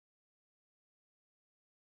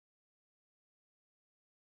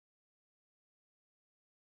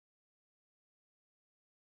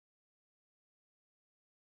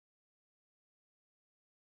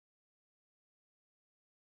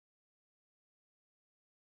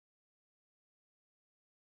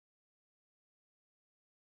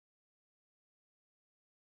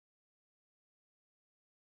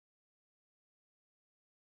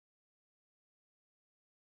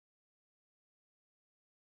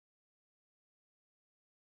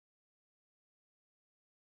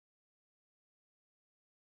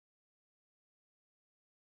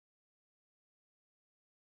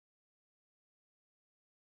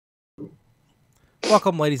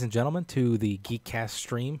Welcome, ladies and gentlemen, to the GeekCast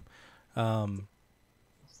stream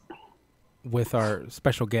with our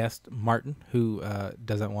special guest, Martyn, who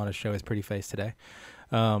doesn't want to show his pretty face today.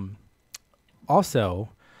 Also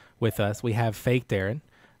with us, we have fake Darren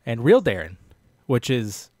and real Darren, which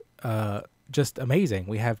is just amazing.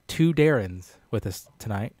 We have two Darrens with us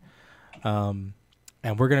tonight, and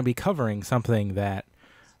we're going to be covering something that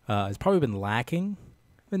has probably been lacking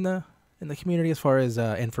in the community as far as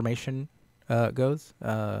information goes,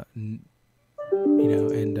 and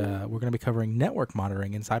we're going to be covering network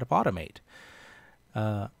monitoring inside of Automate.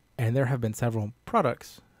 And there have been several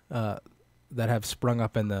products that have sprung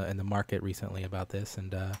up in the market recently about this,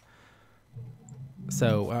 and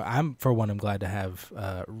so I'm glad to have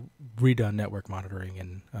redone network monitoring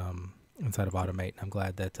and inside of Automate. I'm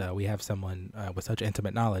glad that we have someone with such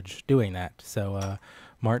intimate knowledge doing that. So,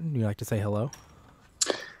 Martyn, you'd like to say hello?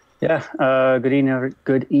 Yeah,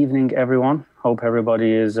 good evening, everyone. Hope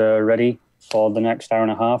everybody is ready for the next hour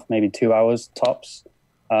and a half, maybe 2 hours tops.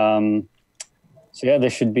 So yeah,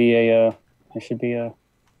 this should be a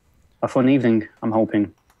fun evening. I'm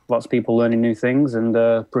hoping lots of people learning new things and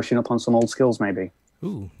brushing up on some old skills, maybe.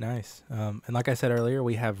 Ooh, nice. And like I said earlier,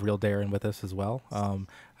 we have real Darren with us as well.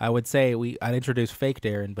 I would say I'd introduce fake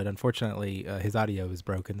Darren, but unfortunately his audio is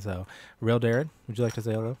broken. So, real Darren, would you like to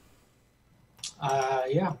say hello?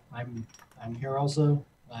 Yeah, I'm here also.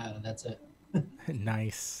 That's it.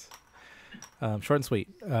 Nice. Short and sweet.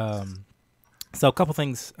 So a couple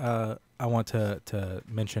things I want to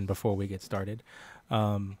mention before we get started.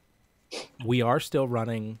 We are still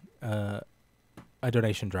running a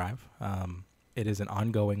donation drive. It is an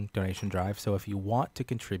ongoing donation drive. So if you want to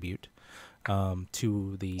contribute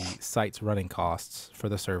to the site's running costs for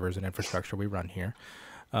the servers and infrastructure we run here,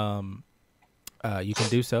 you can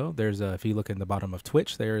do so. If you look in the bottom of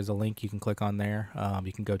Twitch, there is a link you can click on there.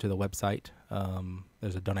 You can go to the website.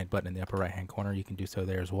 There's a donate button in the upper right-hand corner. You can do so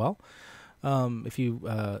there as well. If you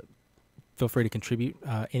feel free to contribute,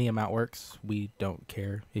 any amount works. We don't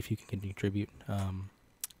care if you can contribute.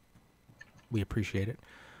 We appreciate it.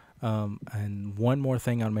 And one more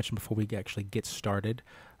thing I'll mention before we actually get started.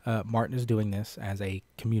 Martyn is doing this as a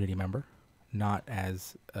community member, not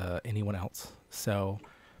as anyone else. So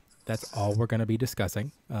that's all we're going to be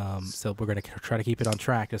discussing. So we're going to try to keep it on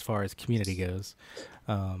track as far as community goes.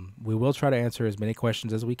 We will try to answer as many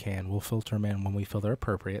questions as we can. We'll filter them in when we feel they're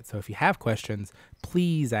appropriate. So if you have questions,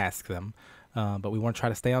 please ask them. But we want to try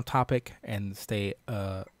to stay on topic and stay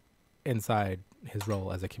inside his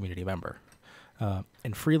role as a community member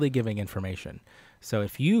and freely giving information. So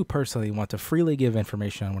if you personally want to freely give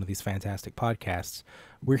information on one of these fantastic podcasts,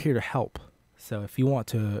 we're here to help. So if you want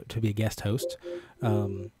to be a guest host,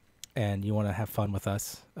 and you want to have fun with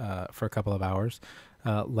us for a couple of hours,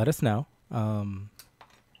 let us know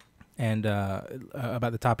and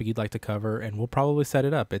about the topic you'd like to cover, and we'll probably set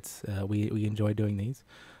it up. We enjoy doing these.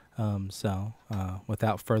 So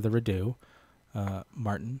without further ado,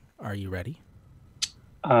 Martyn, are you ready?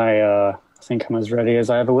 I think I'm as ready as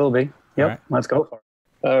I ever will be. Yep, right. Let's go for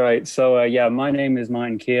it. All right, so yeah, my name is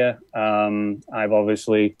Martyn Keigher. I've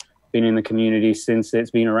obviously been in the community since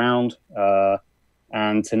it's been around.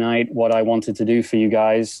 And tonight, what I wanted to do for you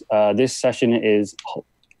guys, this session is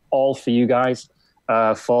all for you guys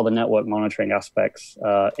for the network monitoring aspects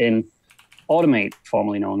in Automate,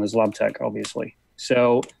 formerly known as LabTech, obviously.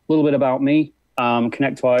 So a little bit about me.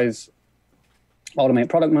 ConnectWise Automate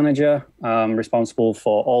Product Manager, responsible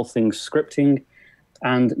for all things scripting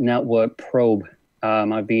and network probe.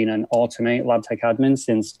 I've been an Automate LabTech admin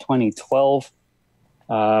since 2012.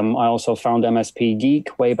 I also found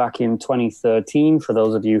MSPGeek way back in 2013. For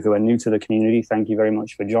those of you who are new to the community, thank you very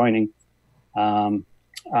much for joining.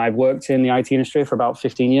 I've worked in the IT industry for about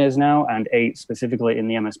 15 years now, and 8 specifically in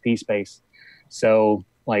the MSP space. So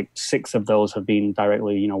like 6 of those have been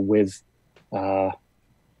directly, with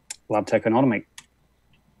LabTech and Automate.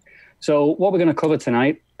 So what we're going to cover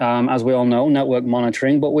tonight, as we all know, network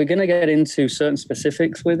monitoring, but we're going to get into certain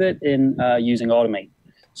specifics with it in using Automate.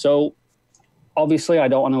 So obviously, I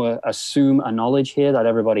don't want to assume a knowledge here that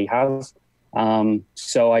everybody has.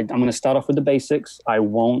 So I'm going to start off with the basics. I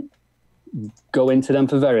won't go into them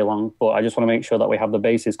for very long, but I just want to make sure that we have the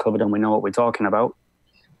bases covered and we know what we're talking about.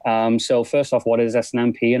 So first off, what is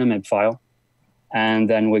SNMP in a MIB file? And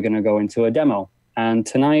then we're going to go into a demo. And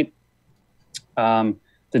tonight,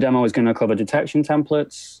 the demo is going to cover detection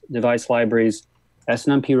templates, device libraries,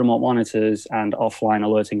 SNMP remote monitors, and offline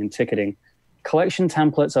alerting and ticketing. Collection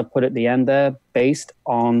templates I've put at the end there based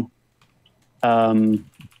on how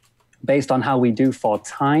we do for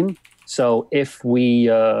time. So if we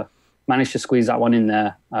manage to squeeze that one in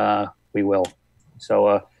there, we will. So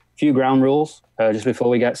a few ground rules. just before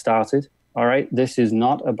we get started. All right, this is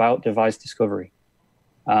not about device discovery.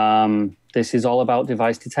 This is all about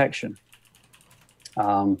device detection.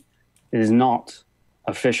 It is not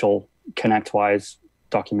official ConnectWise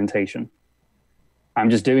documentation. I'm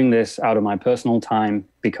just doing this out of my personal time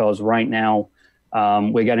because right now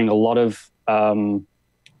we're getting a lot of, I'm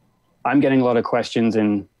getting a lot of questions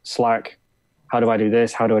in Slack. How do I do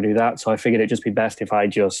this? How do I do that? So I figured it'd just be best if I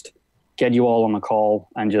just get you all on the call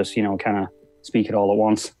and just, you know, kind of speak it all at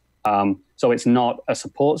once. So it's not a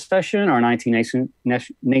support session or an IT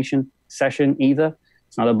Nation session either.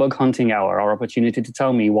 It's not a bug hunting hour or opportunity to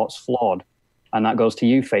tell me what's flawed. And that goes to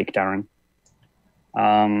you, fake Darren.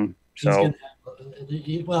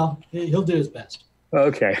 He'll do his best.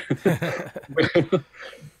 Okay.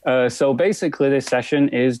 So basically this session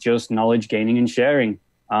is just knowledge gaining and sharing.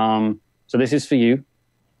 So this is for you.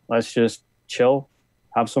 Let's just chill,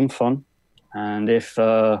 have some fun. And if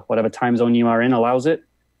whatever time zone you are in allows it,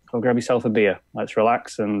 go grab yourself a beer. Let's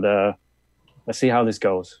relax and let's see how this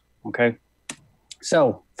goes. Okay.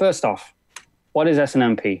 So first off, what is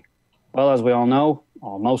SNMP? Well, as we all know,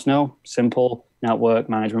 or most know, simple network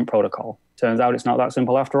management protocol. Turns out it's not that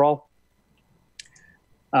simple after all.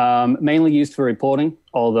 Mainly used for reporting,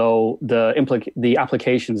 although the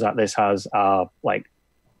applications that this has are like,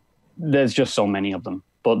 there's just so many of them.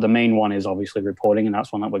 But the main one is obviously reporting, and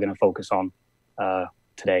that's one that we're going to focus on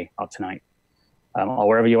today or tonight, or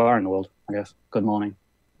wherever you are in the world, I guess. Good morning.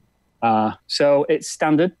 So it's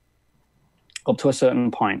standard up to a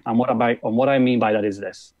certain point. And what I mean by that is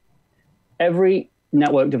this. Every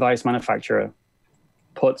network device manufacturer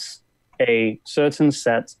puts a certain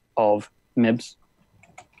set of MIBs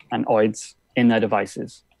and OIDs in their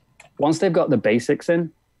devices. Once they've got the basics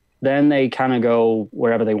in, then they kind of go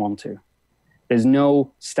wherever they want to. There's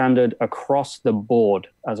no standard across the board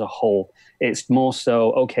as a whole. It's more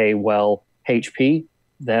so, okay, well, HP,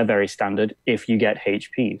 they're very standard if you get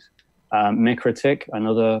HPs. MikroTik,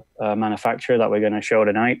 another manufacturer that we're going to show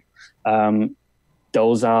tonight,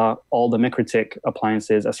 those are all the MikroTik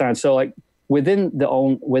appliances are standard. So like within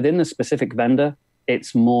the specific vendor,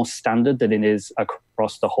 it's more standard than it is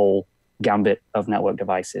across the whole gambit of network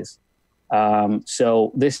devices.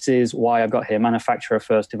 So this is why I've got here manufacturer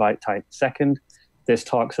first, device type second. This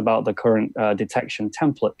talks about the current detection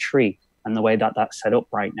template tree and the way that that's set up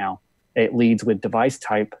right now. It leads with device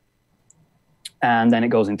type and then it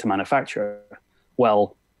goes into manufacturer.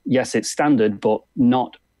 Well, yes, it's standard, but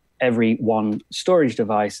not every one storage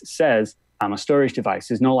device says I'm a storage device.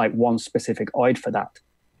 There's no like one specific OID for that.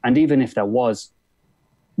 And even if there was,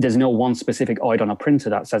 there's no one specific OID on a printer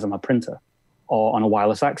that says I'm a printer or on a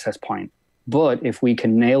wireless access point. But if we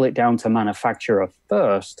can nail it down to manufacturer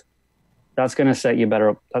first, that's going to set you better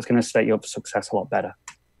up. That's going to set you up for success a lot better.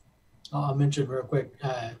 I'll mention real quick,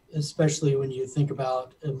 especially when you think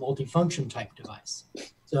about a multifunction type device.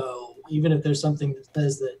 So even if there's something that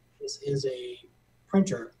says that this is a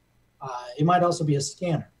printer, it might also be a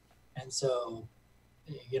scanner. And so,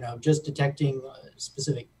 you know, just detecting a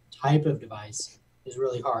specific type of device is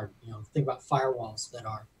really hard. You know, think about firewalls that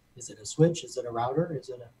are, is it a switch? Is it a router? Is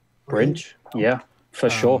it a bridge? Yeah, for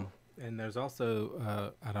sure. And there's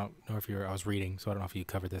also, I don't know if I was reading, so I don't know if you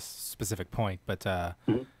covered this specific point, but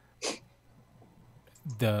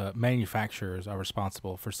the manufacturers are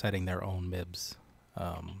responsible for setting their own MIBs.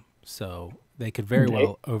 So they could very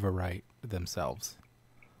well overwrite themselves.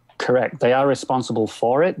 Correct. They are responsible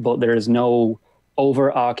for it, but there is no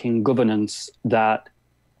overarching governance that,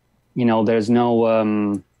 you know, there's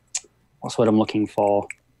no, what's what I'm looking for?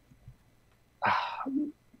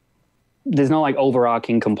 There's no like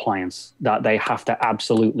overarching compliance that they have to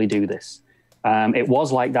absolutely do this. It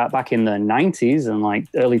was like that back in the 90s and like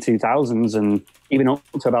early 2000s and even up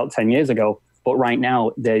to about 10 years ago. But right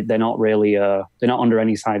now they're not really, they're not under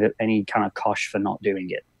any kind of cosh for not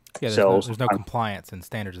doing it. Yeah, there's no compliance and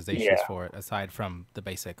standardizations for it aside from the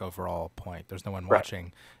basic overall point. There's no one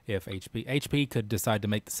watching if HP could decide to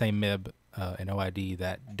make the same MIB and OID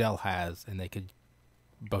that Dell has, and they could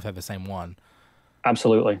both have the same one.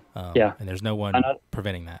 Absolutely. And there's no one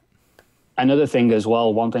preventing that. Another thing as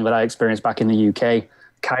well, one thing that I experienced back in the UK,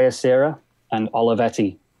 Kyocera and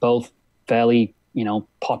Olivetti, both fairly, you know,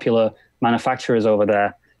 popular manufacturers over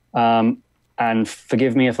there. And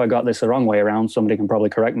forgive me if I got this the wrong way around, somebody can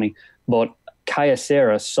probably correct me, but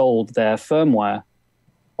Kyocera sold their firmware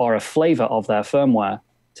or a flavor of their firmware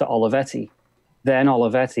to Olivetti. Then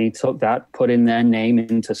Olivetti took that, put in their name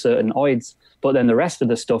into certain OIDs, but then the rest of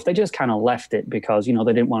the stuff, they just kind of left it because, you know,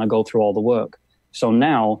 they didn't want to go through all the work. So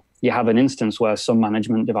now you have an instance where some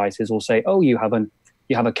management devices will say, oh, you have a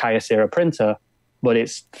Kyocera printer, but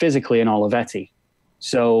it's physically an Olivetti.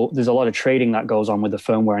 So there's a lot of trading that goes on with the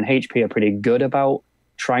firmware, and HP are pretty good about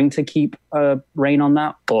trying to keep a rein on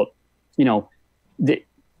that. But, you know, it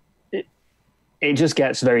just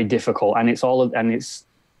gets very difficult, and it's all of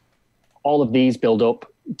these build up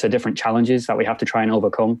to different challenges that we have to try and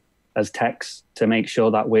overcome as techs to make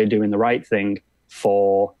sure that we're doing the right thing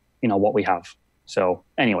for, you know, what we have. So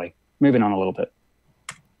anyway, moving on a little bit.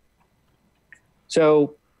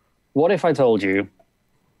 So what if I told you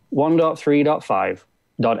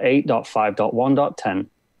 1.3.5.8.5.1.10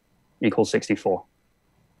 equals 64?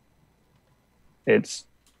 It's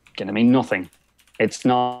going to mean nothing. It's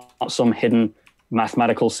not some hidden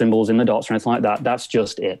mathematical symbols in the dots or anything like that. That's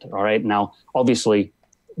just it. All right. Now, obviously,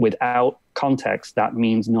 without context, that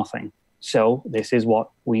means nothing. So this is what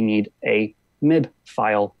we need a MIB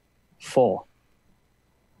file for.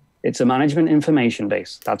 It's a management information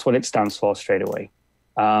base. That's what it stands for straight away.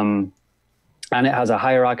 And it has a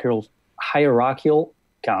hierarchical,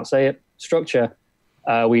 can't say it, structure.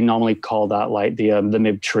 We normally call that like the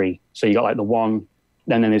MIB tree. So you got like the one,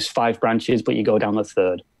 then there's 5 branches, but you go down the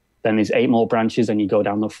 3rd. Then there's 8 more branches and you go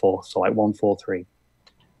down the 4th. So like 1, 4, 3.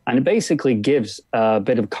 And it basically gives a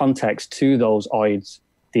bit of context to those OIDs,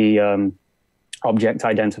 the object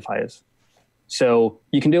identifiers. So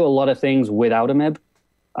you can do a lot of things without a MIB.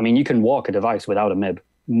 I mean, you can walk a device without a MIB,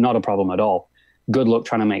 not a problem at all. Good luck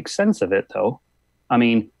trying to make sense of it, though. I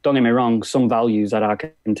mean, don't get me wrong, some values that are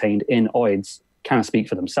contained in OIDs kind of speak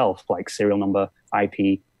for themselves, like serial number,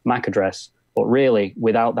 IP, MAC address. But really,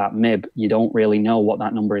 without that MIB, you don't really know what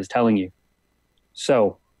that number is telling you.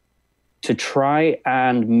 So to try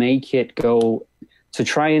and make it go, to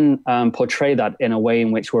try and portray that in a way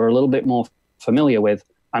in which we're a little bit more familiar with,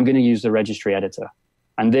 I'm going to use the registry editor.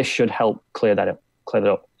 And this should help clear that up.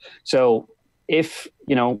 So if,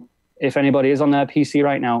 you know, if anybody is on their PC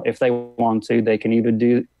right now, if they want to, they can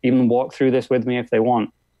even walk through this with me if they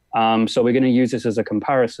want. So we're going to use this as a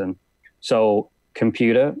comparison. So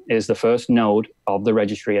computer is the first node of the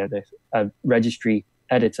registry editor.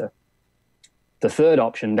 The 3rd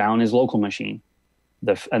option down is local machine.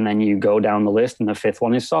 And then you go down the list, and the 5th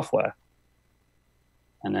one is software.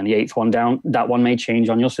 And then the 8th one down, that one may change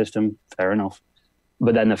on your system, fair enough.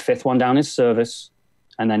 But then the 5th one down is service,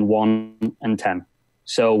 and then 1 and 10.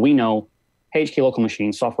 So we know HK local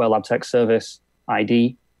machine, software, lab tech, service,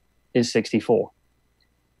 ID is 64.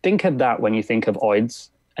 Think of that when you think of OIDs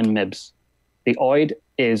and MIBs. The OID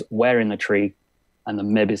is where in the tree, and the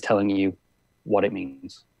MIB is telling you what it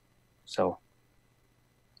means. So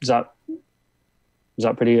is that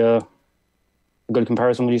pretty a good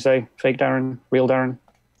comparison, would you say? Fake Darren? Real Darren?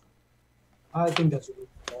 I think that's a good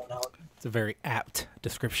analogy. It's a very apt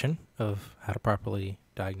description of how to properly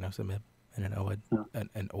diagnose a MIB and an OID. Yeah.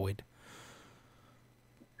 An OID.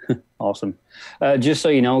 Awesome. Just so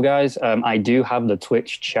you know, guys, I do have the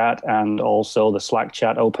Twitch chat and also the Slack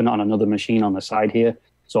chat open on another machine on the side here.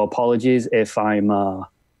 So apologies if I'm,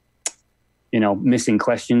 you know, missing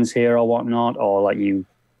questions here or whatnot, or like you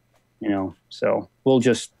know. So we'll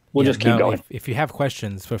just keep going. If you have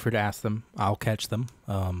questions, feel free to ask them. I'll catch them.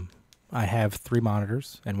 I have 3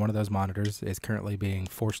 monitors, and one of those monitors is currently being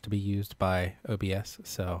forced to be used by OBS.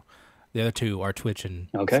 So the other 2 are Twitch and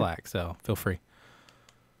Slack. So feel free.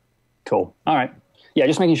 Cool. All right. Yeah,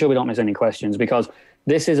 just making sure we don't miss any questions, because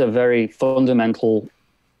this is a very fundamental,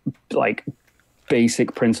 like,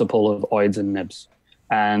 basic principle of OIDs and MIBs.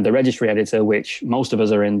 And the registry editor, which most of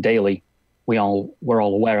us are in daily, we're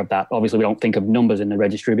all aware of that. Obviously, we don't think of numbers in the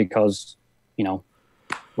registry because, you know,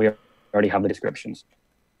 we already have the descriptions.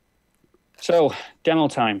 So, demo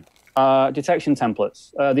time. Detection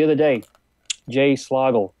templates. The other day, Jay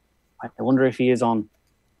Slagle, I wonder if he is on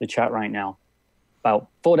the chat right now. About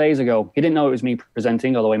 4 days ago, he didn't know it was me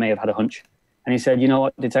presenting, although I may have had a hunch. And he said, you know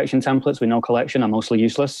what, detection templates with no collection are mostly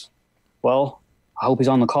useless. Well, I hope he's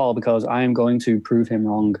on the call, because I am going to prove him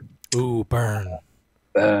wrong. Ooh, burn.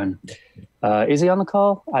 Burn. Is he on the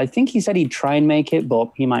call? I think he said he'd try and make it,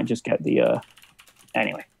 but he might just get the...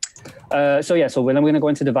 Anyway. So then we're going to go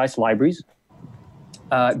into device libraries.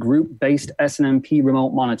 Group-based SNMP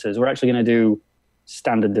remote monitors. We're actually going to do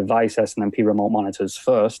standard device SNMP remote monitors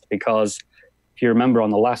first, because if you remember on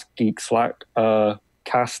the last Geek Slack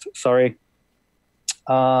cast,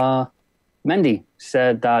 Mendy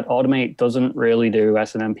said that Automate doesn't really do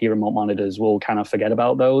SNMP remote monitors. We'll kind of forget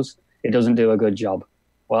about those. It doesn't do a good job.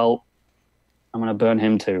 Well, I'm going to burn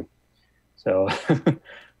him too. So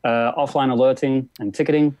offline alerting and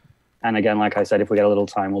ticketing. And again, like I said, if we get a little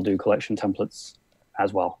time, we'll do collection templates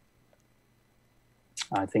as well.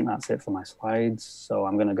 I think that's it for my slides. So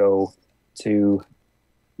I'm going to go to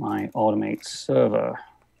my Automate server.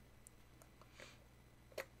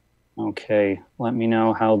 Okay, let me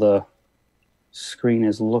know how the screen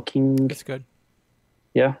is looking. It's good.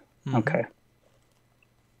 Yeah? Okay.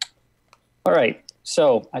 All right.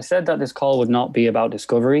 So I said that this call would not be about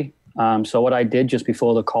discovery. So what I did just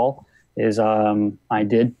before the call is I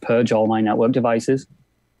did purge all my network devices.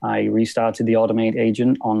 I restarted the Automate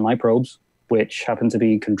agent on my probes, which happened to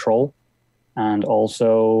be Control and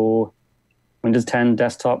also Windows 10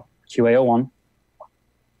 Desktop QA01.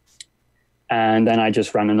 And then I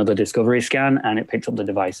just ran another discovery scan and it picked up the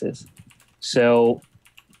devices. So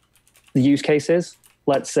the use cases,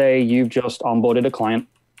 let's say you've just onboarded a client.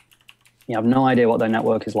 You have no idea what their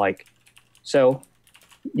network is like. So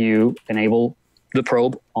you enable the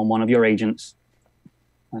probe on one of your agents.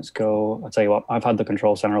 Let's go. I'll tell you what, I've had the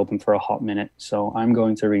control center open for a hot minute, so I'm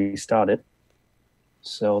going to restart it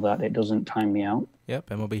so that it doesn't time me out.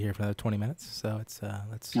 Yep, and we'll be here for another 20 minutes. So let's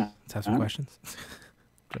have some questions.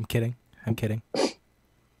 I'm kidding.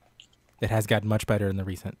 It has gotten much better in the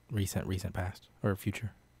recent past or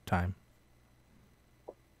future time.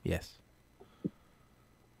 Yes.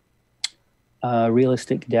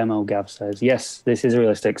 Realistic demo, Gav says. Yes, this is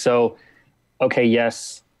realistic. So, okay,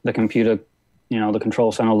 yes, the computer, the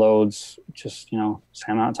control center loads just, same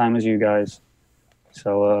amount of time as you guys.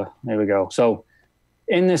 So there we go. So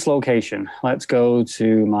in this location, let's go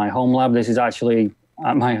to my home lab. This is actually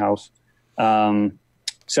at my house.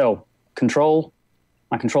 So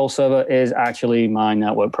my control server is actually my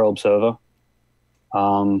network probe server.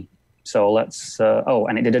 So let's,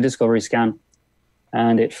 and it did a discovery scan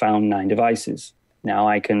and it found 9 devices. Now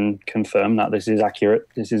I can confirm that this is accurate.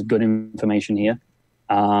 This is good information here.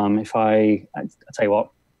 I'll tell you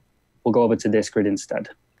what, we'll go over to this grid instead.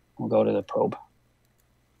 We'll go to the probe.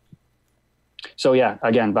 So yeah,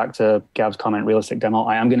 again, back to Gav's comment, realistic demo.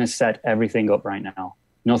 I am going to set everything up right now.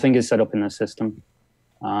 Nothing is set up in the system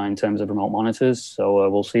in terms of remote monitors. So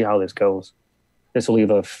we'll see how this goes. This will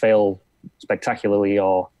either fail spectacularly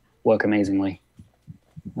or work amazingly.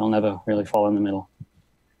 It'll never really fall in the middle.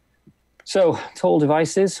 So total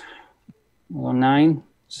devices, 9.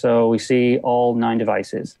 So we see all 9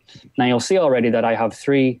 devices. Now you'll see already that I have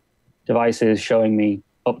 3 devices showing me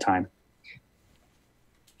uptime.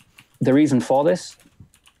 The reason for this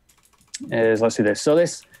is, let's do this. So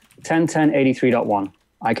this 10.10.83.1,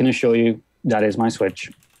 I can assure you that is my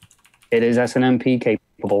switch. It is SNMP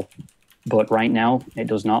capable, but right now it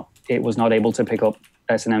was not able to pick up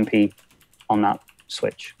SNMP on that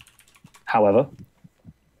switch. However,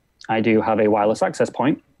 I do have a wireless access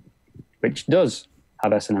point, which does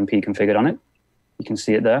have SNMP configured on it. You can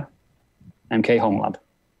see it there, MK Home Lab.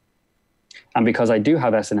 And because I do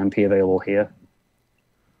have SNMP available here,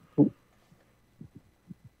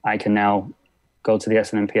 I can now go to the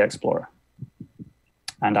SNMP Explorer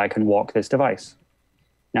and I can walk this device.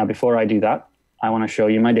 Now, before I do that, I want to show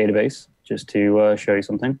you my database just to show you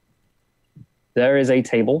something. There is a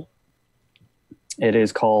table. It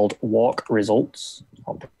is called walk results,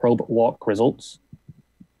 probe walk results.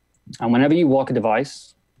 And whenever you walk a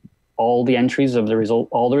device, all the entries of the result,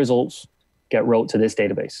 all the results get wrote to this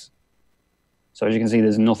database. So as you can see,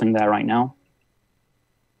 there's nothing there right now.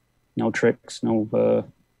 No tricks,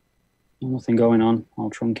 nothing going on.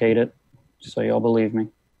 I'll truncate it so y'all believe me.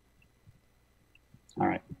 All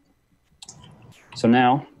right. So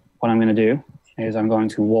now what I'm going to do is I'm going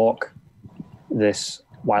to walk this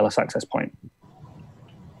wireless access point.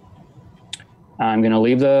 I'm going to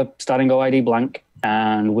leave the starting go ID blank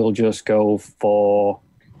and we'll just go for,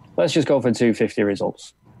 let's just go for 250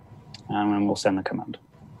 results and then we'll send the command.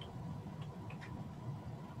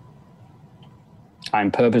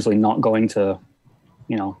 I'm purposely not going to,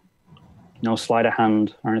 no sleight of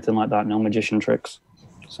hand or anything like that, no magician tricks.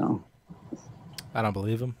 So I don't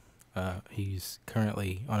believe him. He's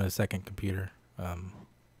currently on his second computer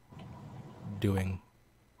doing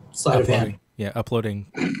Sleight of hand. uploading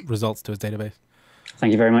results to his database.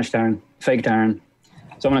 Thank you very much, Darren. Fake Darren.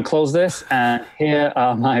 So I'm going to close this, and here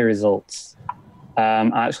are my results. I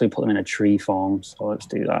actually put them in a tree form, so let's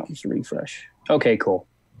do that. Let's refresh. Okay, cool.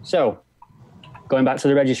 So going back to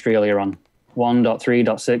the registry earlier on,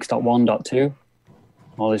 1.3.6.1.2.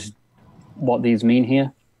 Well, this is what these mean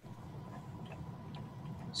here.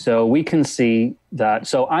 So we can see that,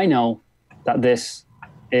 so I know that this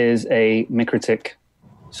is a MikroTik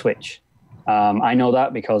switch. I know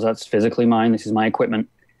that because that's physically mine. This is my equipment.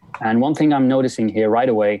 And one thing I'm noticing here right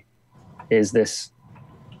away is this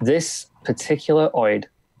particular OID,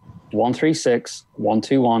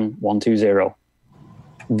 136.121.120.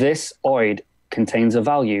 This OID contains a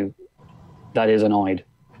value that is an OID,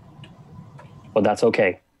 but that's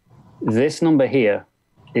okay. This number here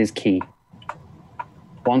is key.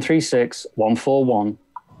 136.141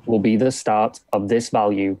 will be the start of this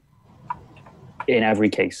value in every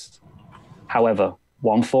case. However,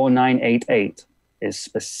 14988 is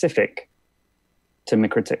specific to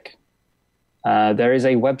MSPGeek. There is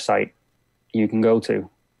a website you can go to.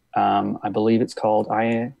 I believe it's called,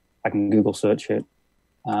 I can Google search it,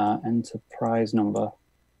 enterprise number.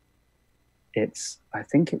 I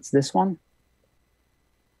think it's this one.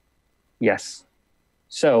 Yes.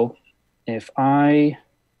 So if I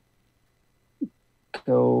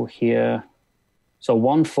go here, so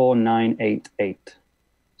 14988.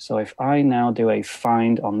 So if I now do a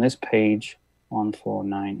find on this page,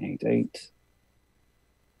 14988,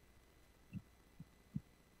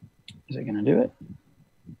 is it going to do it?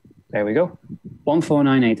 There we go.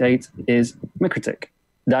 14988 is MSPGeek.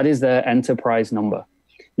 That is their enterprise number.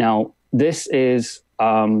 Now, this is,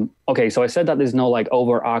 okay, so I said that there's no like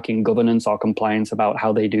overarching governance or compliance about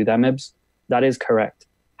how they do their MIBs. That is correct.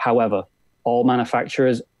 However, all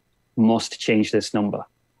manufacturers must change this number.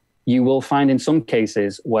 You will find in some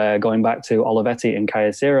cases where, going back to Olivetti and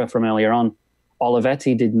Kyocera from earlier on,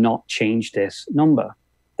 Olivetti did not change this number.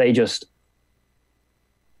 They just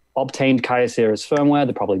obtained Kyocera's firmware.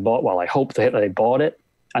 They probably bought, well, I hope that they bought it,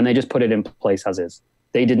 and they just put it in place as is.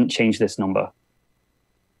 They didn't change this number.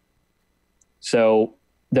 So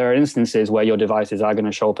there are instances where your devices are going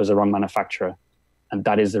to show up as a wrong manufacturer, and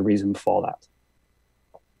that is the reason for that.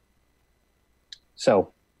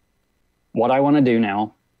 So what I want to do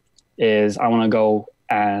now is I want to go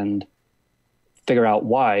and figure out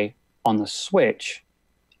why on the switch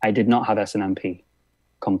I did not have SNMP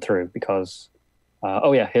come through, because,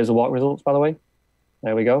 oh yeah, here's the walk results, by the way.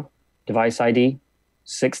 There we go. Device ID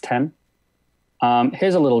 610.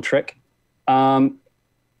 Here's a little trick.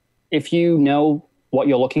 If you know what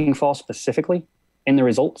you're looking for specifically in the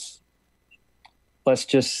results, let's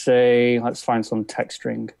just say, let's find some text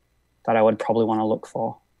string that I would probably want to look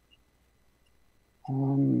for.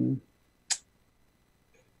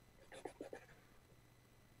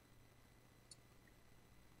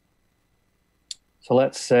 So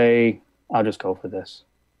let's say, I'll just go for this.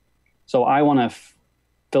 So I want to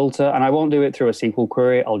filter, and I won't do it through a SQL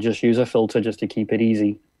query. I'll just use a filter just to keep it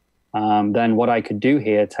easy. Then what I could do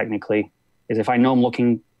here technically is, if I know I'm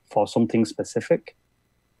looking for something specific,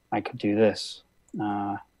 I could do this.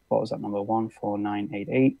 What was that number?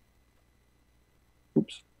 14988.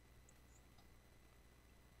 Oops.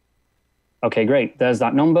 Okay, great. There's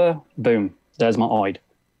that number. Boom. There's my OID.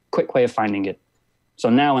 Quick way of finding it. So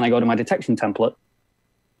now when I go to my detection template,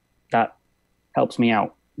 that helps me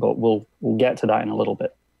out, but we'll get to that in a little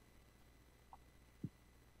bit.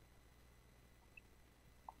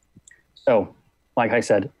 So, like I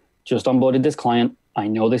said, just onboarded this client. I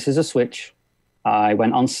know this is a switch. I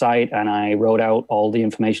went on site and I wrote out all the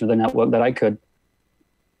information of the network that I could.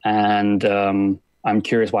 And I'm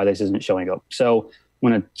curious why this isn't showing up. So I'm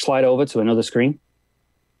going to slide over to another screen.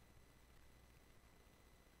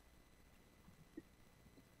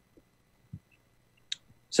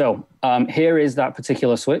 So here is that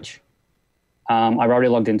particular switch. I've already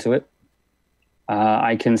logged into it.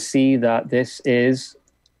 I can see that this is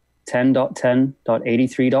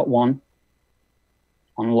 10.10.83.1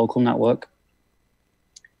 on a local network.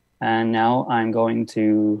 And now I'm going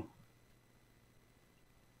to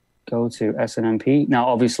go to SNMP. Now,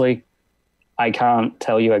 obviously, I can't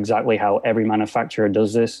tell you exactly how every manufacturer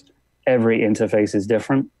does this. Every interface is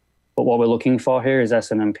different. But what we're looking for here is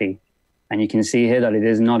SNMP. And you can see here that it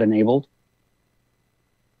is not enabled.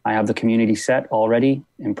 I have the community set already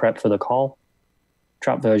in prep for the call.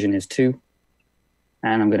 Trap version is 2.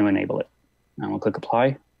 And I'm going to enable it. And we'll click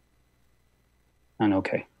apply. And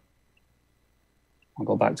OK. I'll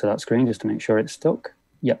go back to that screen just to make sure it's stuck.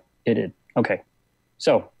 Yep, it did. OK.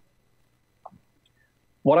 So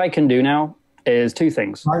what I can do now is 2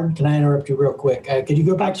 things. Martyn, can I interrupt you real quick? Could you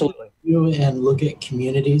go back Absolutely. to you and look at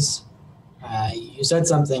communities? You said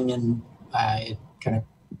something and it kind of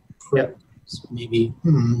maybe.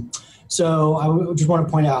 So I just want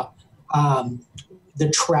to point out the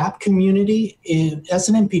trap community.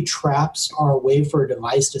 SNMP traps are a way for a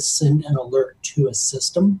device to send an alert to a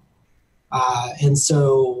system. And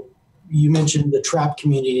so you mentioned the trap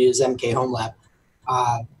community is MK Home Lab.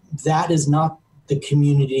 That is not the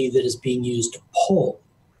community that is being used to poll.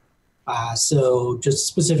 So just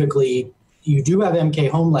specifically, you do have MK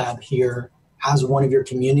Home Lab here as one of your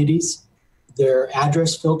communities. Their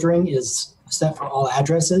address filtering is set for all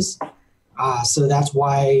addresses. So that's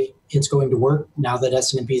why it's going to work now that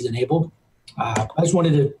SNMP is enabled. I just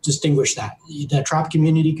wanted to distinguish that. That trap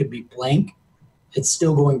community could be blank. It's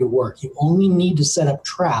still going to work. You only need to set up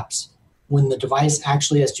traps when the device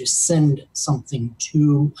actually has to send something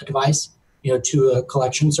to a device. to a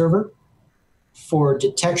collection server. For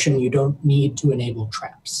detection, you don't need to enable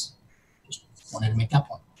traps. Just wanted to make that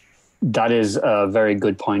point. That is a very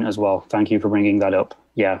good point as well. Thank you for bringing that up.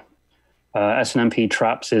 Yeah. SNMP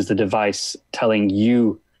traps is the device telling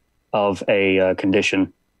you of a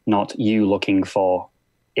condition, not you looking for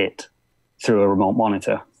it through a remote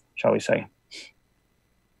monitor, shall we say.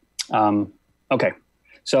 Okay.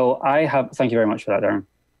 So thank you very much for that, Darren.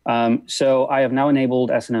 So I have now enabled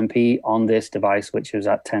SNMP on this device, which is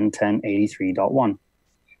at 10.10.83.1.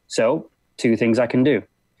 So 2 things I can do.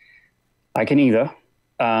 I can either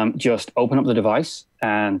just open up the device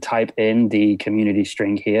and type in the community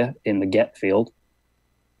string here in the get field,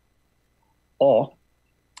 or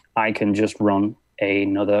I can just run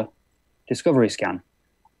another discovery scan.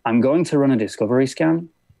 I'm going to run a discovery scan.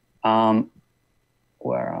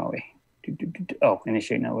 Where are we? Oh,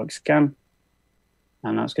 initiate network scan.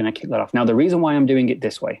 And that's going to kick that off. Now, the reason why I'm doing it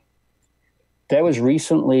this way, there was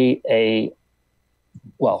recently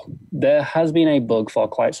there has been a bug for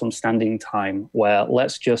quite some standing time where,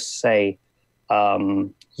 let's just say,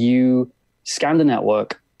 you scanned the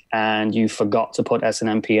network and you forgot to put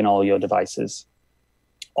SNMP in all your devices,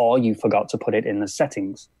 or you forgot to put it in the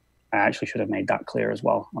settings. I actually should have made that clear as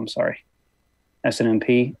well. I'm sorry.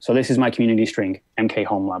 SNMP. So this is my community string, MK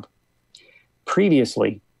Home Lab.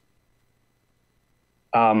 Previously,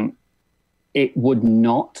 it would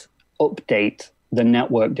not update the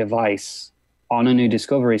network device on a new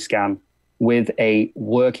discovery scan with a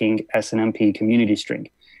working SNMP community string.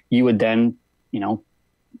 You would then,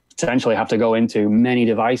 potentially have to go into many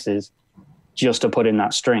devices just to put in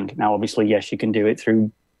that string. Now, obviously, yes, you can do it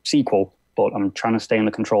through SQL, but I'm trying to stay in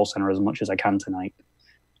the control center as much as I can tonight.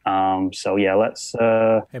 So yeah, let's...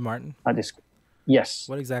 hey, Martin. Yes?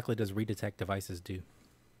 What exactly does redetect devices do?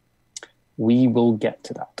 We will get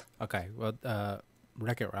to that. Okay. Well,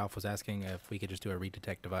 Wreck-It Ralph was asking if we could just do a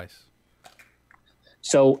redetect device.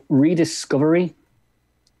 So rediscovery,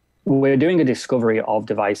 we're doing a discovery of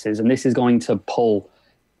devices, and this is going to pull...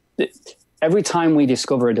 Every time we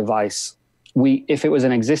discover a device, if it was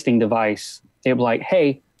an existing device, it'd be like,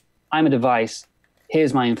 hey, I'm a device,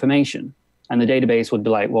 here's my information. And the database would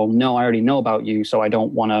be like, well, no, I already know about you, so I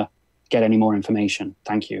don't want to get any more information.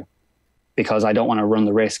 Thank you. Because I don't want to run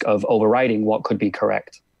the risk of overriding what could be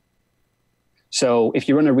correct. So if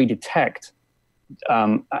you run a redetect,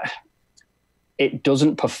 it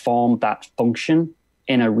doesn't perform that function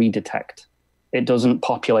in a redetect. It doesn't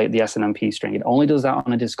populate the SNMP string. It only does that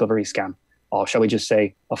on a discovery scan, or shall we just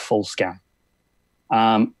say a full scan.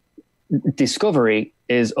 Discovery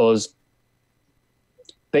is us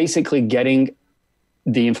basically getting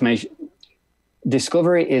the information.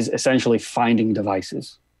 Discovery is essentially finding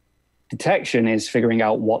devices. Detection is figuring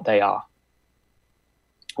out what they are,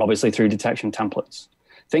 obviously through detection templates.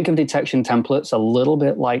 Think of detection templates a little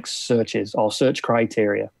bit like searches or search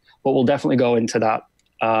criteria, but we'll definitely go into that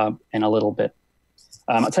in a little bit.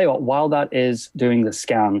 I'll tell you what, while that is doing the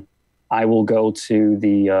scan, I will go to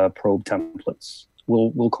the probe templates.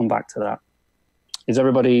 We'll come back to that. Is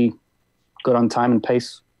everybody good on time and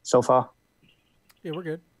pace so far? Yeah, we're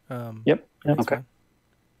good. Yep. Okay. Fine.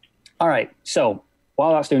 All right. So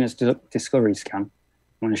while that's doing its discovery scan, I'm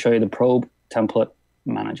going to show you the probe template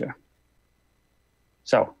manager.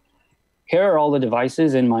 So here are all the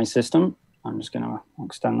devices in my system. I'm just going to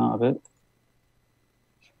extend that a bit.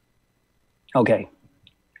 Okay.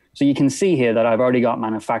 So you can see here that I've already got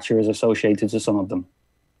manufacturers associated to some of them.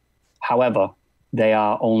 However, they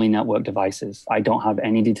are only network devices. I don't have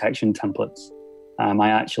any detection templates.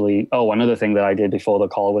 Another thing that I did before the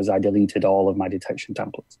call was I deleted all of my detection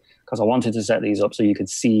templates because I wanted to set these up so you could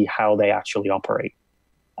see how they actually operate.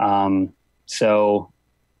 We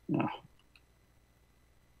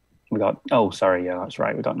got, that's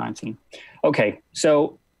right, we got 19. Okay,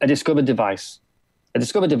 so a discovered device. A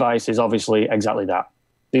discovered device is obviously exactly that.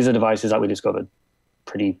 These are devices that we discovered.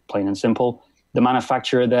 Pretty plain and simple. The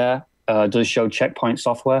manufacturer there does show checkpoint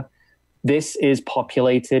software. This is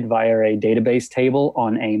populated via a database table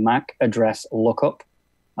on a MAC address lookup.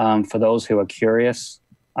 For those who are curious,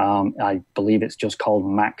 I believe it's just called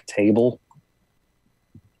MAC table.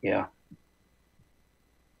 Yeah.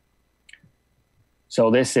 So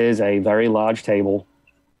this is a very large table,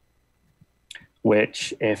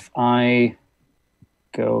 which if I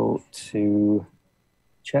go to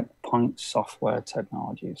checkpoint software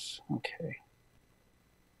technologies, okay.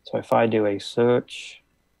 So if I do a search,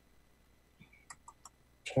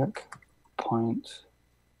 checkpoint,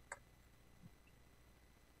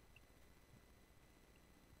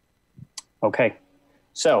 okay.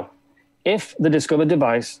 So if the discovered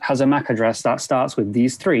device has a MAC address that starts with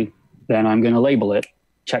these three, then I'm going to label it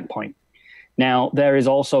checkpoint. Now, there is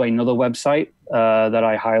also another website that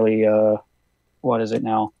I highly, what is it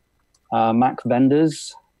now?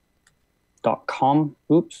 MacVendors.com.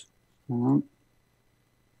 Oops.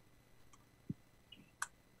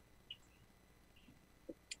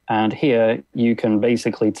 And here you can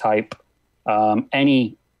basically type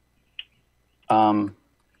any,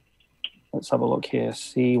 let's have a look here,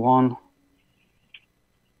 C1.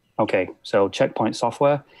 Okay, so Checkpoint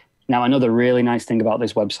Software. Now, another really nice thing about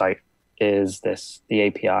this website is this, the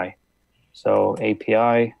API. So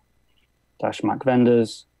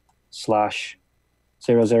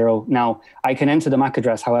API-MacVendors/00. Now, I can enter the MAC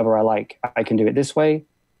address however I like. I can do it this way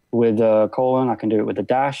with a colon. I can do it with a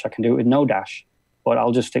dash. I can do it with no dash. But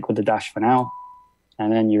I'll just stick with the dash for now.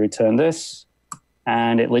 And then you return this,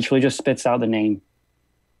 and it literally just spits out the name.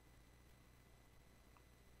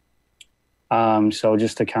 So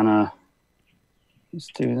just to kind of, let's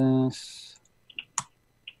do this.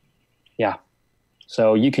 Yeah.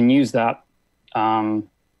 So you can use that for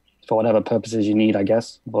whatever purposes you need, I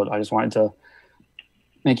guess. But I just wanted to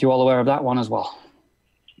make you all aware of that one as well.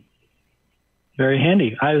 Very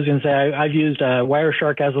handy. I was going to say I've used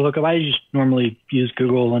Wireshark as a lookup. I just normally use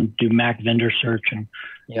Google and do Mac vendor search, and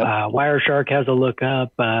Wireshark has a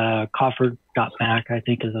lookup. Coffer.Mac, I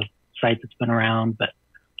think, is a site that's been around, but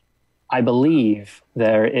I believe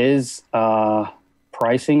there is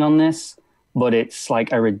pricing on this, but it's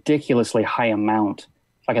like a ridiculously high amount,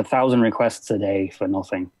 like 1,000 requests a day for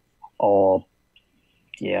nothing. Or,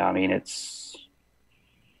 yeah, I mean, it's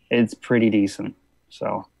pretty decent.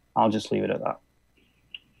 So I'll just leave it at that.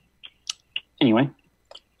 Anyway,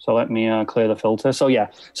 so let me clear the filter. So yeah,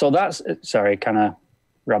 so that's, sorry, kind of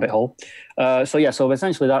rabbit hole. So yeah, so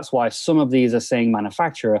essentially that's why some of these are saying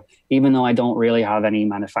manufacturer, even though I don't really have any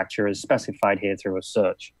manufacturers specified here through a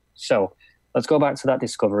search. So let's go back to that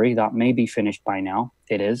discovery. That may be finished by now.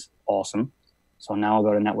 It is. Awesome. So now I'll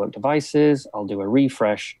go to network devices. I'll do a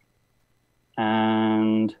refresh.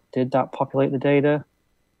 And did that populate the data?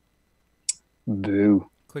 Boo.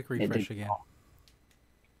 Click refresh again.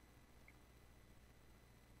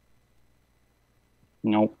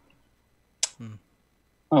 Nope.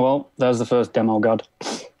 Oh, well, there's the first demo god.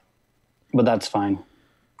 But that's fine.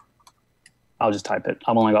 I'll just type it.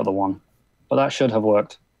 I've only got the one. But that should have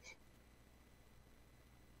worked.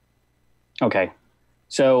 Okay.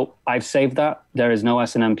 So I've saved that. There is no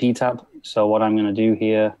SNMP tab. So what I'm going to do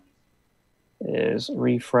here is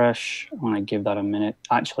refresh. I'm going to give that a minute.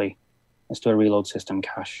 Actually, let's do a reload system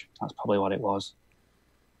cache. That's probably what it was.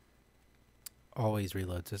 Always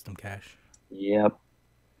reload system cache. Yep.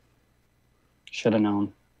 Should have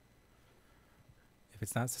known. If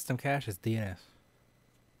it's not system cache, it's DNS.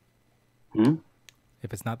 Hmm?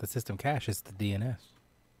 If it's not the system cache, it's the DNS.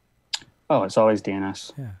 Oh, it's always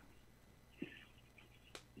DNS. Yeah.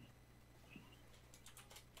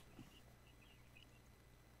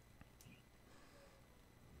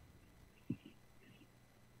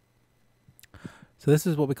 So this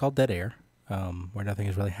is what we call dead air, where nothing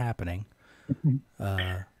is really happening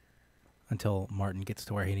until Martyn gets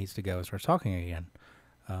to where he needs to go and starts talking again.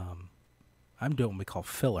 I'm doing what we call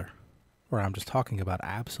filler, where I'm just talking about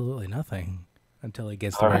absolutely nothing until he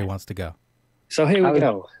gets to where he wants to go. So here we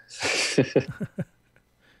go.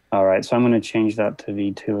 All right, so I'm going to change that to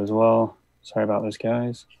V2 as well. Sorry about this,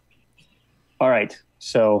 guys. All right,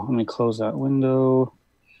 so let me close that window,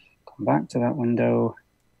 come back to that window.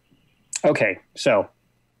 Okay, so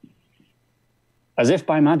as if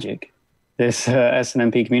by magic, this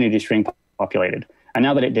SNMP community string populated. And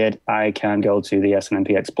now that it did, I can go to the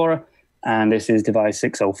SNMP Explorer, and this is device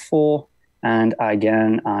 604. And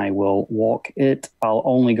again, I will walk it. I'll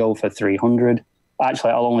only go for 300.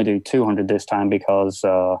 Actually, I'll only do 200 this time because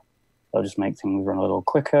they'll just make things run a little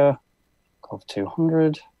quicker. Go for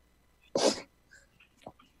 200.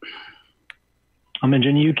 I'll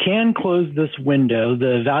mention you can close this window.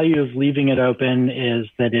 The value of leaving it open is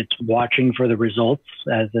that it's watching for the results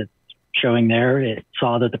as it's showing there. It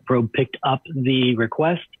saw that the probe picked up the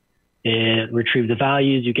request. It retrieved the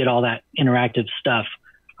values. You get all that interactive stuff.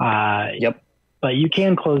 Yep. But you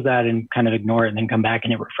can close that and kind of ignore it and then come back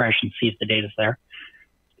and hit refresh and see if the data's there.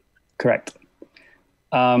 Correct.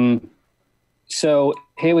 So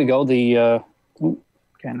here we go. The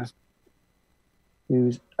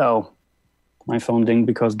my phone dinged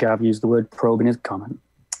because Gav used the word probe in his comment.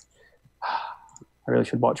 I really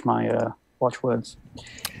should watch my watch words.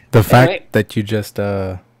 The fact that you just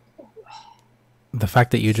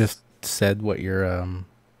said what your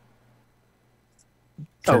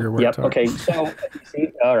trigger words are. Okay. So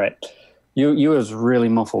see, all right. You was really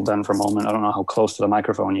muffled then for a moment. I don't know how close to the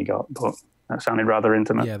microphone you got, but that sounded rather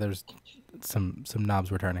intimate. Yeah, there's some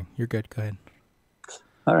knobs were turning. You're good. Go ahead.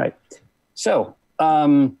 All right. So,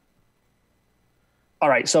 all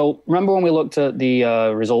right. So remember when we looked at the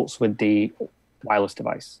results with the wireless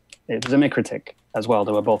device? It was a MikroTik as well.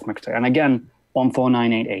 They were both MikroTik. And again,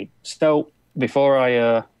 14988. So before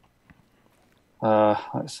I,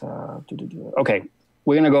 okay,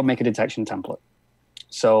 we're going to go make a detection template.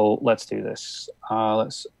 So let's do this.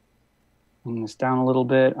 Let's bring this down a little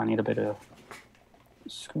bit. I need a bit of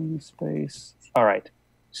screen space. All right.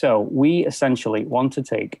 So we essentially want to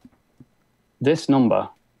take this number,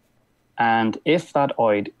 and if that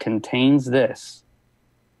OID contains this,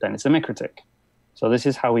 then it's a MikroTik. So this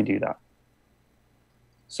is how we do that.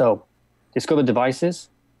 So discovered devices,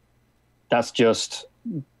 that's just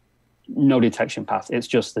no detection path. It's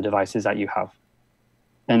just the devices that you have.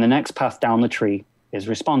 Then the next path down the tree is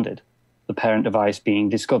responded, the parent device being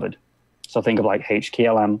discovered. So think of like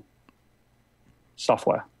HKLM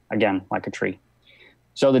software, again, like a tree.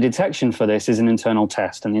 So the detection for this is an internal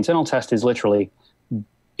test. And the internal test is literally,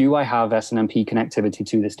 do I have SNMP connectivity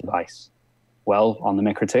to this device? Well, on the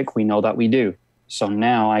MikroTik, we know that we do. So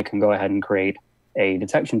now I can go ahead and create a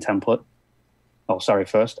detection template. Oh, sorry,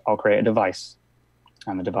 first I'll create a device.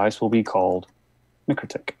 And the device will be called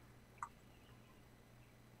MikroTik.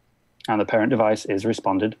 And the parent device is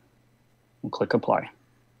responded. We'll click apply.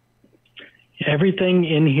 Everything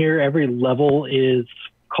in here, every level is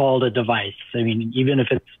called a device. I mean, even if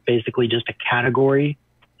it's basically just a category,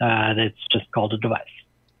 that's just called a device.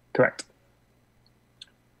 Correct.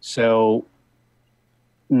 So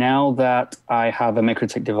now that I have a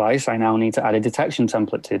MikroTik device, I now need to add a detection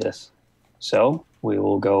template to this. So we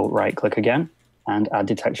will go right click again and add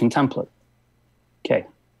detection template. Okay.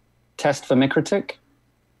 Test for MikroTik.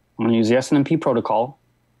 I'm going to use the SNMP protocol.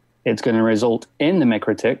 It's going to result in the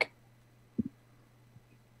MikroTik.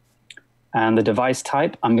 And the device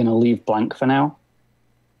type, I'm going to leave blank for now,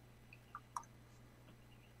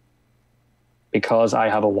 because I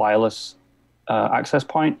have a wireless access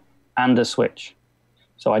point and a switch.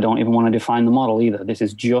 So I don't even want to define the model either. This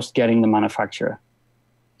is just getting the manufacturer.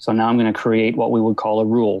 So now I'm going to create what we would call a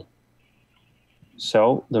rule.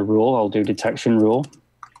 So the rule, I'll do detection rule,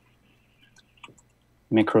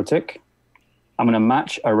 MikroTik. I'm going to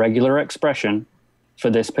match a regular expression for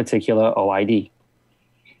this particular OID.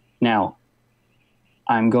 Now,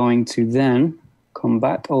 I'm going to then come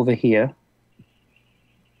back over here,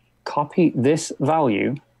 copy this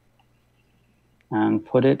value, and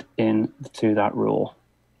put it into that rule.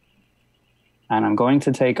 And I'm going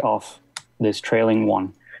to take off this trailing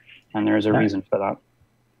one. And there's a reason for that.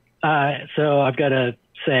 So I've got to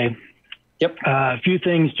say a few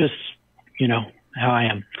things, just, you know, how I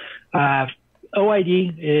am.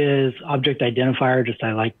 OID is object identifier, just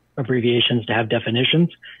I like abbreviations to have definitions.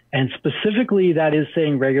 And specifically, that is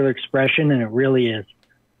saying regular expression, and it really is,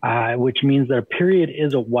 which means that a period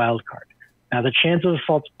is a wildcard. Now, the chance of a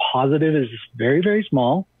false positive is very, very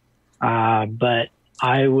small, but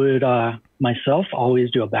I would myself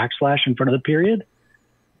always do a backslash in front of the period,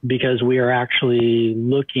 because we are actually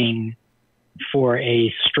looking for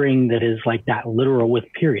a string that is like that, literal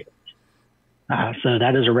with periods. So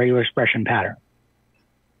that is a regular expression pattern.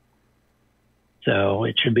 So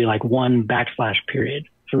it should be like 1 backslash period,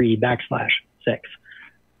 3 backslash 6,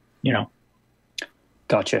 you know.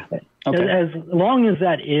 Gotcha. Okay. As long as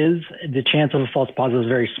that is, the chance of a false positive is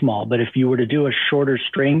very small. But if you were to do a shorter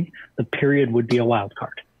string, the period would be a wild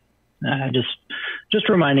card. Just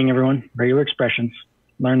reminding everyone, regular expressions,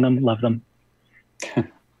 learn them, love them. All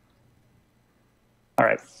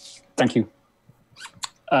right. Thank you.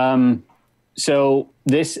 So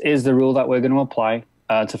this is the rule that we're going to apply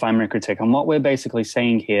to find MikroTik. And what we're basically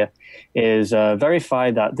saying here is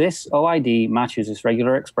verify that this OID matches this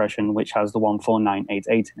regular expression, which has the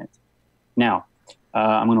 14988 in it. Now,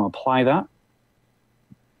 I'm going to apply that.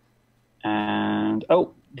 And,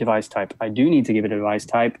 oh, device type. I do need to give it a device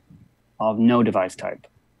type of no device type.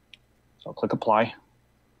 So I'll click apply.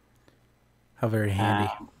 How very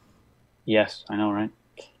handy. Yes, I know, right?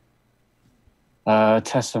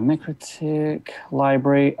 Test for MikroTik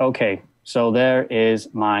library. Okay, so there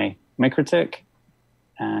is my MikroTik.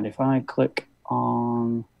 And if I click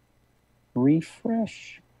on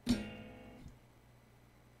refresh,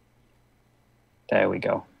 there we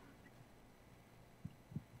go.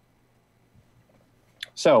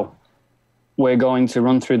 So we're going to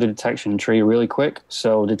run through the detection tree really quick.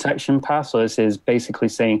 So detection path, so this is basically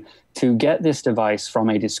saying to get this device from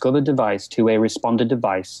a discovered device to a responded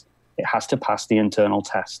device, it has to pass the internal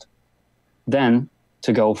test. Then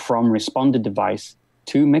to go from responded device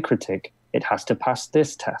to MikroTik, it has to pass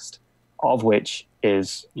this test, of which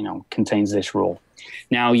is, contains this rule.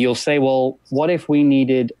 Now you'll say, well, what if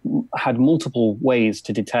we had multiple ways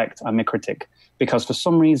to detect a MikroTik? Because for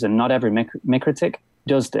some reason, not every MikroTik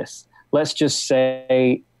does this. Let's just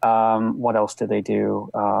say, what else do they do?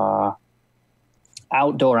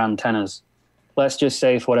 Outdoor antennas. Let's just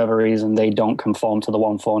say for whatever reason, they don't conform to the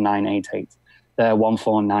 14988. They're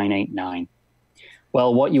 14989.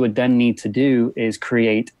 Well, what you would then need to do is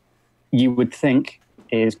create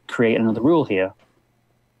another rule here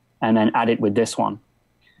and then add it with this one.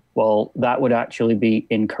 Well, that would actually be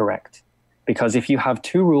incorrect, because if you have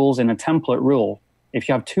two rules in a template rule, if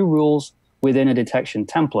you have two rules within a detection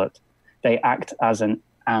template, they act as an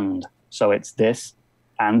and. So it's this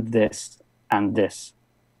and this and this.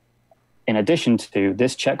 In addition to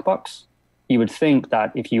this checkbox, you would think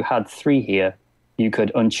that if you had 3 here, you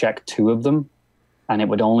could uncheck 2 of them and it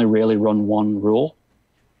would only really run one rule.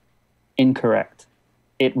 Incorrect.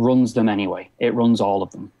 It runs them anyway. It runs all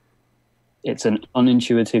of them. It's an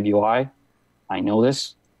unintuitive UI. I know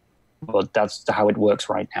this, but that's how it works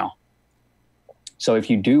right now. So if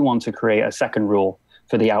you do want to create a second rule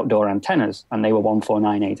for the outdoor antennas, and they were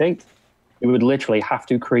 14988, you would literally have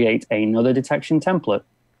to create another detection template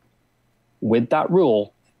with that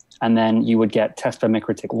rule, and then you would get test for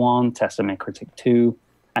MikroTik 1, test for MikroTik 2,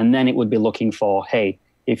 and then it would be looking for, hey,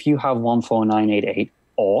 if you have 14988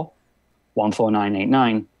 or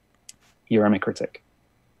 14989, you're a MikroTik.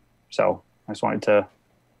 So I just wanted to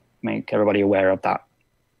make everybody aware of that.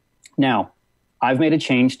 Now, I've made a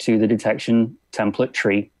change to the detection template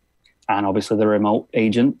tree, and obviously the remote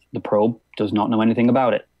agent, the probe, does not know anything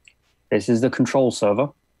about it. This is the control server,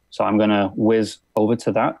 so I'm going to whiz over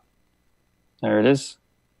to that. There it is.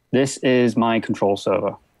 This is my control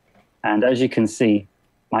server. And as you can see,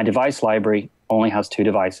 my device library only has 2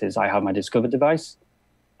 devices. I have my discovered device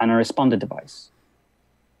and a responded device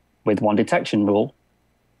with one detection rule,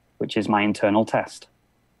 which is my internal test.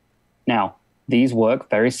 Now, these work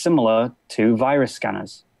very similar to virus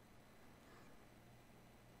scanners,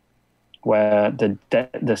 where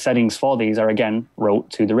the settings for these are, again,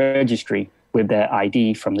 wrote to the registry with their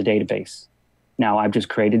ID from the database. Now, I've just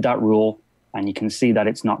created that rule, and you can see that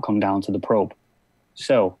it's not come down to the probe.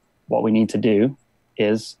 So what we need to do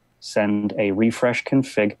is send a refresh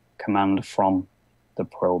config command from the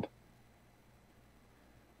probe.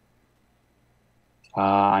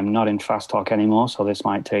 I'm not in fast talk anymore, so this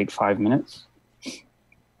might take 5 minutes.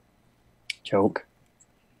 Joke.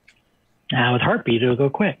 With Heartbeat, it'll go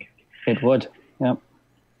quick. It would, yep.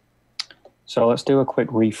 So let's do a quick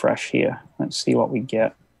refresh here. Let's see what we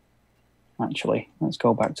get. Actually, let's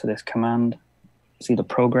go back to this command. See the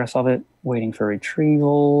progress of it, waiting for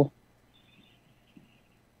retrieval.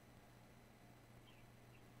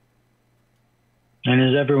 And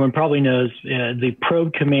as everyone probably knows, the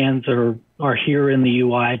probe commands are here in the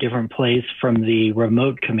UI, different place from the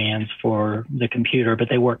remote commands for the computer, but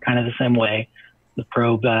they work kind of the same way. The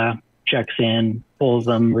probe checks in, pulls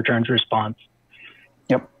them, returns response.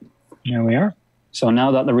 Yep. There we are. So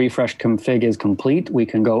now that the refresh config is complete, we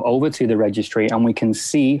can go over to the registry and we can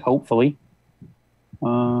see, hopefully,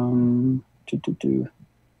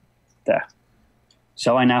 there.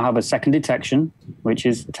 So I now have a second detection, which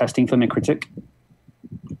is testing for MikroTik.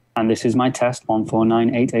 And this is my test,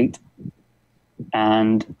 14988.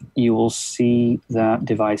 And you will see that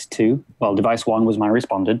device 2, well, device 1 was my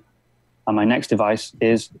responded, and my next device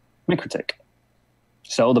is MikroTik.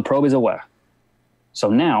 So the probe is aware. So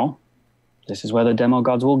now, this is where the demo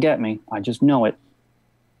gods will get me. I just know it.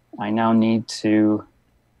 I now need to,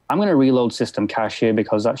 I'm going to reload system cache here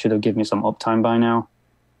because that should have given me some uptime by now.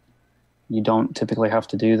 You don't typically have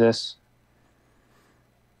to do this.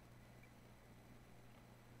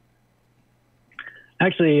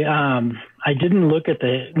 Actually, I didn't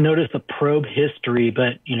notice the probe history,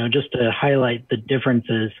 but just to highlight the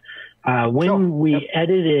differences, when we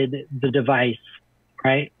edited the device,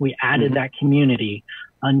 right, we added that community.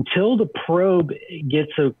 Until the probe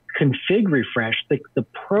gets a config refresh, the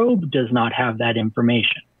probe does not have that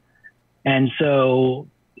information. And so,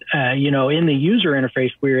 in the user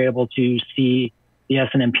interface, we were able to see the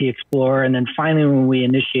SNMP Explorer, and then finally, when we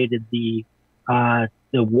initiated the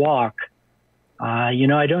walk,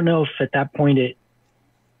 I don't know if at that point it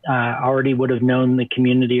already would have known the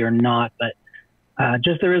community or not, but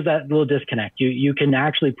just there is that little disconnect. You can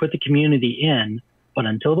actually put the community in, but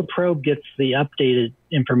until the probe gets the updated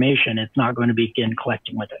information, it's not going to begin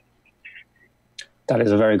collecting with it. That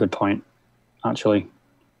is a very good point, actually.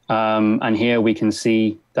 And here we can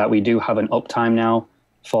see that we do have an uptime now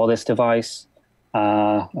for this device.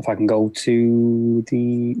 If I can go to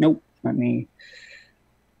the, nope, let me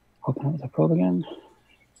open up the probe again.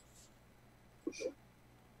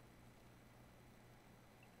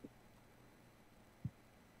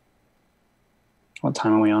 What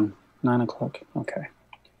time are we on? 9 o'clock. Okay.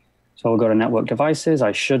 So we'll go to network devices.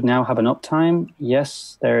 I should now have an uptime.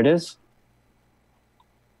 Yes, there it is.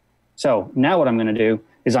 So now what I'm going to do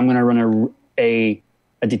is I'm going to run a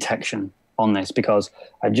detection on this because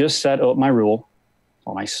I just set up my rule,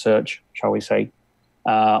 or my search, shall we say,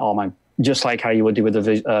 just like how you would do with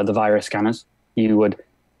the virus scanners. You would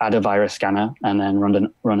add a virus scanner and then run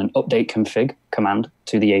an update config command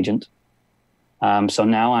to the agent. So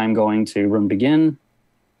now I'm going to run begin,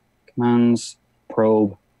 commands,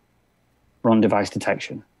 probe, run device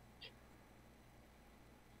detection.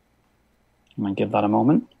 I'm going to give that a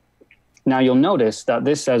moment. Now you'll notice that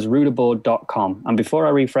this says routerboard.com. And before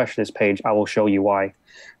I refresh this page, I will show you why.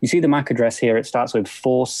 You see the MAC address here, it starts with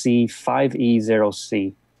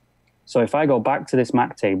 4C5E0C. So if I go back to this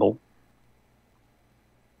MAC table,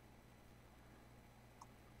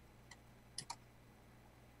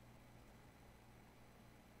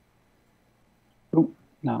 oh,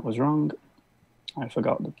 that was wrong. I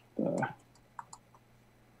forgot the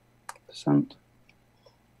percent.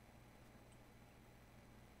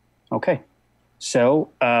 Okay, so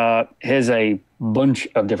here's a bunch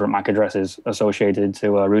of different MAC addresses associated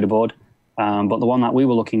to a router board, but the one that we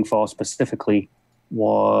were looking for specifically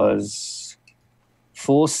was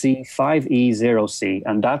 4C5E0C,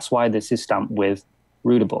 and that's why this is stamped with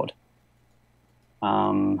router board.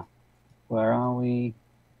 Where are we?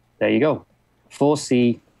 There you go,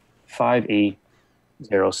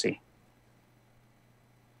 4C5E0C.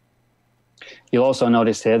 You'll also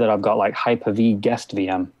notice here that I've got like Hyper-V guest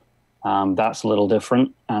VM. That's a little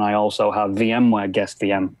different. And I also have VMware guest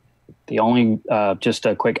VM. The only, just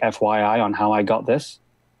a quick FYI on how I got this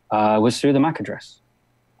was through the MAC address.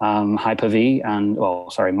 Hyper-V and,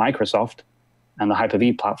 Microsoft and the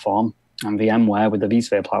Hyper-V platform and VMware with the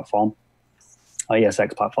vSphere platform, or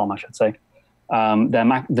ESX platform, I should say.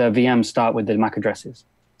 The VMs start with the MAC addresses,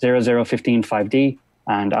 00155D,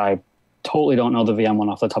 and I totally don't know the VM one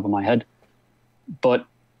off the top of my head. But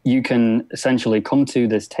you can essentially come to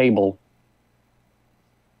this table,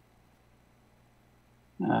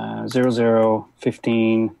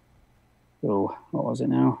 0015, oh, what was it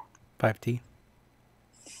now? 5D.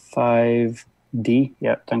 5D,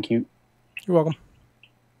 yeah, thank you. You're welcome.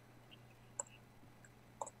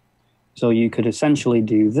 So you could essentially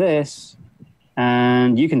do this,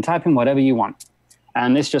 and you can type in whatever you want.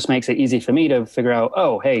 And this just makes it easy for me to figure out,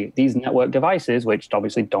 oh, hey, these network devices, which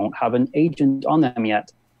obviously don't have an agent on them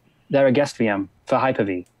yet, they're a guest VM for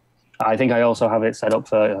Hyper-V. I think I also have it set up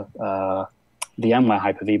for VMware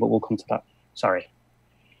Hyper-V, but we'll come to that. Sorry,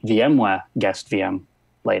 VMware guest VM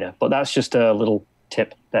later. But that's just a little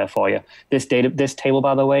tip there for you. This table,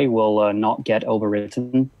 by the way, will not get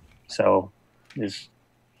overwritten. So there's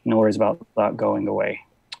no worries about that going away.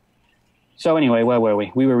 So anyway, where were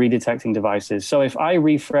we? We were redetecting devices. So if I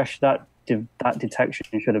refresh that detection,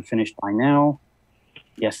 it should have finished by now.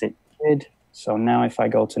 Yes, it did. So now if I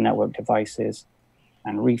go to network devices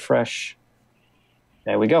and refresh,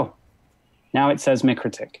 there we go. Now it says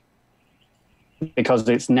MICRITIC because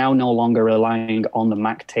it's now no longer relying on the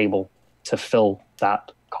MAC table to fill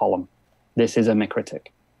that column. This is a MICRITIC.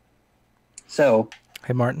 So,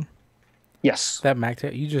 hey, Martin. Yes. That MAC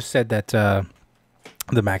table, you just said that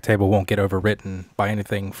the MAC table won't get overwritten by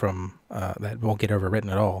anything from, that won't get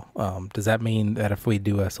overwritten at all. Does that mean that if we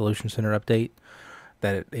do a Solution Center update,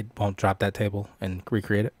 that it won't drop that table and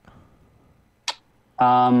recreate it?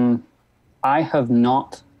 I have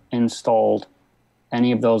not installed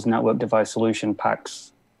any of those network device solution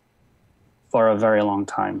packs for a very long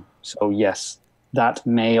time. So yes, that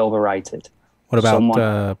may overwrite it. What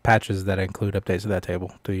about patches that include updates to that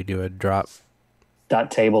table? Do you do a drop? That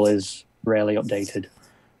table is rarely updated.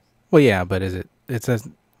 Well, yeah, but it says,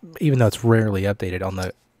 even though it's rarely updated, on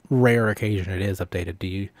the rare occasion it is updated, do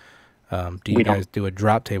you guys do a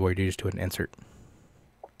drop table or do you just do an insert?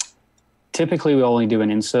 Typically, we only do an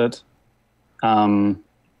insert. I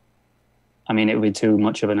mean, it would be too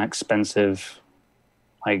much of an expensive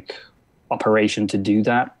operation to do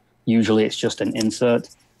that. Usually it's just an insert.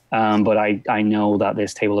 But I know that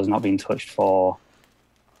this table has not been touched for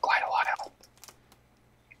quite a while.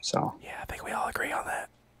 So yeah, I think we all agree on that.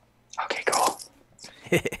 Okay, cool.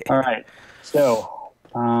 All right. So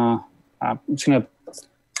I'm just going to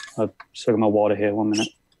swig my water here 1 minute.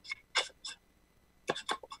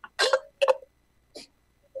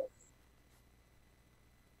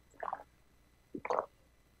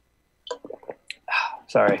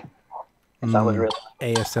 Sorry. That was really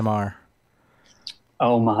ASMR.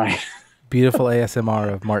 Oh my. Beautiful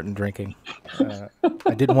ASMR of Martin drinking. I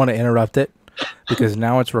didn't want to interrupt it because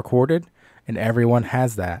now it's recorded and everyone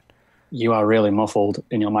has that. You are really muffled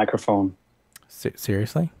in your microphone.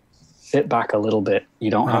 Seriously? Sit back a little bit. You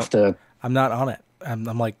don't have to. I'm not on it. I'm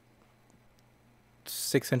like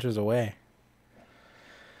 6 inches away.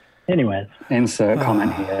 Anyways. Insert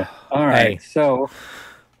comment here. All right. Hey. So.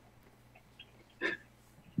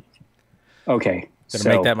 Okay.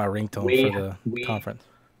 Gonna make that my ringtone for the conference.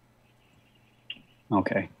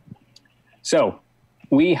 Okay. So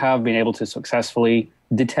we have been able to successfully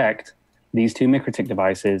detect these two MikroTik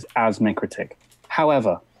devices as MikroTik.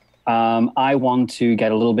 However, I want to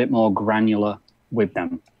get a little bit more granular with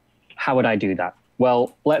them. How would I do that?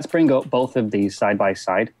 Well, let's bring up both of these side by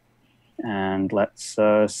side and let's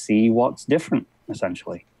see what's different,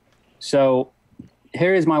 essentially. So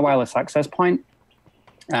here is my wireless access point,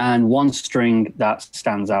 and one string that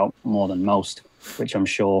stands out more than most, which I'm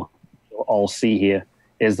sure you'll all see here,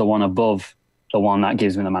 is the one above the one that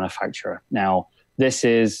gives me the manufacturer. Now, this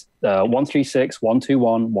is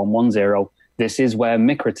 136.121.110. This is where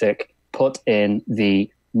MikroTik put in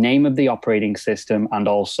the name of the operating system and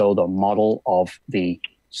also the model of the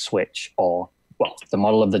switch, or, well, the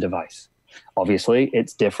model of the device. Obviously,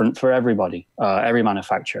 it's different for everybody, every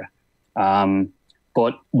manufacturer.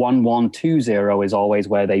 But 1120 is always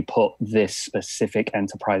where they put this specific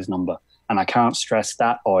enterprise number. And I can't stress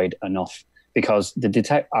that OID enough, because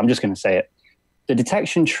I'm just going to say it. The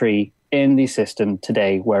detection tree in the system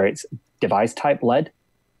today, where it's device type led,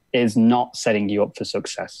 is not setting you up for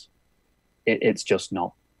success. It's just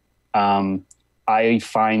not. I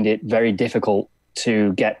find it very difficult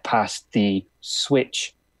to get past the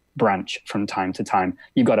switch branch from time to time.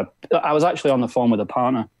 I was actually on the phone with a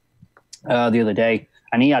partner the other day,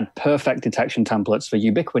 and he had perfect detection templates for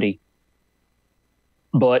Ubiquiti,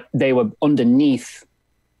 but they were underneath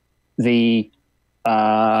the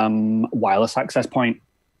wireless access point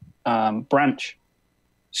branch.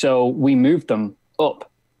 So we moved them up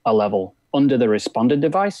a level under the responder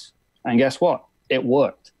device, and guess what? It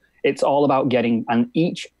worked. It's all about getting, and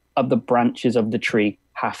each of the branches of the tree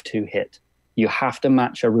have to hit. You have to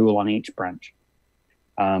match a rule on each branch.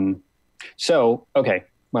 So, okay,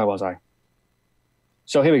 where was I?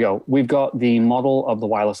 So here we go. We've got the model of the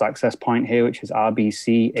wireless access point here, which is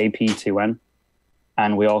RBC AP2N.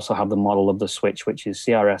 And we also have the model of the switch, which is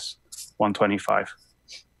CRS 125.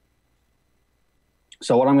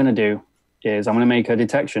 So what I'm going to do is I'm going to make a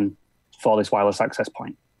detection for this wireless access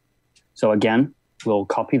point. So again, we'll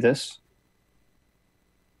copy this.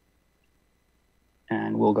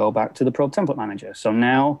 And we'll go back to the probe template manager. So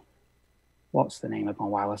now, what's the name of my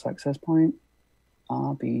wireless access point?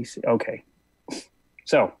 RBC. Okay.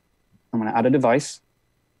 So I'm going to add a device.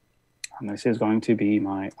 And this is going to be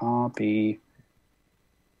my RBCAP2N.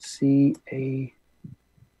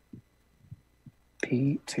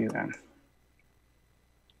 Need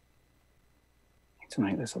to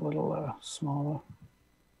make this a little smaller.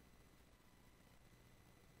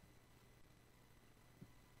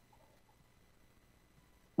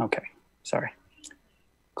 Okay, sorry.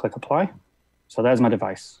 Click apply. So there's my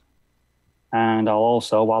device. And I'll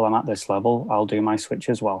also, while I'm at this level, I'll do my switch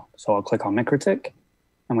as well. So I'll click on MikroTik.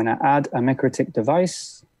 I'm going to add a MikroTik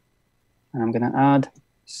device. And I'm going to add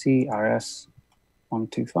CRS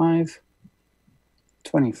 125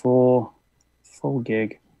 24 full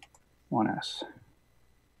gig 1S.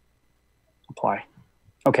 Apply.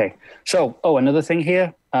 Okay, so, another thing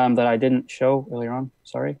here that I didn't show earlier on,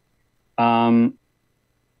 sorry. One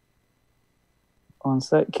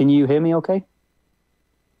sec. Can you hear me okay?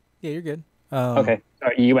 Yeah, you're good. Okay.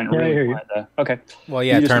 Sorry, you went really quiet there. Okay. Well,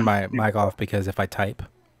 yeah, turn my mic off because if I type,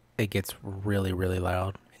 it gets really, really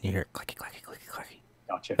loud. And you hear it clicky, clicky, clicky, clicky.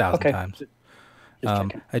 Gotcha. 1,000 times.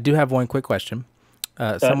 Just I do have one quick question.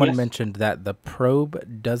 Someone yes. mentioned that the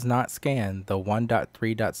probe does not scan the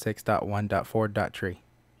 1.3.6.1.4 tree.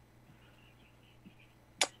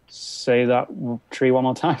 Say that tree one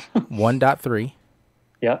more time. 1.3.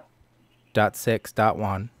 Yeah.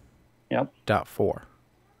 .6.1. Yep. .4.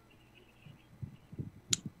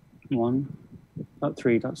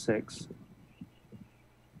 1.3.6.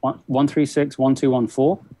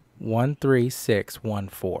 136.12.14.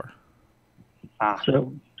 13614. Ah.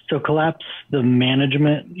 So collapse the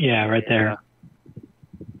management. Yeah, right there.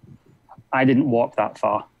 I didn't walk that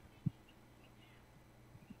far.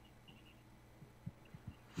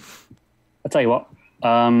 I'll tell you what.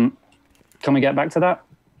 Can we get back to that?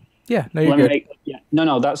 Yeah, no, you're good.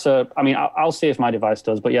 No, that's a. I mean, I'll see if my device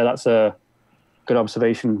does, but yeah, that's a good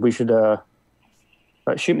observation. We should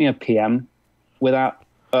shoot me a PM with that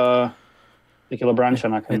particular branch,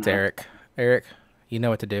 and I can. It's Eric. Eric, you know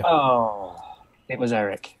what to do. Oh, it was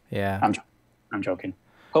Eric. Yeah, I'm joking.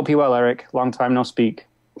 Hope you well, Eric. Long time no speak.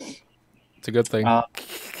 It's a good thing.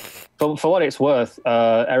 for what it's worth,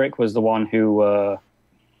 Eric was the one who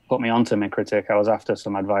put me onto MikroTik. I was after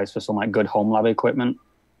some advice for some like good home lab equipment,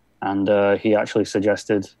 and he actually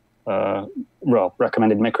suggested,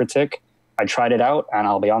 recommended MikroTik. I tried it out, and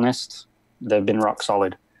I'll be honest, they've been rock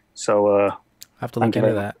solid. So I have to look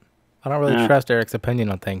into that. I don't really trust Eric's opinion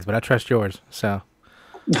on things, but I trust yours. So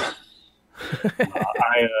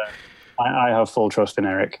I have full trust in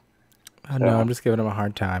Eric. I know, I'm just giving him a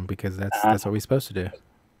hard time because that's what we're supposed to do.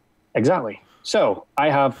 Exactly. So I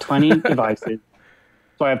have 20 devices.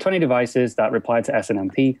 So I have 20 devices that reply to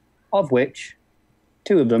SNMP, of which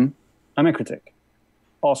 2 of them are MikroTik.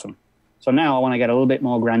 Awesome. So now I want to get a little bit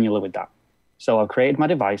more granular with that. So I've created my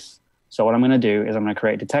device. So what I'm going to do is I'm going to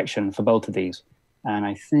create detection for both of these. And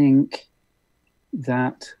I think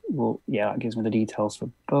that will, that gives me the details for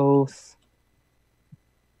both.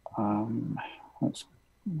 Let's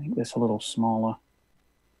make this a little smaller.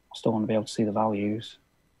 I still want to be able to see the values.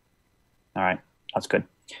 All right, that's good.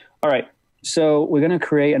 All right, so we're going to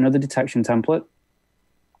create another detection template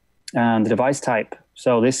and the device type.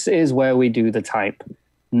 So this is where we do the type,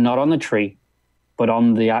 not on the tree, but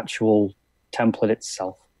on the actual template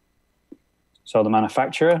itself. So the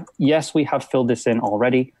manufacturer, yes, we have filled this in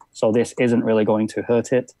already, so this isn't really going to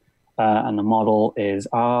hurt it. And the model is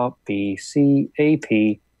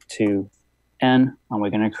RBCAP2N, and we're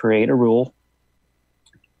going to create a rule.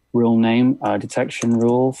 Rule name, detection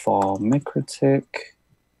rule for MikroTik.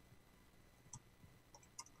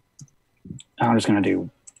 I'm just going to do,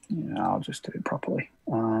 I'll just do it properly.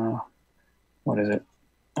 What is it?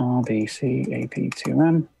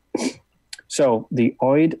 RBCAP2N. So the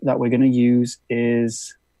OID that we're going to use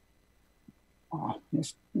is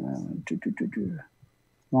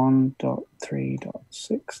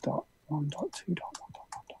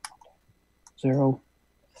 1.3.6.1.2.1.0.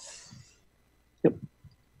 Yep.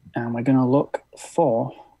 And we're going to look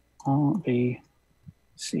for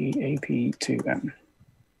RBCAP2N.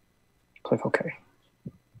 Click OK.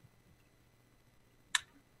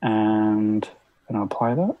 And I'm going to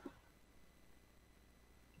apply that.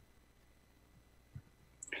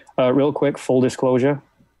 Real quick, full disclosure.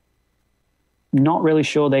 Not really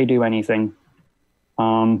sure they do anything.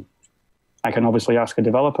 I can obviously ask a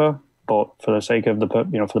developer, but for the sake of for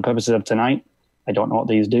the purposes of tonight, I don't know what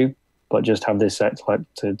these do. But just have this set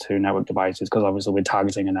to network devices because obviously we're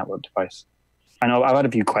targeting a network device. I know I've had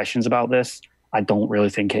a few questions about this. I don't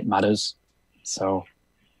really think it matters. So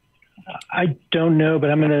I don't know, but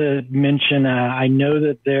I'm going to mention, I know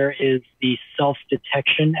that there is the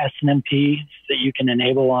self-detection SNMP that you can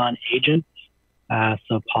enable on agents.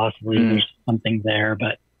 So possibly there's something there,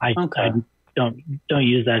 but I don't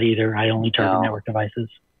use that either. I only target network devices.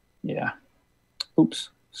 Yeah. Oops.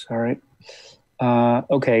 Sorry.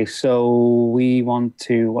 Okay. So we want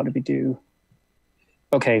to, what did we do?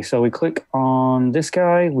 Okay. So we click on this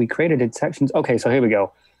guy. We created detections. Okay. So here we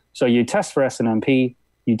go. So you test for SNMP.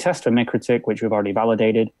 You test for MikroTik, which we've already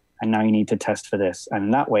validated, and now you need to test for this.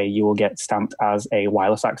 And that way you will get stamped as a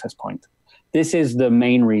wireless access point. This is the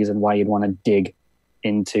main reason why you'd want to dig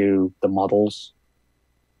into the models,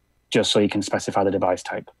 just so you can specify the device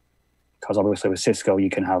type. Because obviously with Cisco,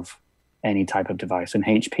 you can have any type of device, and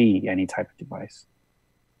HP, any type of device.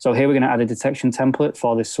 So here we're going to add a detection template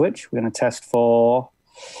for this switch. We're going to test for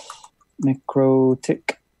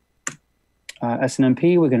MikroTik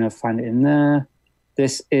SNMP. We're going to find it in there.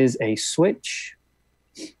 This is a switch.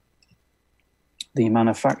 The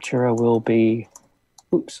manufacturer will be,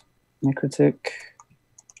 MikroTik.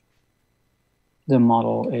 The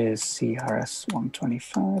model is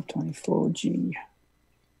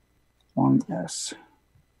CRS12524G1S.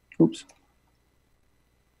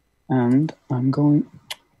 And I'm going,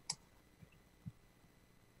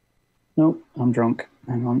 nope, I'm drunk.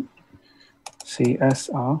 Hang on.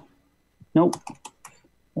 CSR, nope.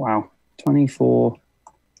 Wow,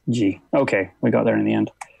 24G. Okay, we got there in the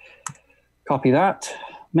end. Copy that,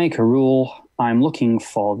 make a rule. I'm looking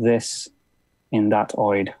for this in that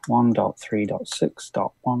OID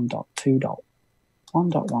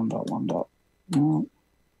 1.3.6.1.2.1.1.1. No.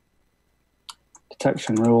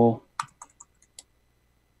 Detection rule,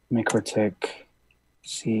 MikroTik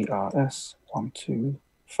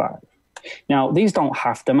CRS125. Now, these don't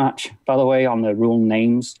have to match, by the way, on the rule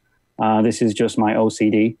names. This is just my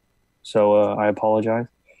OCD, so I apologize.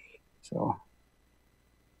 So,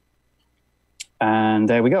 and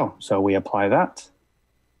there we go. So we apply that.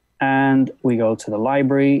 And we go to the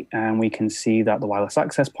library, and we can see that the wireless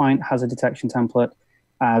access point has a detection template,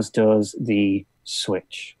 as does the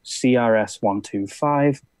switch,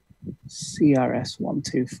 CRS125.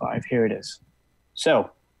 CRS125, here it is.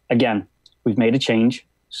 So again, we've made a change,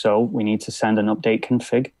 so we need to send an update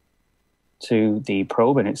config. to the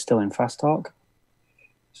probe, and it's still in fast talk.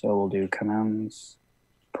 So we'll do commands,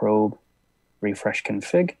 probe, refresh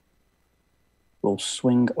config. We'll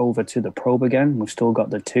swing over to the probe again. We've still got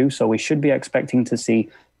the 2, so we should be expecting to see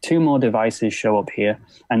 2 more devices show up here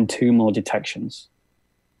and 2 more detections.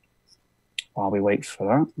 While we wait for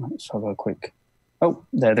that, let's have a quick... Oh,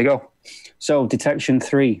 there they go. So detection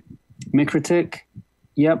 3, MikroTik.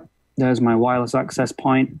 Yep, there's my wireless access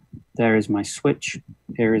point. There is my switch.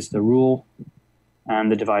 Here is the rule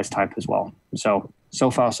and the device type as well. So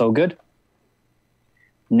far so good.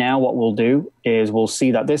 Now what we'll do is we'll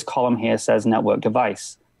see that this column here says network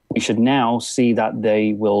device. We should now see that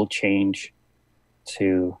they will change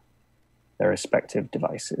to their respective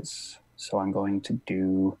devices. So I'm going to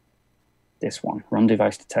do this one, run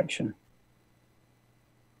device detection.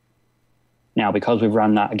 Now, because we've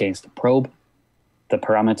run that against the probe, the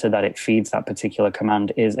parameter that it feeds that particular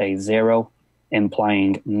command is a 0,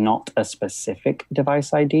 implying not a specific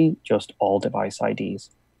device ID, just all device IDs.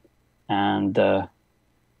 And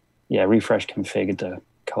yeah, refresh config, the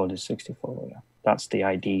code is 64. Yeah, that's the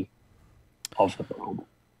ID of the probe.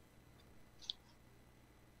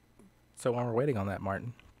 So while we're waiting on that,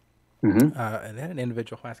 Martyn, Mm-hmm. and then an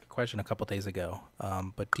individual asked a question a couple days ago,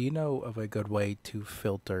 but do you know of a good way to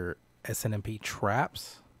filter SNMP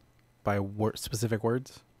traps by specific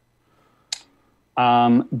words?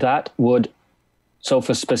 That would, so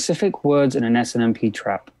for specific words in an SNMP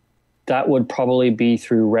trap, that would probably be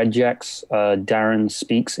through regex. Darren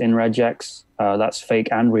speaks in regex. That's fake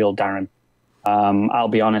and real Darren. I'll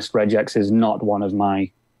be honest, regex is not one of my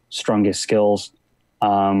strongest skills.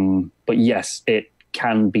 But yes, it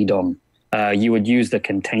can be done. You would use the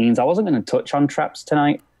contains. I wasn't going to touch on traps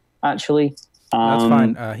tonight, actually. That's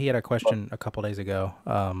fine. He had a question a couple days ago.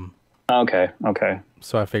 Okay.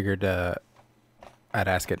 So I figured I'd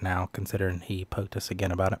ask it now, considering he poked us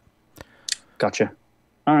again about it. Gotcha.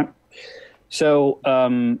 All right. So,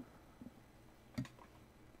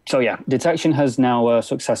 yeah, detection has now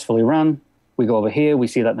successfully run. We go over here. We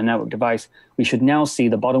see that the network device. We should now see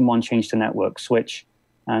the bottom one change to network switch,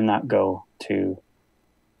 and that go to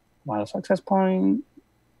wireless access point.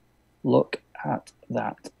 Look at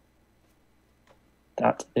that.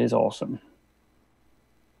 That is awesome.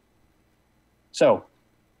 So,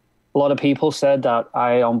 a lot of people said that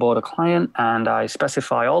I onboard a client and I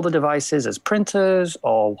specify all the devices as printers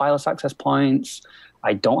or wireless access points.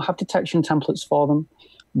 I don't have detection templates for them,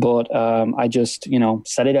 but I just,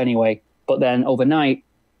 set it anyway. But then overnight,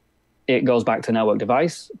 it goes back to network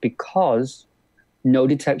device because no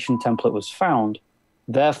detection template was found.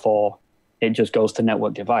 Therefore, it just goes to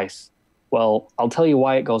network device. Well, I'll tell you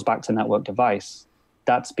why it goes back to network device.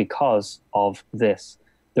 That's because of this.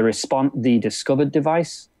 The discovered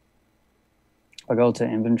device, I'll go to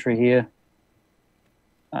inventory here.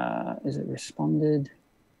 Is it responded?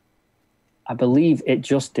 I believe it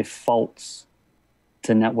just defaults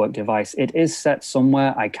to network device. It is set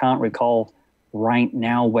somewhere. I can't recall right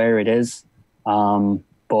now where it is,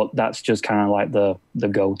 but that's just kind of like the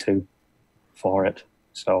go-to for it.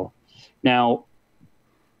 So now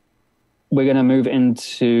we're going to move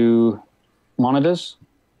into monitors.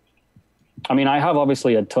 I mean, I have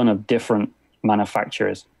obviously a ton of different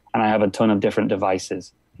manufacturers, and I have a ton of different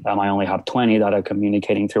devices. I only have 20 that are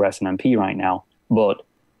communicating through SNMP right now. But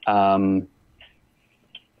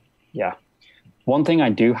yeah, one thing I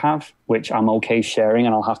do have, which I'm okay sharing,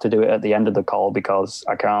 and I'll have to do it at the end of the call because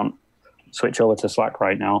I can't switch over to Slack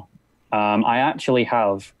right now. I actually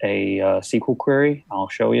have a SQL query. I'll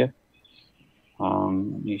show you.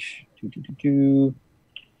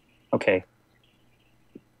 Okay.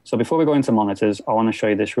 So before we go into monitors, I want to show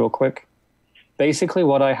you this real quick. Basically,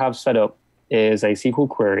 what I have set up is a SQL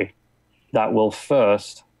query that will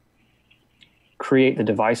first create the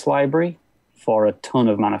device library for a ton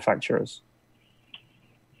of manufacturers.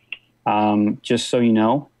 Just so you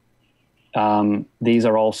know, these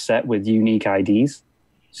are all set with unique IDs,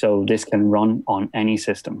 so this can run on any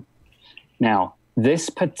system. Now, this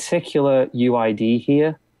particular UID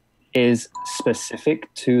here is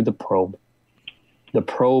specific to the probe. The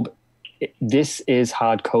probe, this is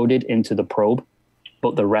hard-coded into the probe,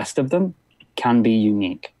 but the rest of them can be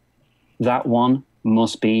unique. That one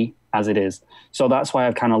must be as it is. So that's why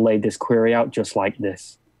I've kind of laid this query out just like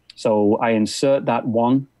this. So I insert that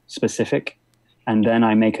one specific, and then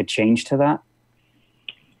I make a change to that.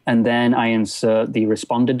 And then I insert the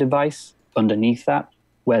responder device underneath that,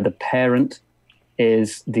 where the parent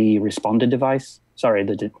is the responder device, sorry,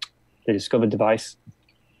 the discovered device.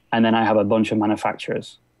 And then I have a bunch of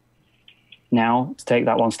manufacturers. Now, to take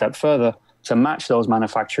that one step further, to match those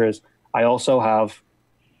manufacturers, I also have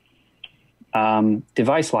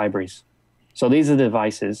device libraries. So these are the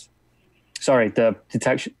devices, sorry, the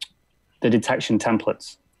detection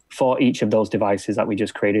templates for each of those devices that we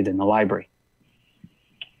just created in the library.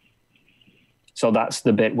 So that's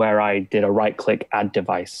the bit where I did a right-click add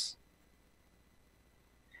device.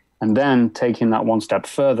 And then taking that one step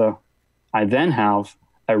further, I then have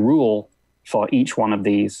a rule for each one of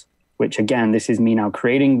these, which again, this is me now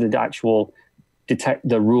creating the actual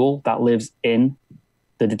the rule that lives in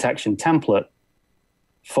the detection template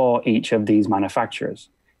for each of these manufacturers.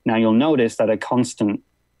 Now you'll notice that a constant,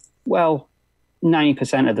 well,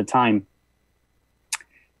 90% of the time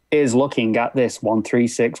is looking at this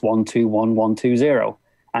 136.121.120,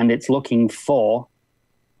 and it's looking for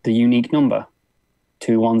the unique number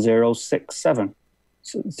 21067.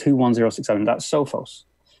 21067, that's Sophos.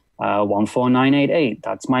 14988,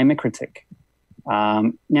 that's my MikroTik.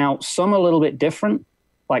 Now, some are a little bit different,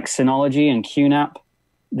 like Synology and QNAP.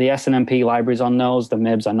 The SNMP libraries on those, the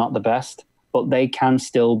MIBs are not the best, but they can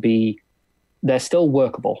still be, they're still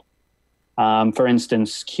workable. For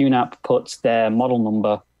instance, QNAP puts their model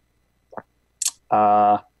number,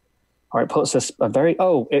 or it puts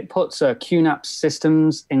it puts a QNAP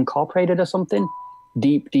Systems Incorporated or something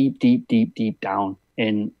deep down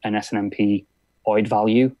in an SNMP OID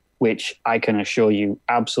value, which I can assure you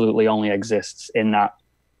absolutely only exists in that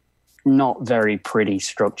not very pretty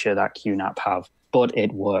structure that QNAP have, but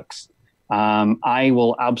it works. I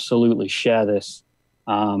will absolutely share this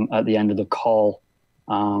at the end of the call.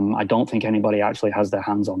 I don't think anybody actually has their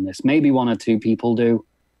hands on this. Maybe one or two people do.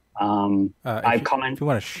 If you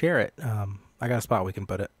want to share it, I got a spot we can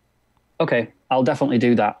put it. Okay, I'll definitely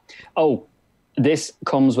do that. Oh, this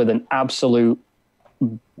comes with an absolute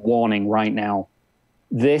warning right now.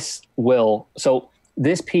 This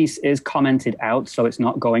piece is commented out, so it's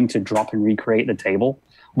not going to drop and recreate the table,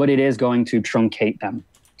 but it is going to truncate them.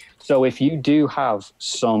 So if you do have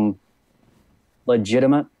some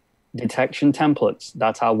legitimate detection templates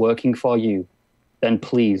that are working for you, then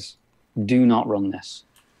please do not run this,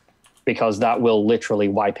 because that will literally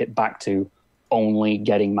wipe it back to only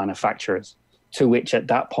getting manufacturers, to which at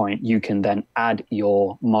that point you can then add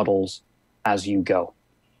your models as you go.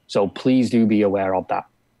 So please do be aware of that.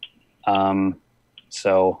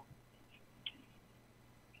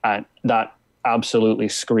 That absolutely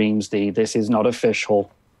screams this is not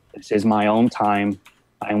official. This is my own time.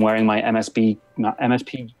 I'm wearing my MSP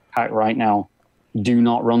hat right now. Do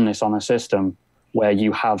not run this on a system where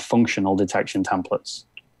you have functional detection templates.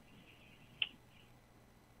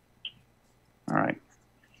 All right.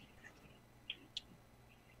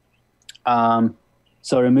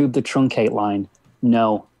 So remove the truncate line.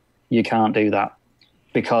 No, you can't do that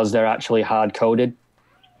because they're actually hard coded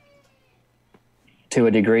to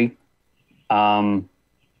a degree.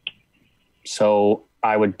 So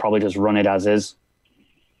I would probably just run it as is,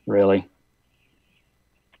 really.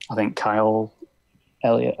 I think Kyle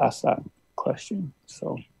Elliott asked that question.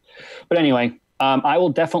 So, but anyway, I will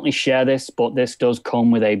definitely share this, but this does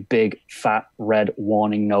come with a big fat red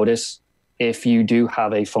warning notice. If you do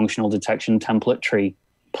have a functional detection template tree,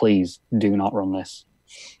 please do not run this.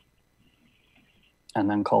 And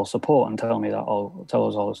then call support and tell me that, tell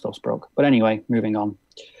us all the stuff's broke. But anyway, moving on.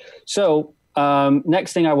 So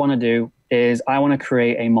next thing I want to do is I want to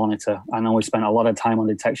create a monitor. I know we spent a lot of time on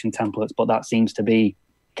detection templates, but that seems to be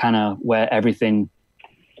kind of where everything,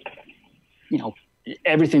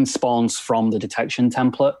 everything spawns from the detection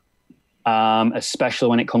template, especially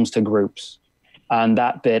when it comes to groups. And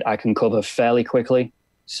that bit I can cover fairly quickly.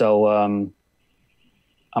 So I'm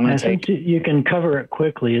going to take... think you can cover it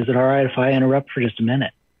quickly. Is it all right if I interrupt for just a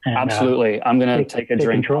minute? And, absolutely. I'm going to take a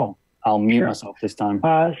drink. Control. I'll mute myself this time.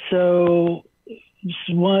 So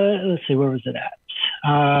let's see, where was it at?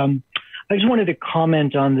 I just wanted to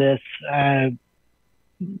comment on this. I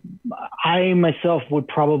myself would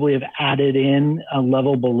probably have added in a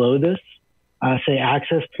level below this, say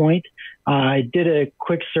access point. I did a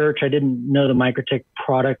quick search. I didn't know the MikroTik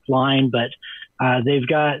product line, but they've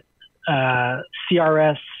got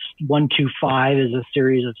CRS 125 is a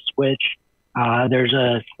series of switch. There's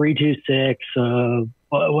a 326,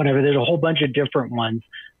 whatever. There's a whole bunch of different ones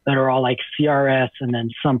that are all like CRS and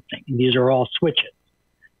then something. These are all switches.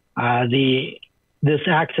 This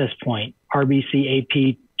access point, RBC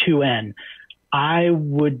AP2N, I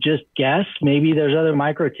would just guess maybe there's other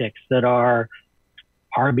MikroTiks that are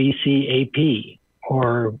RBC AP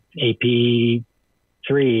or AP3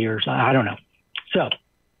 or something. I don't know. So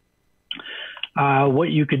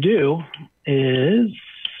what you could do is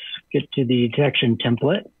get to the detection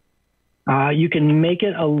template. You can make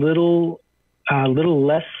it a little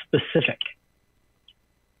less specific.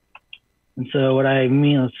 And so what I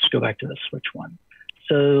mean, let's go back to the switch one.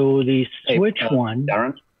 So the switch one.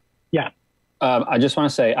 Darren? Yeah. I just want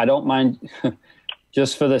to say, I don't mind,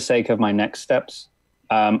 just for the sake of my next steps,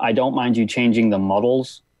 I don't mind you changing the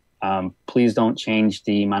models. Please don't change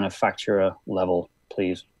the manufacturer level,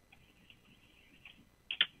 please.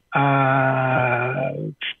 So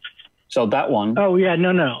that one. Oh, yeah,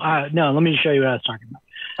 no, let me show you what I was talking about.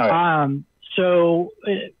 All right. So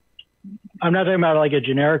I'm not talking about like a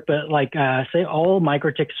generic, but like say all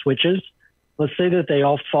MikroTik switches, let's say that they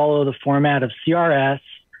all follow the format of CRS,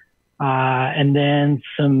 and then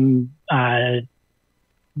some, but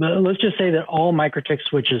let's just say that all MikroTik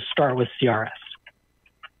switches start with CRS.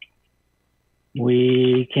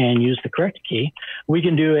 We can use the correct key. We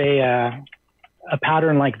can do a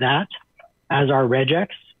pattern like that as our regex.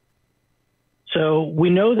 So we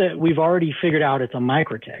know that we've already figured out it's a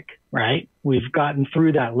MikroTik, right? We've gotten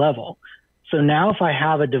through that level. So now if I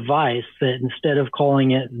have a device that instead of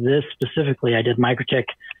calling it this specifically, I did MikroTik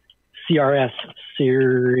CRS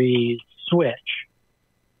series switch,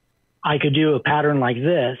 I could do a pattern like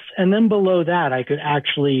this. And then below that, I could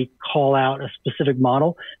actually call out a specific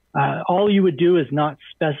model. All you would do is not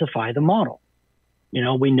specify the model. You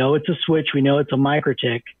know, we know it's a switch, we know it's a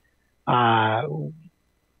MikroTik,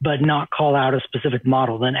 but not call out a specific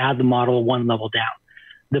model, then add the model one level down.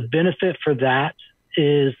 The benefit for that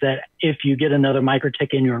is that if you get another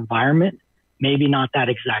MikroTik in your environment, maybe not that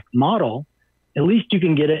exact model, at least you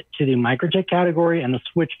can get it to the MikroTik category and the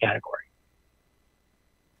switch category.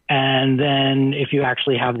 And then if you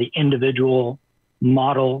actually have the individual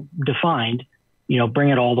model defined, you know, bring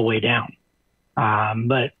it all the way down.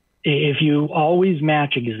 But if you always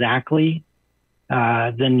match exactly,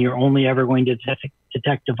 then you're only ever going to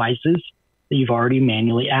detect devices that you've already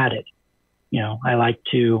manually added. You know, I like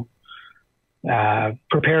to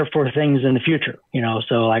prepare for things in the future, you know,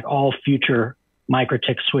 so like all future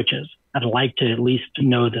MikroTik switches, I'd like to at least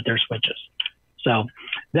know that they're switches. So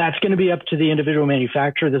that's going to be up to the individual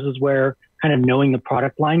manufacturer. This is where kind of knowing the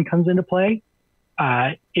product line comes into play.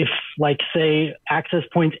 If like say access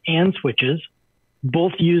points and switches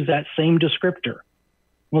both use that same descriptor,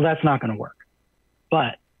 well, that's not going to work.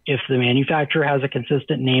 But if the manufacturer has a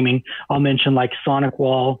consistent naming, I'll mention like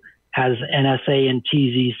SonicWall has NSA and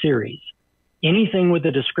TZ series. Anything with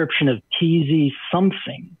a description of TZ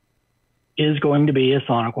something is going to be a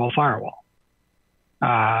SonicWall firewall.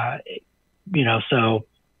 You know, so,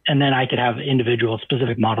 and then I could have individual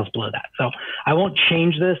specific models below that. So I won't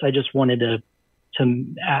change this. I just wanted to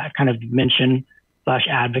kind of mention /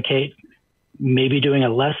 advocate maybe doing a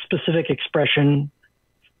less specific expression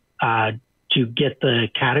to get the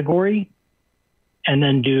category and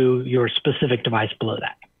then do your specific device below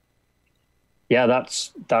that. Yeah,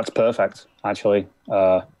 that's perfect, actually.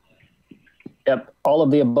 Yep, all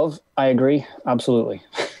of the above, I agree, absolutely.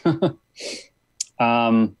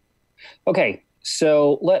 Okay,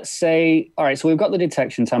 so let's say, all right, so we've got the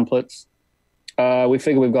detection templates. We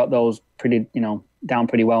figure we've got those pretty, you know, down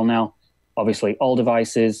pretty well now. Obviously, all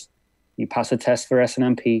devices, you pass a test for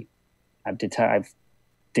SNMP. I've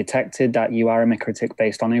detected that you are a MikroTik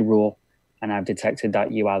based on a rule, and I've detected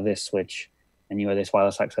that you are this switch and you are this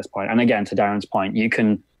wireless access point. And again, to Darren's point, you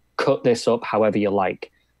can cut this up however you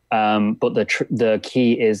like. But the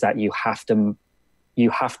key is that you have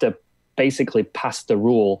to basically pass the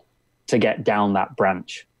rule to get down that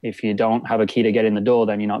branch. If you don't have a key to get in the door,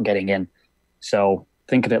 then you're not getting in. So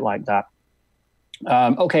think of it like that.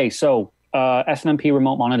 Okay, so SNMP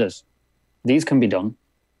remote monitors. These can be done,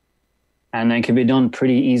 and they can be done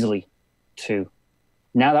pretty easily too.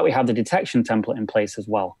 Now that we have the detection template in place as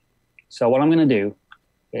well. So what I'm going to do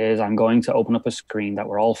is I'm going to open up a screen that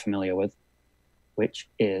we're all familiar with, which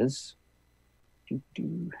is,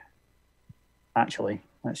 actually,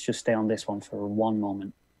 let's just stay on this one for one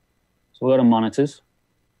moment. So we'll go to monitors.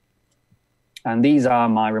 And these are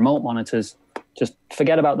my remote monitors. Just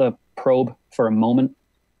forget about the probe for a moment.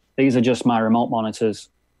 These are just my remote monitors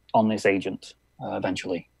on this agent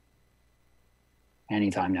eventually.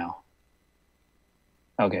 Anytime now.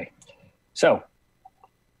 Okay, so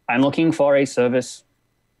I'm looking for a service,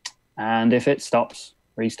 and if it stops,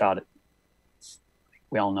 restart it.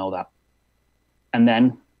 We all know that. And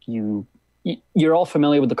then you're all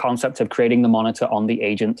familiar with the concept of creating the monitor on the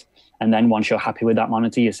agent, and then once you're happy with that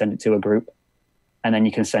monitor, you send it to a group, and then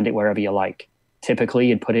you can send it wherever you like. Typically,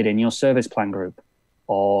 you'd put it in your service plan group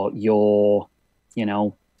or your, you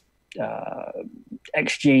know,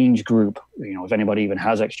 Exchange group, you know, if anybody even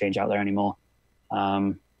has Exchange out there anymore.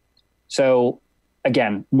 So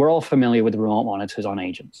again, we're all familiar with remote monitors on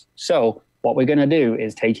agents. So what we're going to do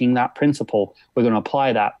is taking that principle, we're going to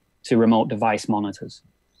apply that to remote device monitors.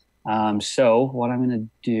 So what I'm going to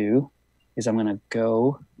do is I'm going to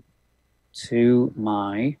go to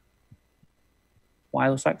my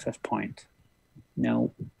wireless access point.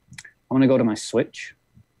 No, I'm going to go to my switch.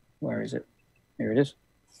 Where is it? Here it is.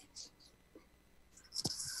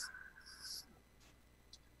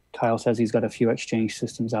 Kyle says he's got a few Exchange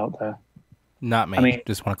systems out there. Not me. I mean,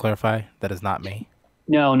 just want to clarify, that is not me.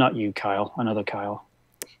 No, not you, Kyle. Another Kyle.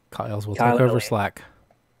 Kyle's will take over Slack.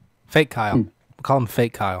 Fake Kyle. We'll call him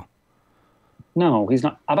Fake Kyle. No, he's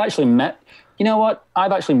not. I've actually met... You know what?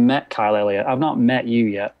 I've actually met Kyle Elliott. I've not met you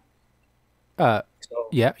yet.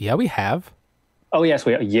 Yeah, we have. Oh, yes,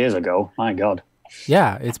 we years ago. My God.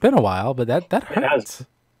 Yeah, it's been a while, but that hurts.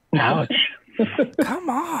 Ouch. Come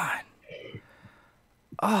on.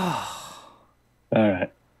 Oh.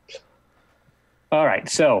 All right.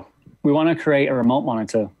 So we want to create a remote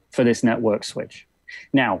monitor for this network switch.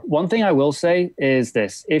 Now, one thing I will say is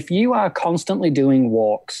this. If you are constantly doing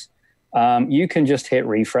walks, you can just hit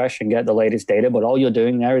refresh and get the latest data, but all you're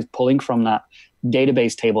doing there is pulling from that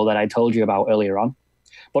database table that I told you about earlier on.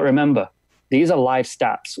 But remember, these are live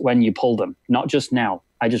stats when you pull them, not just now.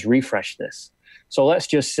 I just refreshed this. So let's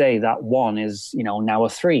just say that 1 is, now a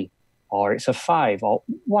 3, or it's a 5, or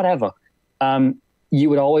whatever. You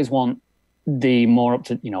would always want the more up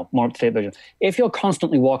to date version. If you're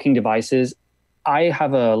constantly walking devices, I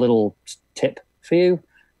have a little tip for you.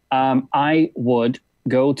 I would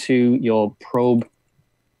go to your probe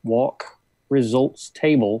walk results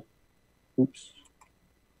table. Oops.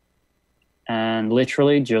 And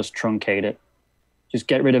literally just truncate it. Just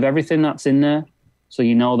get rid of everything that's in there, so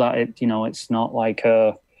you know that it's not like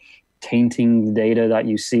tainting the data that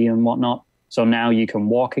you see and whatnot. So now you can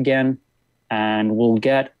walk again, and we'll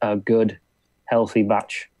get a good, healthy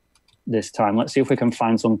batch this time. Let's see if we can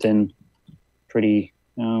find something pretty.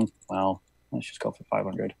 Well, let's just go for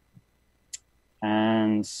 500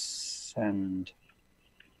 and send.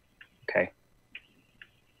 Okay.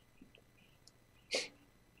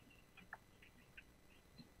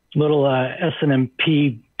 Little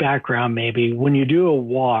SNMP background maybe. When you do a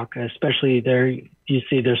walk, especially there, you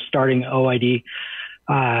see they're starting OID.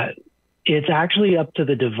 It's actually up to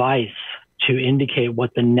the device to indicate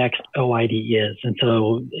what the next OID is. And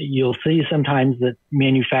so you'll see sometimes that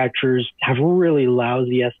manufacturers have really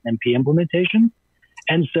lousy SNMP implementation.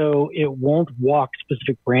 And so it won't walk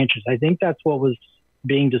specific branches. I think that's what was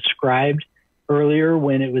being described earlier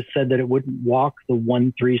when it was said that it wouldn't walk the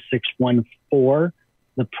 13614,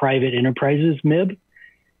 the private enterprises MIB.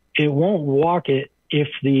 It won't walk it if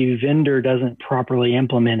the vendor doesn't properly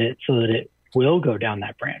implement it so that it will go down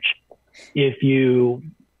that branch. If you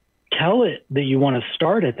tell it that you want to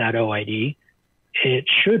start at that OID, it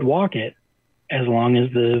should walk it as long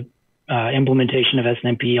as the implementation of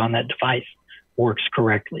SNMP on that device works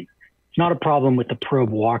correctly. It's not a problem with the probe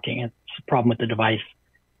walking. It's a problem with the device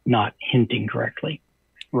not hinting correctly.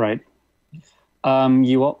 Right.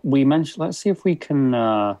 We mentioned, let's see if we can,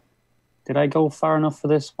 did I go far enough for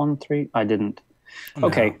this 1.3? I didn't. No.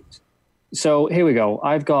 Okay. So here we go.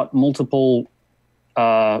 I've got multiple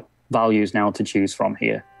values now to choose from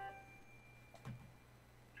here.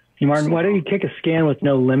 Hey, Martyn, why don't you take a scan with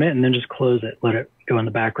no limit and then just close it, let it go in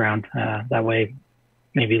the background. That way,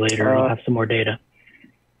 maybe later we'll have some more data.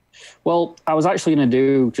 Well, I was actually going to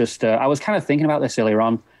do just, I was kind of thinking about this earlier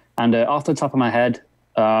on, and off the top of my head,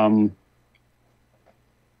 one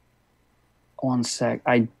sec,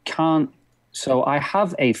 I can't, so I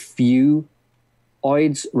have a few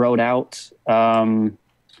OIDs wrote out,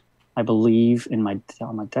 I believe on my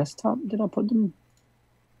desktop. Did I put them?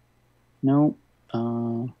 No.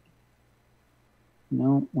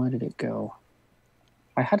 No, where did it go?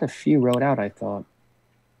 I had a few wrote out, I thought.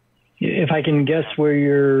 If I can guess where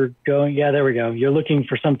you're going. Yeah, there we go. You're looking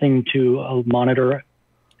for something to monitor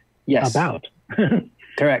about.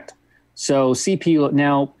 Correct. So CPU,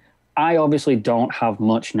 now I obviously don't have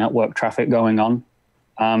much network traffic going on.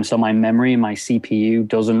 So my memory and my CPU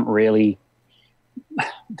doesn't really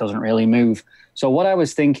move. So what I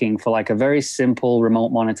was thinking for like a very simple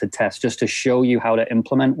remote monitor test, just to show you how to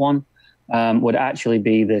implement one, would actually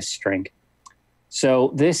be this string.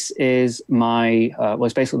 So this is my,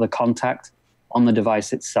 it's basically the contact on the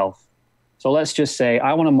device itself. So let's just say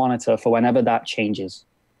I want to monitor for whenever that changes.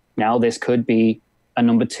 Now this could be a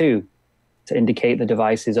number 2 to indicate the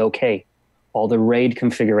device is okay, or the RAID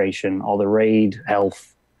configuration, or the RAID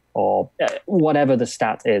health, or whatever the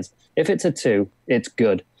stat is. If it's a 2, it's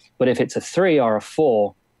good. But if it's a 3 or a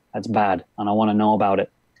 4, that's bad, and I want to know about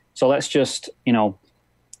it. So let's just,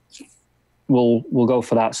 we'll go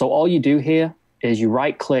for that. So all you do here is you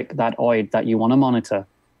right-click that OID that you want to monitor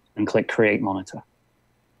and click Create Monitor.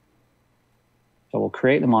 So we'll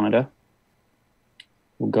create the monitor.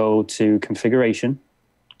 we'll go to configuration.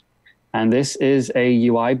 And this is a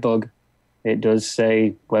UI bug. It does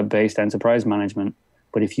say web-based enterprise management.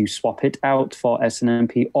 But if you swap it out for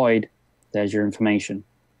SNMP OID, there's your information.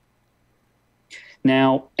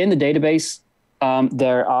 Now, in the database,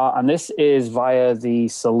 there are, and this is via the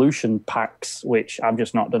solution packs, which I've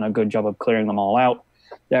just not done a good job of clearing them all out.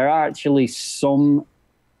 There are actually some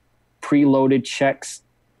preloaded checks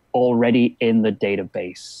already in the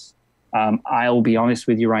database. I'll be honest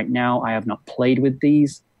with you right now, I have not played with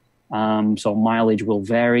these, so mileage will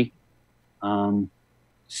vary.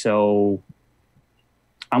 So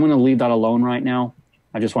I'm going to leave that alone right now.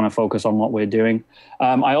 I just want to focus on what we're doing.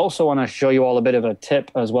 I also want to show you all a bit of a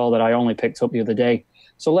tip as well that I only picked up the other day.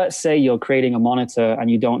 So let's say you're creating a monitor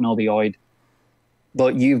and you don't know the OID,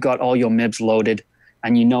 but you've got all your MIBs loaded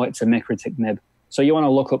and you know it's a MikroTik MIB. So you want to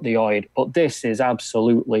look up the OID, but this is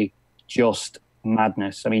absolutely just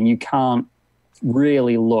madness. I mean, you can't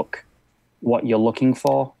really look what you're looking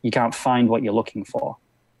for. You can't find what you're looking for.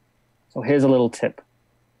 So here's a little tip.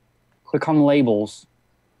 Click on labels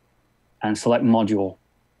and select module.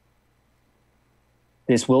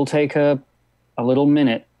 This will take a little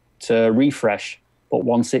minute to refresh, but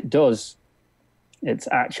once it does, it's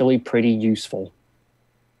actually pretty useful.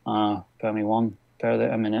 Bear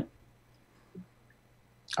there a minute.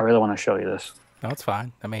 I really want to show you this. No, it's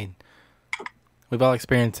fine. I mean, we've all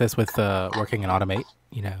experienced this with working in Automate.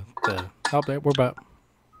 You know, we're about.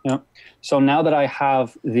 Yeah. So now that I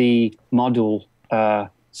have the module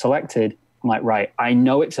selected, I'm like, right, I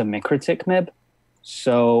know it's a MikroTik MIB,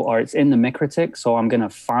 or it's in the MikroTik, so I'm going to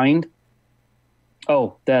find,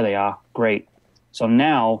 oh, there they are, great. So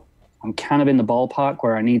now I'm kind of in the ballpark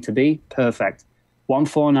where I need to be, perfect.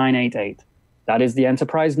 14988, that is the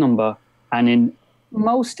enterprise number, and in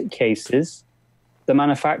most cases, the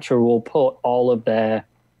manufacturer will put all of their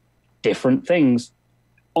different things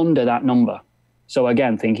under that number. So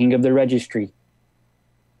again, thinking of the registry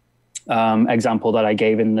example that I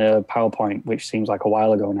gave in the PowerPoint, which seems like a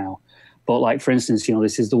while ago now. But like, for instance, you know,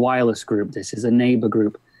 this is the wireless group, this is a neighbor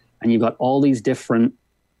group, and you've got all these different,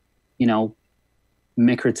 you know,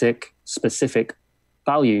 MikroTik specific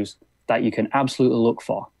values that you can absolutely look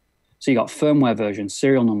for. So you got firmware version,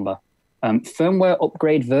 serial number, firmware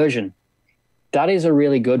upgrade version. That is a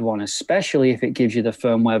really good one, especially if it gives you the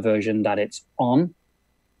firmware version that it's on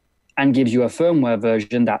and gives you a firmware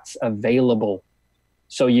version that's available.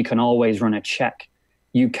 So you can always run a check.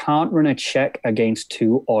 You can't run a check against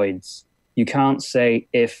two OIDs. You can't say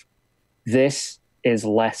if this is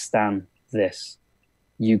less than this.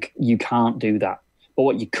 You can't do that. But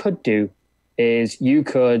what you could do is you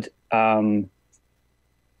could, I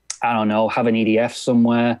don't know, have an EDF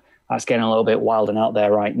somewhere. That's getting a little bit wild and out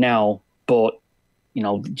there right now. But, you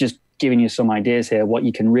know, just giving you some ideas here, what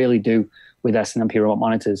you can really do with SNMP remote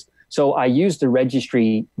monitors. So I used the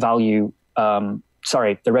registry value, the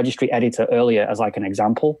registry editor earlier as like an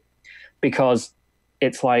example, because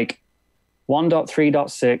it's like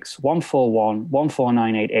 1.3.6, 141,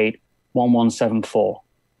 14988, 1174.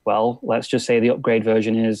 Well, let's just say the upgrade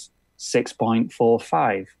version is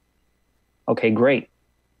 6.45. Okay, great.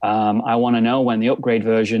 I want to know when the upgrade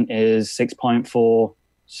version is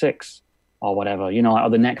 6.46 or whatever, you know, or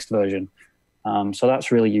the next version. So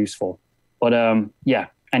that's really useful. But yeah,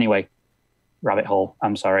 anyway, rabbit hole,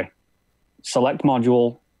 I'm sorry. Select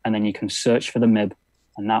module, and then you can search for the MIB,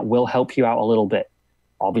 and that will help you out a little bit.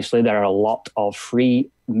 Obviously, there are a lot of free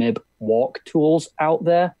MIB walk tools out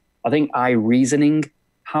there. I think iReasoning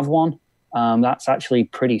have one. That's actually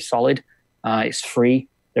pretty solid. It's free.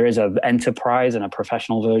 There is an enterprise and a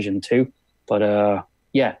professional version too. But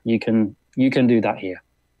yeah, you can do that here.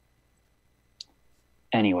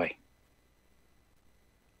 Anyway,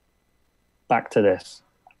 back to this.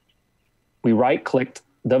 We right-clicked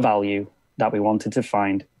the value that we wanted to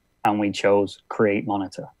find, and we chose create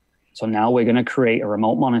monitor. So now we're going to create a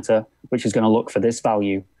remote monitor, which is going to look for this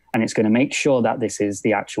value, and it's going to make sure that this is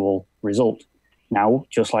the actual result. Now,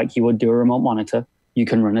 just like you would do a remote monitor, you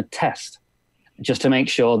can run a test just to make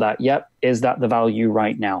sure that, yep, is that the value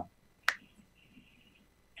right now?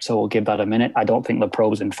 So we'll give that a minute. I don't think the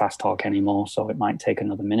probe's in fast talk anymore, so it might take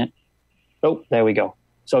another minute. Oh, there we go.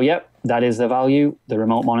 So yep, that is the value. The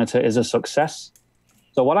remote monitor is a success.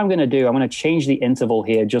 So what I'm going to do, I'm going to change the interval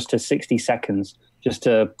here just to 60 seconds, just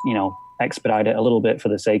to, you know, expedite it a little bit for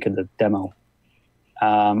the sake of the demo.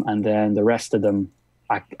 And then the rest of them,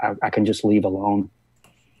 I can just leave alone.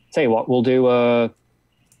 Tell you what, we'll do a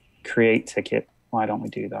create ticket. Why don't we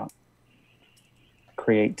do that?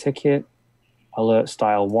 Create ticket, alert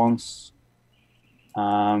style once.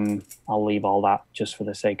 I'll leave all that just for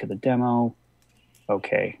the sake of the demo.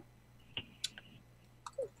 Okay.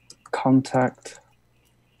 contact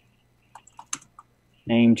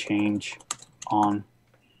name change on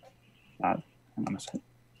that. Hang on a second.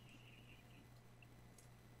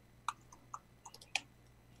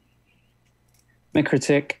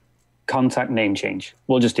 MSPGeek contact name change.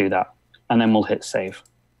 We'll just do that, and then we'll hit save.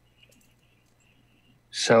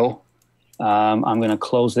 So I'm going to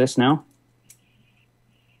close this now.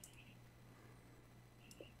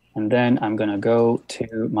 And then I'm going to go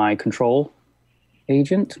to my control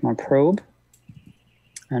agent, my probe.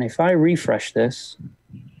 And if I refresh this,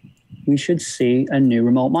 we should see a new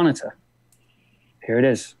remote monitor. Here it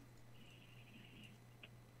is.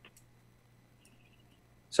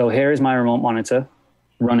 So here is my remote monitor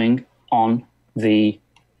running on the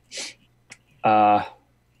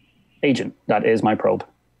agent. That is my probe.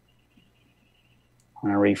 I'm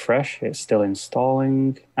going to refresh. It's still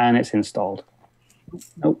installing, and it's installed.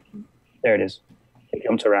 Nope. There it is. It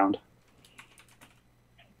jumped around.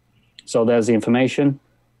 So there's the information.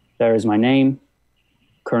 There is my name.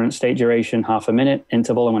 Current state duration, half a minute.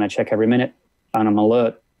 Interval, I'm going to check every minute. And I'm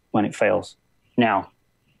alert when it fails. Now,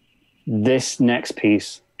 this next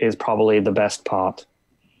piece is probably the best part,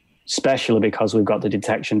 especially because we've got the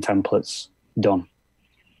detection templates done.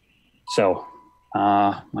 So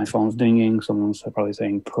my phone's dinging. Someone's probably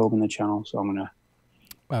saying probe in the channel. So I'm going to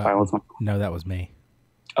no, that was me.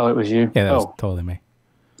 Oh, it was you? Yeah, that was totally me.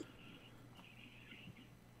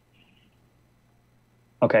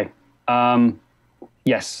 Okay.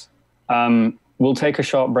 Yes. We'll take a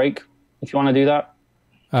short break if you want to do that.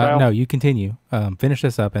 No, you continue. Finish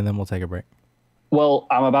this up, and then we'll take a break. Well,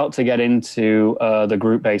 I'm about to get into the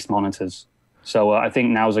group-based monitors. So I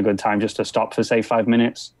think now's a good time just to stop for, say, 5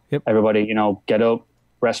 minutes. Yep. Everybody, get up,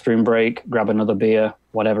 restroom break, grab another beer,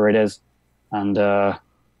 whatever it is. And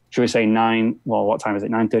should we say 9? Well, what time is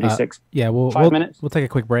it? 9:36? Yeah, 5 minutes. We'll take a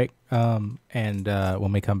quick break. And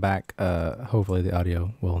when we come back, hopefully the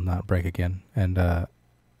audio will not break again. And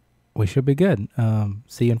we should be good.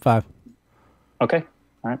 See you in 5. Okay.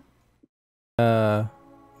 All right.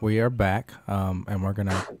 We are back, and we're going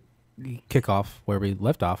to kick off where we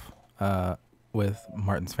left off with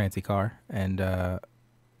Martyn's fancy car and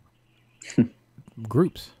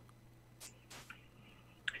groups.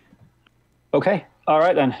 Okay. All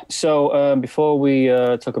right, then. So before we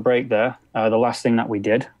took a break there, the last thing that we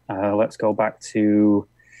did, let's go back to,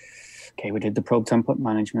 we did the probe template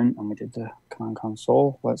management and we did the command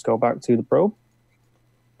console. Let's go back to the probe.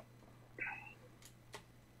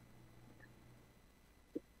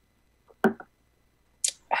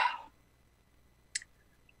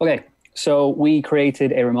 Okay, so we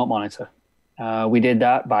created a remote monitor. We did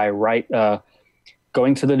that by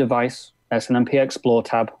going to the device, SNMP Explore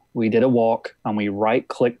tab. We did a walk, and we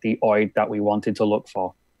right-clicked the OID that we wanted to look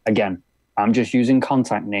for. Again, I'm just using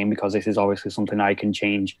contact name because this is obviously something I can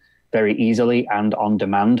change very easily and on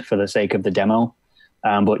demand for the sake of the demo.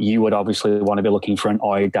 But you would obviously want to be looking for an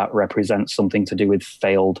OID that represents something to do with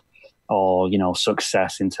failed or,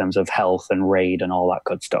 success in terms of health and RAID and all that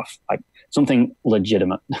good stuff, like something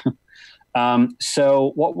legitimate.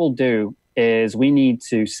 So what we'll do is we need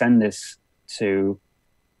to send this to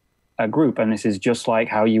a group, and this is just like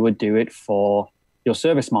how you would do it for your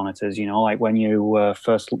service monitors, like when you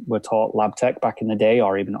first were taught lab tech back in the day,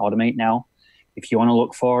 or even Automate now. If you want to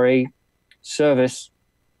look for a service,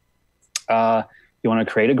 you want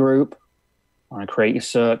to create a group, you want to create your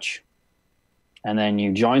search, and then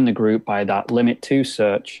you join the group by that limit to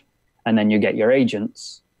search, and then you get your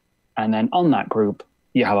agents, and then on that group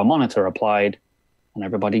you have a monitor applied, and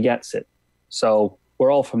everybody gets it. So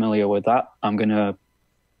we're all familiar with that. I'm gonna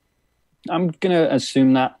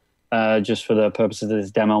assume that just for the purposes of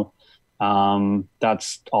this demo,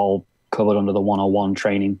 that's all covered under the 101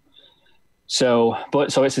 training. So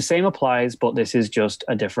it's the same applies, but this is just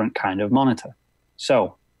a different kind of monitor.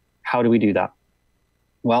 So how do we do that?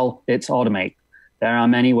 Well, it's Automate. There are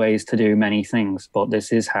many ways to do many things, but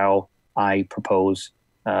this is how I propose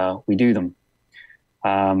we do them.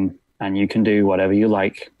 And you can do whatever you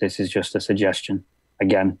like. This is just a suggestion.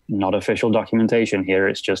 Again, not official documentation here.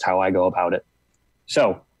 It's just how I go about it.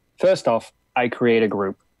 So first off, I create a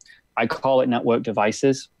group. I call it network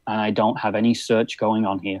devices, and I don't have any search going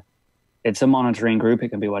on here. It's a monitoring group. It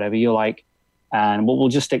can be whatever you like. And we'll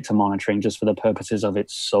just stick to monitoring just for the purposes of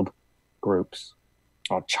its subgroups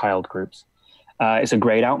or child groups. It's a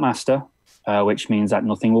grayed out master, which means that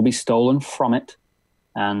nothing will be stolen from it,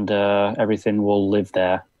 and everything will live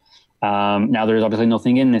there. Now, there is obviously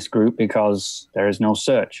nothing in this group because there is no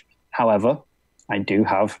search. However, I do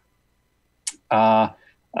have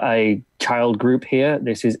a child group here.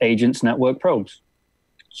 This is Agents Network Probes,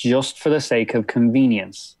 just for the sake of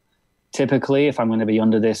convenience. Typically, if I'm going to be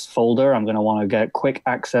under this folder, I'm going to want to get quick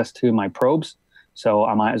access to my probes. So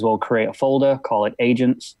I might as well create a folder, call it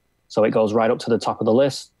agents. So it goes right up to the top of the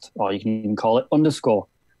list, or you can even call it underscore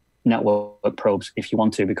network probes if you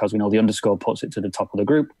want to, because we know the underscore puts it to the top of the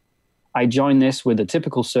group. I join this with the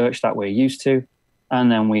typical search that we're used to,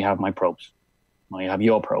 and then we have my probes. Well, you have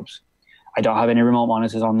your probes. I don't have any remote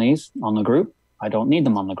monitors on these, on the group. I don't need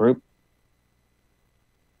them on the group.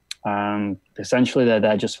 Essentially, they're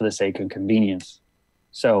there just for the sake of convenience.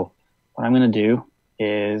 So what I'm going to do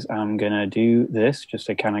is I'm going to do this just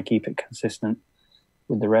to kind of keep it consistent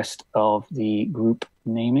with the rest of the group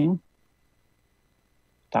naming.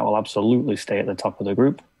 That will absolutely stay at the top of the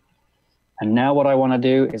group. And now what I want to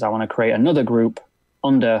do is I want to create another group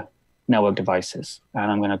under network devices.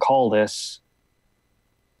 And I'm going to call this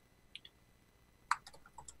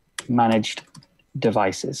managed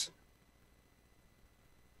devices.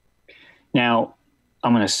 Now,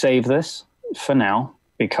 I'm going to save this for now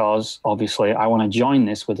because obviously I want to join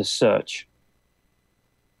this with a search.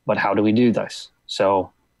 But how do we do this?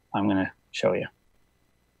 So I'm going to show you.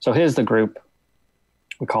 So here's the group.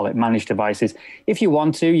 We call it managed devices. If you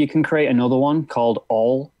want to, you can create another one called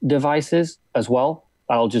all devices as well.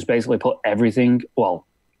 I'll just basically put everything, well,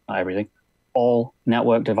 not everything, all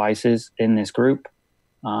network devices in this group.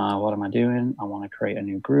 What am I doing? I want to create a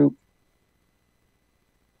new group.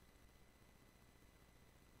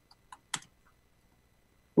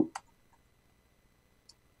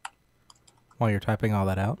 While you're typing all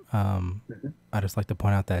that out, I'd just like to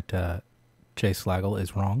point out that Jay Slaggle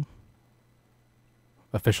is wrong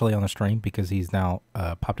officially on the stream because he's now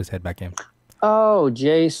popped his head back in. Oh,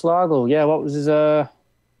 Jay Slaggle. Yeah, what was his,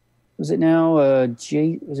 was it now,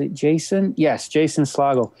 was it Jason? Yes, Jason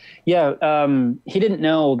Slaggle. Yeah, he didn't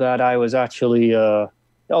know that I was actually,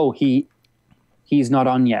 he's not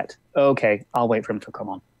on yet. Okay, I'll wait for him to come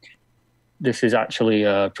on. This is actually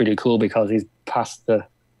pretty cool because he's past the...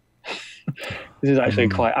 This is actually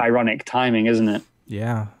quite ironic timing, isn't it?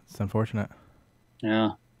 Yeah, it's unfortunate.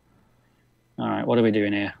 Yeah. All right, what are we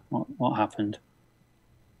doing here? What happened?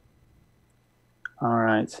 All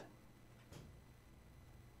right.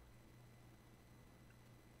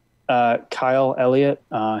 Kyle Elliott,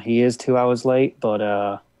 he is 2 hours late,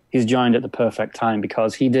 but he's joined at the perfect time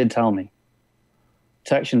because he did tell me.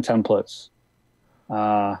 Section templates.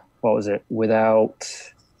 What was it? Without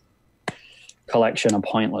collection are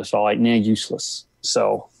pointless or like near useless.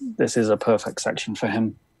 So this is a perfect section for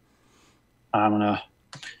him.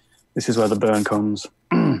 This is where the burn comes.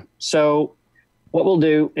 So what we'll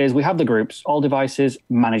do is we have the groups, all devices,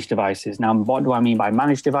 managed devices. Now, what do I mean by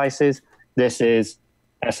managed devices? This is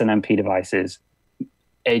SNMP devices,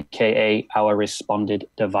 AKA our responded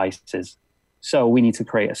devices. So we need to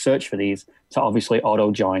create a search for these to obviously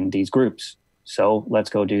auto join these groups. So let's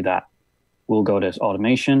go do that. We'll go to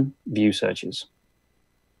automation, view searches.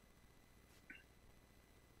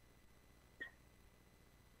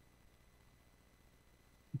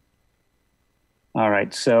 All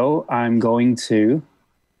right, so I'm going to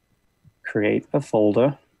create a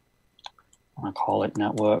folder. I'm going to call it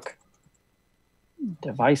network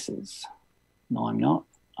devices. No, I'm not.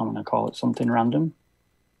 I'm going to call it something random.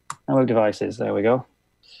 Network devices, there we go.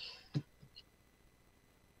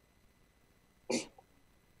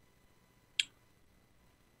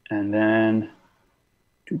 And then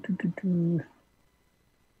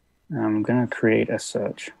I'm going to create a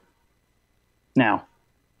search. Now,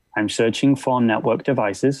 I'm searching for network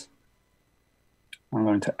devices. I'm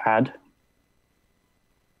going to add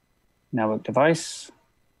network device,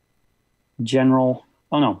 general,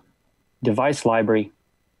 device library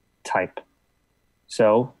type.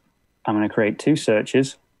 So I'm going to create two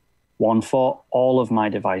searches, one for all of my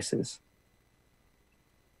devices.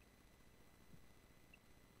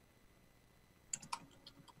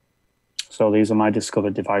 So these are my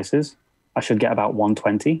discovered devices. I should get about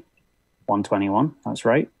 120, 121, that's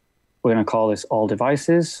right. We're going to call this all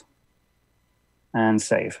devices and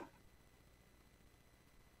save.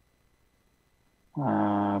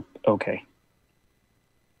 Okay.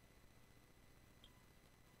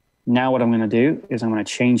 Now what I'm going to do is I'm going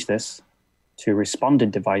to change this to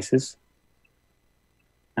responded devices.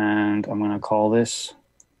 And I'm going to call this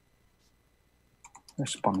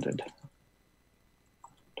responded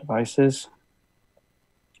devices.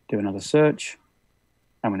 Do another search.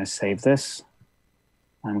 I'm going to save this.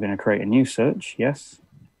 I'm going to create a new search, yes.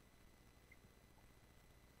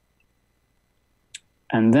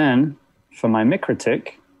 And then for my MikroTik,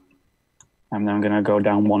 I'm then going to go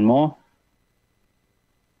down one more,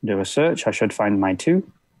 do a search. I should find my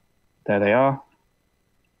two. There they are.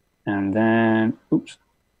 And then, oops.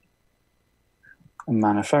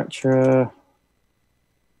 manufacturer.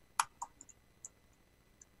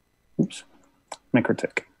 Oops.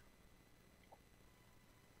 MikroTik.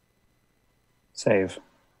 Save.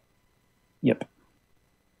 Yep.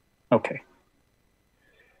 Okay.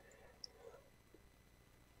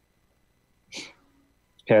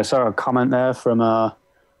 Okay, I saw a comment there from our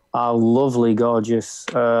lovely, gorgeous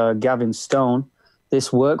Gavin Stone. This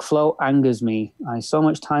workflow angers me. I so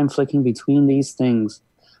much time flicking between these things.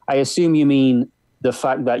 I assume you mean the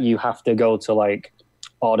fact that you have to go to like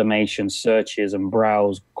automation searches and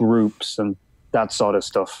browse groups and that sort of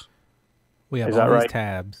stuff. We have Is all that these right?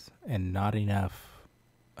 tabs and not enough.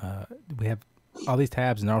 We have all these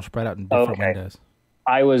tabs and they're all spread out in different windows.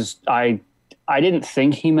 I didn't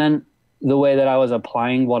think he meant the way that I was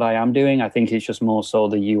applying what I am doing. I think it's just more so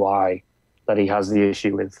the UI that he has the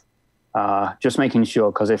issue with. Just making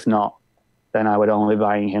sure, because if not, then I would only be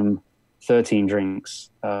buying him 13 drinks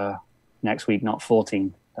next week, not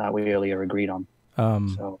 14 that we earlier agreed on.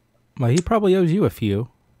 Well, he probably owes you a few.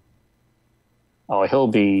 Oh, he'll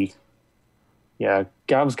be... Yeah,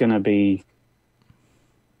 Gav's going to be...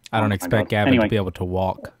 I don't expect Gavin to be able to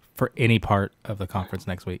walk for any part of the conference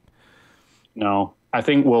next week. No, I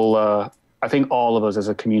think we'll... I think all of us as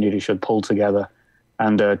a community should pull together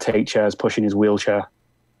and take chairs pushing his wheelchair.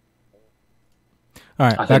 All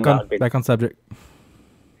right, back on subject.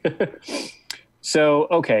 So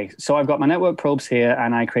I've got my network probes here,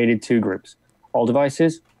 and I created two groups: all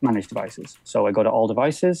devices, managed devices. So I go to all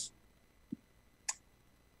devices,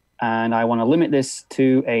 and I want to limit this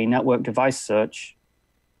to a network device search.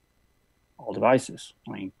 All devices.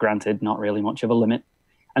 I mean, granted, not really much of a limit,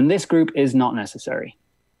 and this group is not necessary.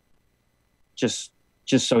 Just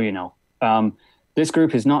so you know, this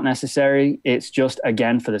group is not necessary. It's just,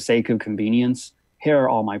 again, for the sake of convenience. Here are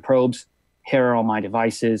all my probes. Here are all my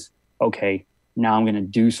devices. Okay, now I'm going to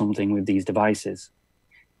do something with these devices.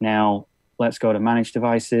 Now, let's go to Manage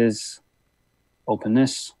Devices. Open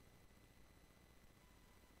this.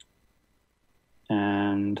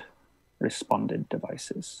 And Responded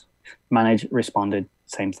Devices. Manage, Responded,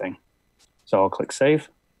 same thing. So I'll click Save.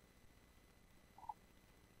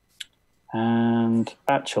 And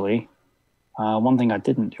actually, one thing I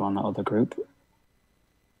didn't do on that other group.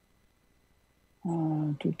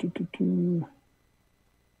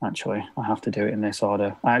 Actually, I have to do it in this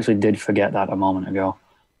order. I actually did forget that a moment ago.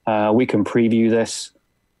 We can preview this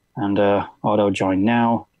and auto join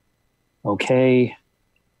now. Okay,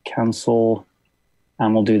 cancel,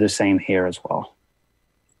 and we'll do the same here as well.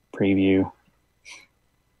 Preview.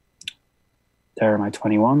 There am I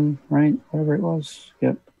 21, right? Whatever it was.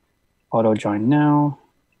 Yep. Auto join now.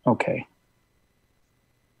 Okay.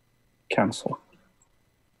 Cancel.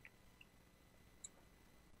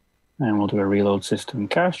 And we'll do a reload system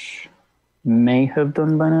cache. May have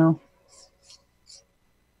done by now.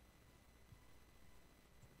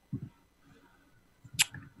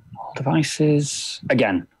 All devices.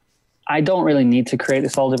 Again, I don't really need to create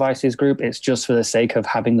this all devices group. It's just for the sake of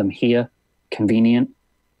having them here. Convenient,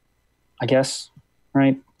 I guess,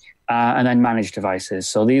 right? And then manage devices.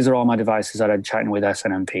 So these are all my devices that I'm chatting with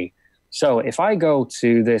SNMP. So if I go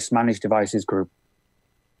to this manage devices group,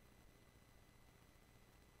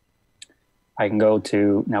 I can go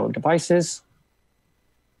to network devices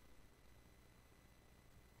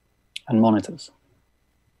and monitors.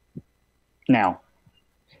 Now,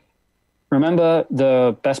 remember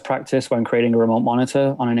the best practice when creating a remote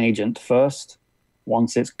monitor on an agent first.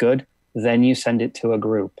 Once it's good, then you send it to a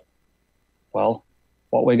group. Well,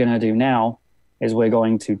 what we're going to do now is we're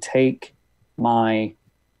going to take my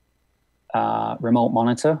remote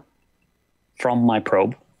monitor from my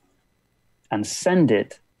probe and send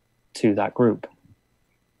it to that group.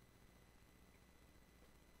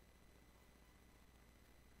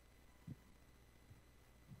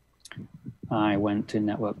 I went to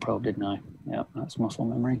network probe, didn't I? Yep, that's muscle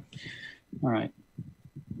memory. All right.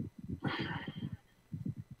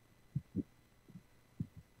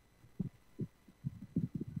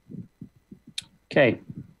 Okay,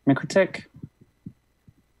 MikroTik,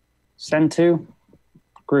 send to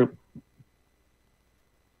group.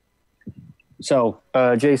 So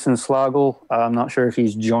Jason Slagle, I'm not sure if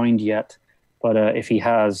he's joined yet, but if he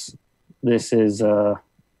has, this is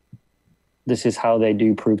how they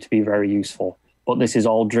do prove to be very useful. But this is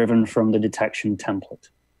all driven from the detection template.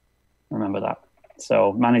 Remember that.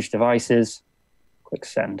 So manage devices, click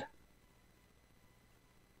send.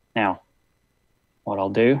 Now, what I'll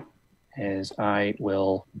do is I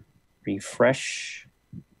will refresh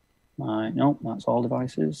my, nope, that's all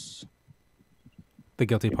devices. The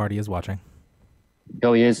guilty party is watching.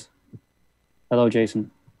 Oh, he is. Hello,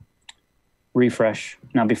 Jason. refresh.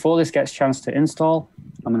 Now, before this gets a chance to install,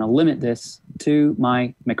 I'm going to limit this to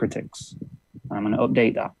my MikroTiks. I'm going to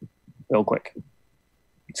update that real quick.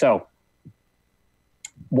 So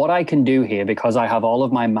what I can do here, because I have all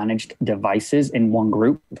of my managed devices in one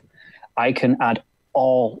group, I can add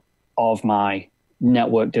all of my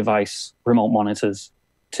network device remote monitors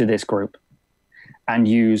to this group and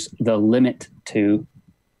use the limit to,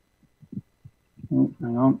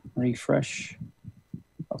 hang on, refresh.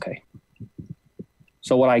 Okay.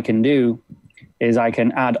 So what I can do is I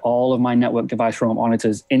can add all of my network device remote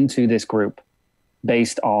monitors into this group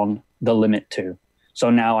based on the limit to. So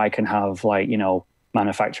now I can have, like, you know,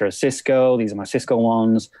 manufacturer Cisco, these are my Cisco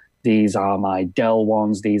ones, these are my Dell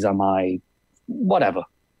ones, these are my whatever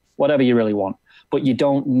you really want. But you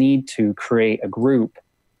don't need to create a group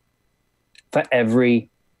for every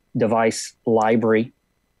device library.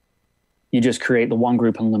 You just create the one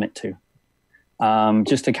group and limit to.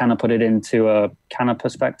 Just to kind of put it into a kind of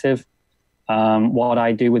perspective, what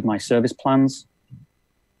I do with my service plans,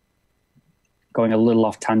 going a little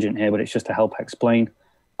off tangent here, but it's just to help explain.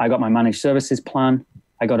 I got my managed services plan.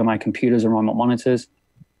 I go to my computers and remote monitors.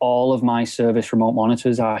 All of my service remote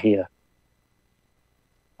monitors are here.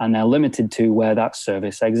 And they're limited to where that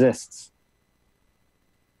service exists.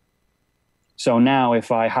 So now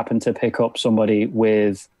if I happen to pick up somebody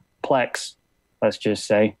with Plex, let's just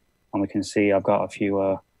say, and we can see I've got a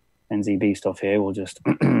few NZB stuff here. We'll just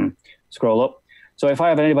scroll up. So if I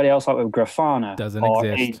have anybody else like with Grafana,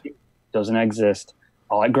 doesn't exist,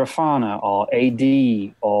 or like Grafana or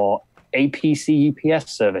AD or APC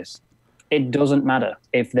UPS service, it doesn't matter.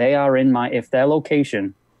 If they are if their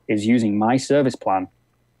location is using my service plan,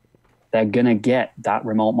 they're gonna get that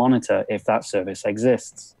remote monitor if that service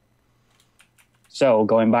exists. So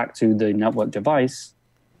going back to the network device,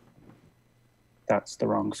 that's the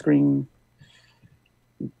wrong screen.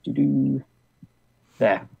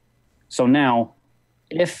 There. So now,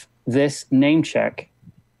 if this name check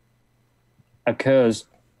occurs,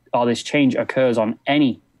 or this change occurs on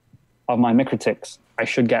any of my MikroTiks, I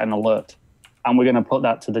should get an alert. And we're going to put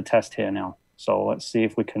that to the test here now. So let's see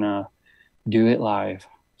if we can do it live,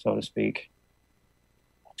 so to speak.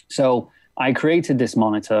 So I created this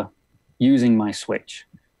monitor using my switch,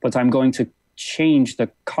 but I'm going to change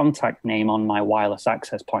the contact name on my wireless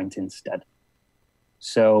access point instead.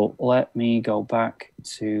 So let me go back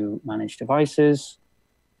to manage devices.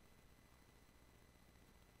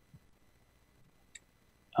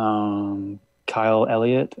 Kyle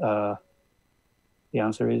Elliott, the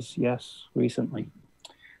answer is yes, recently.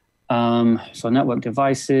 So network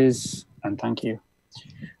devices, and thank you.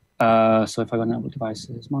 So if I go network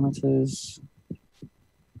devices, monitors,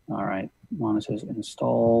 all right, monitors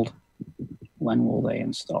installed. When will they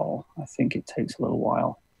install? I think it takes a little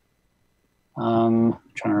while. I'm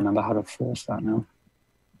trying to remember how to force that now.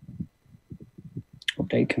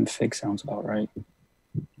 Update config sounds about right.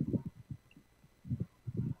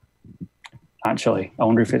 Actually, I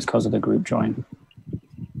wonder if it's because of the group join.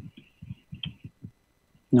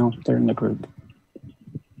 No, they're in the group.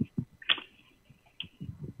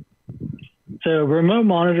 So remote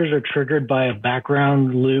monitors are triggered by a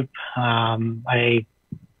background loop.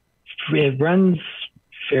 It runs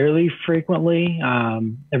fairly frequently,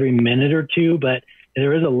 every minute or two, but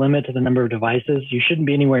there is a limit to the number of devices. You shouldn't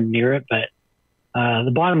be anywhere near it, but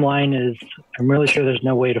the bottom line is I'm really sure there's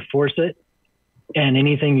no way to force it. And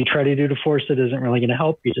anything you try to do to force it isn't really going to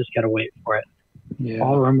help. You just got to wait for it. Yeah.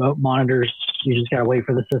 All remote monitors, you just got to wait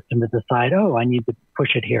for the system to decide, oh, I need to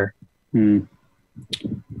push it here.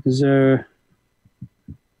 Is there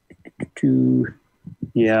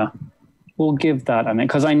yeah, we'll give that a minute,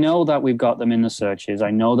 because I know that we've got them in the searches.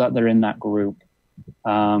 I know that they're in that group.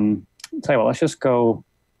 Tell you what, let's just go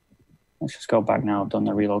back now. I've done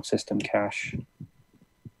the reload system cache.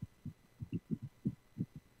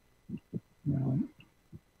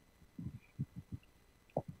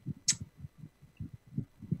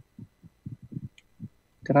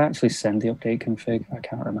 Did I actually send the update config? I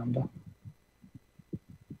can't remember.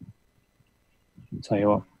 Tell you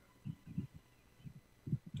what.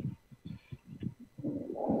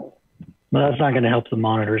 Well, that's not going to help the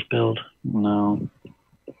monitors build. No.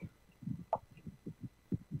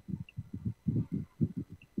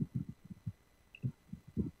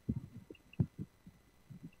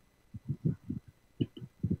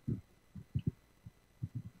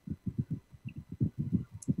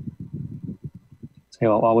 Tell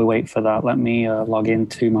you what, while we wait for that, let me log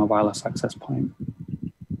into my wireless access point.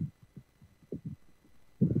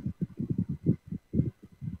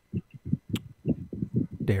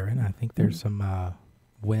 Darren, I think there's some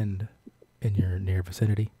wind in your near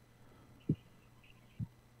vicinity.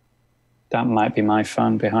 That might be my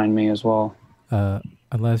fan behind me as well.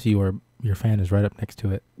 Unless your fan is right up next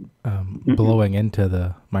to it, blowing into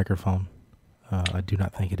the microphone. I do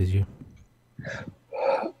not think it is you.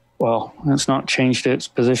 Well, it's not changed its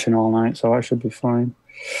position all night, so I should be fine.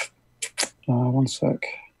 One sec.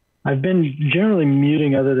 I've been generally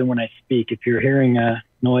muting other than when I speak. If you're hearing a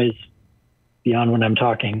noise beyond when I'm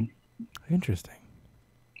talking. Interesting.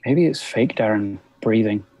 Maybe it's fake Darren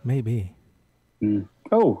breathing. Maybe.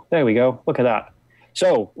 Oh, there we go. Look at that.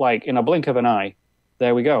 So, like in a blink of an eye,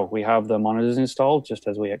 there we go. We have the monitors installed just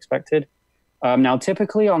as we expected. Now,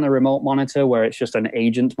 typically on the remote monitor, where it's just an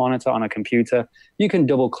agent monitor on a computer, you can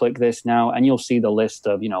double click this now and you'll see the list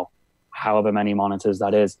of, however many monitors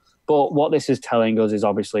that is. But what this is telling us is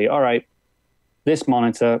obviously, all right, this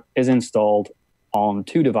monitor is installed on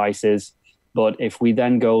 2 devices. But if we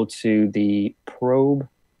then go to the probe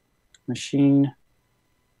machine,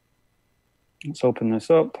 let's open this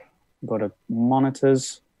up, go to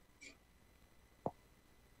monitors.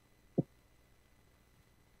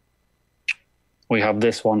 We have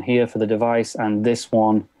this one here for the device, and this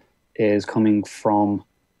one is coming from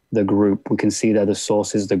the group. We can see that the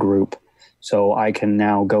source is the group. So I can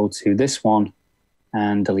now go to this one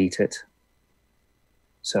and delete it.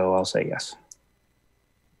 So I'll say yes.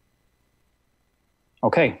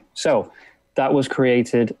 Okay, so that was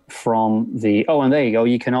created from the, and there you go.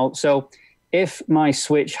 You can also, if my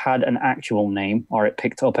switch had an actual name, or it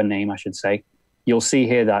picked up a name, I should say, you'll see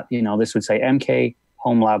here that, this would say MK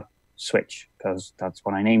Home Lab Switch, because that's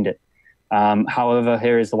what I named it. However,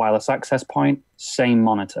 here is the wireless access point, same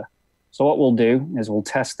monitor. So what we'll do is we'll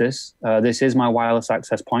test this. This is my wireless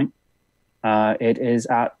access point. It is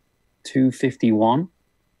at 251,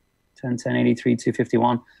 1083,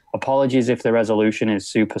 251. Apologies if the resolution is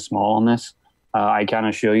super small on this. I can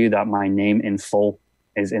assure you that my name in full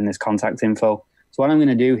is in this contact info. So what I'm going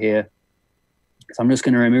to do here is I'm just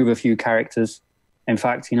going to remove a few characters. In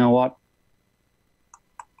fact, you know what?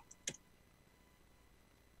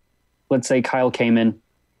 Let's say Kyle came in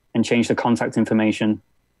and changed the contact information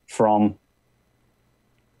from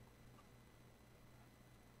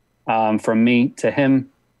me to him.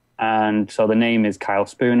 And so the name is Kyle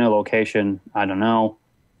Spooner, location, I don't know.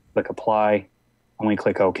 Click apply, and we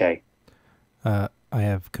click OK. I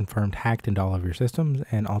have confirmed hacked into all of your systems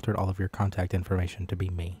and altered all of your contact information to be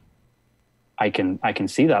me. I can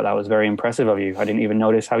see that. That was very impressive of you. I didn't even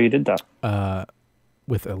notice how you did that.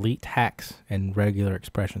 With elite hacks and regular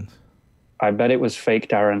expressions. I bet it was fake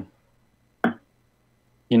Darren.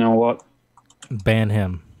 You know what? Ban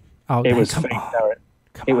him. It was fake Darren.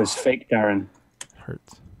 It was fake Darren.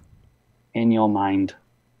 Hurts. In your mind.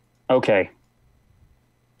 Okay.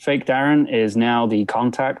 Fake Darren is now the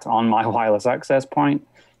contact on my wireless access point,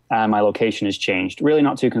 and my location has changed. Really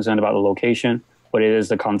not too concerned about the location, but it is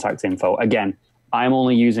the contact info. Again, I'm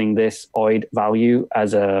only using this OID value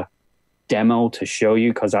as a demo to show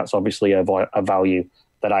you, because that's obviously a value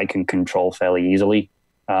that I can control fairly easily.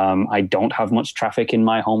 I don't have much traffic in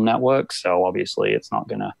my home network, so obviously it's not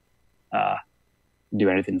going to do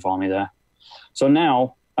anything for me there. So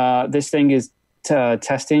now this thing is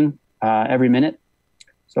testing every minute.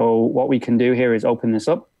 So what we can do here is open this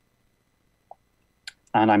up,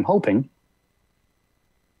 and I'm hoping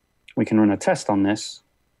we can run a test on this,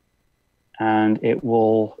 and it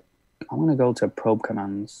will, I want to go to probe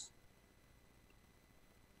commands.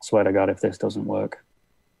 I swear to God, if this doesn't work.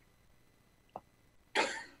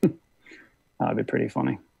 That'd be pretty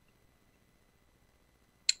funny.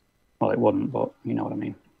 Well, it wouldn't, but you know what I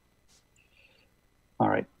mean. All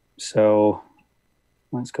right, so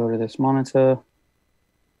let's go to this monitor.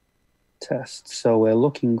 Test. So we're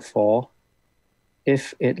looking for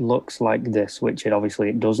if it looks like this, which it obviously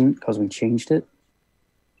it doesn't because we changed it.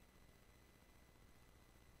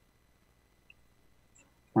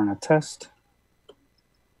 Run a test.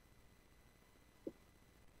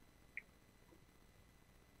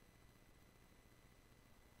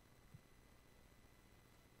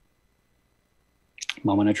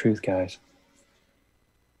 Moment of truth, guys.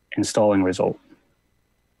 Installing result.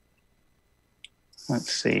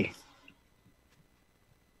 Let's see.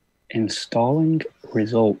 Installing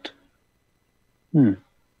result. Well,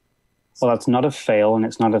 that's not a fail and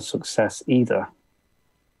it's not a success either.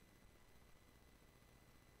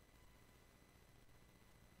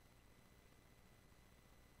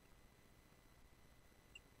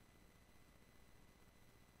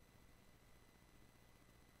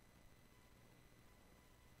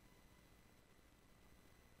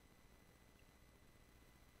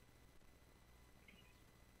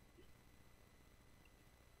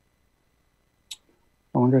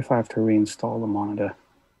 I wonder if I have to reinstall the monitor.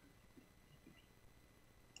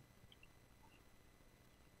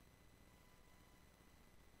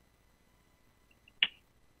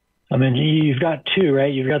 I mean, you've got two,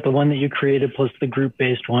 right? You've got the one that you created plus the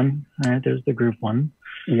group-based one. All right, there's the group one.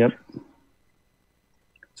 Yep.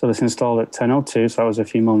 So this installed at 10:02, so that was a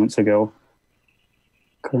few moments ago.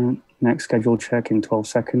 Current next scheduled check in 12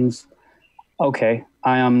 seconds. Okay,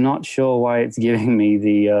 I am not sure why it's giving me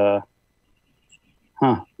the...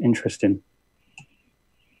 interesting.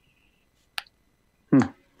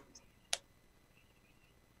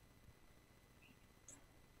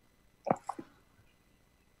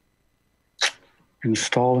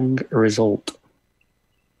 Installing result.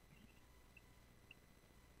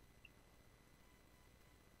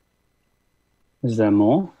 Is there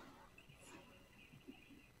more?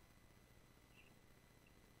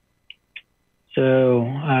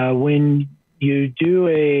 So when you do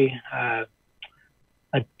a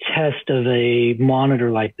test of a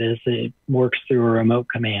monitor like this, it works through a remote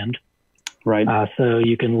command. Right. So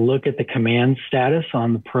you can look at the command status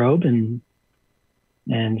on the probe and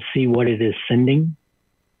see what it is sending.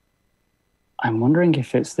 I'm wondering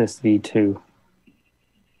if it's this V2.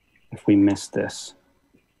 If we missed this.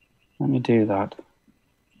 Let me do that.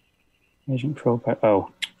 Agent probe.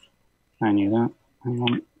 Oh, I knew that. Hang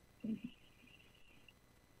on.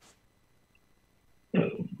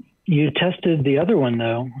 You tested the other one,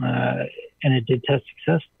 though, and it did test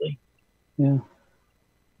successfully. Yeah.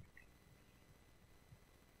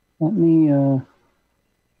 Let me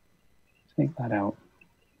take that out.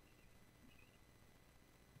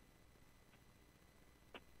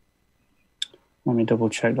 Let me double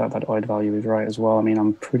check that OID value is right as well. I mean,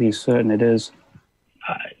 I'm pretty certain it is.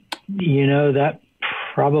 You know, that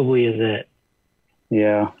probably is it.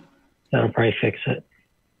 Yeah. That'll probably fix it.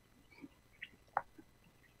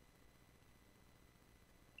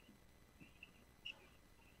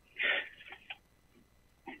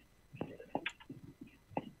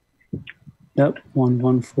 Yep,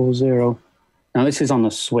 1140. Now this is on the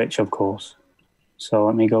switch, of course. So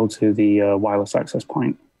let me go to the wireless access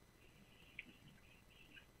point.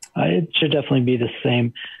 It should definitely be the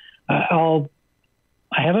same. I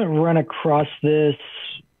haven't run across this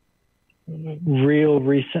real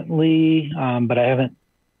recently, but I haven't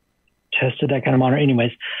tested that kind of monitor.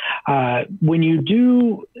 Anyways, when you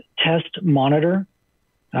do test monitor,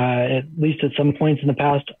 at least at some points in the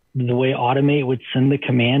past, the way Automate would send the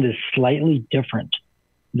command is slightly different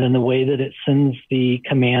than the way that it sends the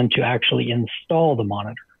command to actually install the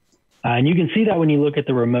monitor. And you can see that when you look at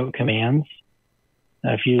the remote commands.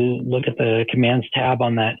 If you look at the commands tab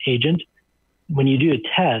on that agent, when you do a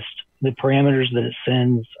test, the parameters that it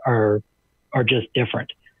sends are just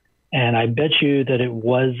different. And I bet you that it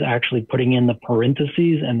was actually putting in the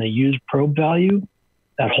parentheses and the use probe value,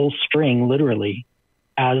 that whole string literally,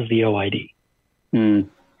 as the OID,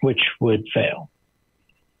 which would fail.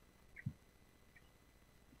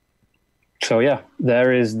 So yeah,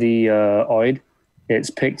 there is the OID. It's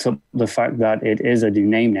picked up the fact that it is a new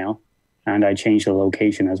name now, and I changed the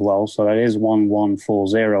location as well. So that is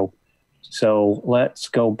 1140. So let's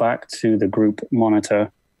go back to the group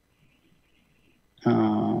monitor.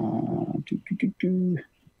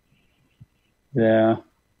 There,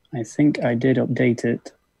 I think I did update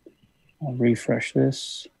it. I'll refresh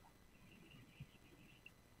this.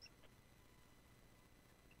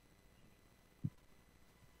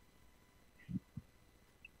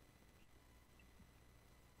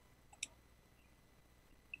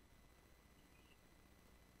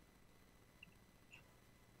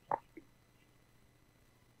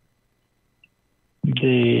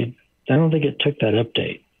 I don't think it took that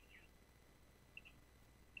update.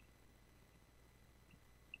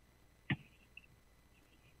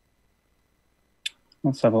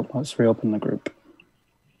 Let's reopen the group.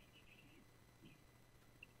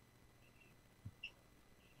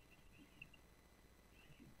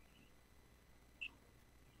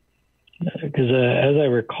 Because as I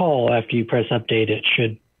recall, after you press update, it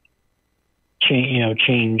should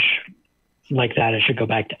change like that. It should go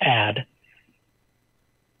back to add.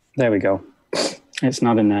 There we go. It's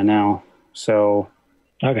not in there now. So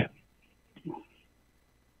okay.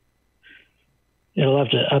 It'll have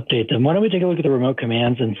to update them. Why don't we take a look at the remote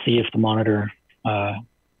commands and see if the monitor, how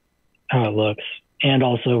it looks. And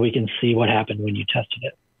also we can see what happened when you tested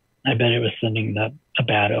it. I bet it was sending a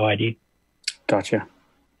bad OID. Gotcha.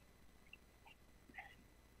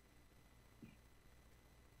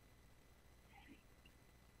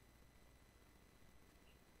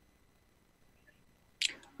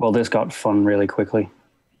 Well, this got fun really quickly.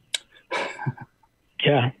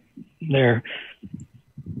 Yeah, there.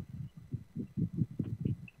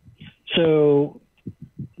 So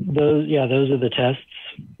those are the tests.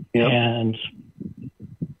 Yep. And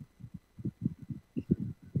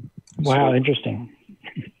wow, interesting.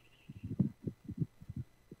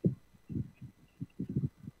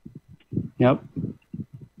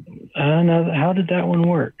 Now, how did that one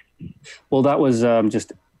work? Well, that was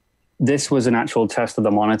this was an actual test of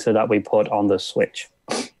the monitor that we put on the switch.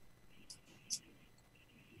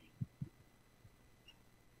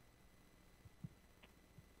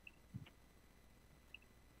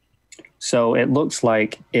 So it looks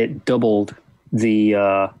like it doubled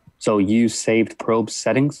the, so use saved probe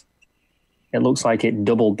settings. It looks like it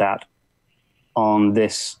doubled that on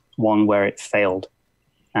this one where it failed.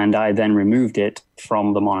 And I then removed it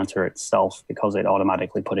from the monitor itself because it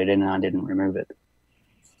automatically put it in and I didn't remove it.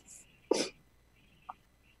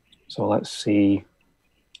 So let's see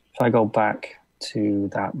if I go back to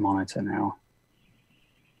that monitor now.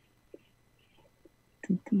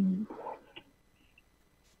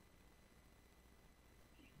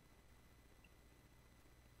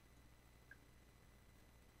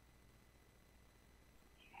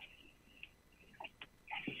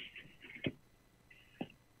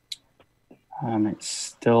 It's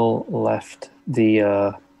still left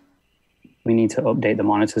the, we need to update the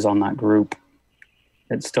monitors on that group.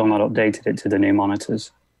 It's still not updated it to the new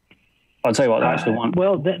monitors. I'll tell you what, actually one.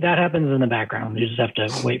 Well, that happens in the background. You just have to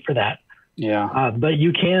wait for that. Yeah. But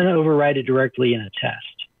you can override it directly in a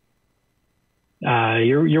test.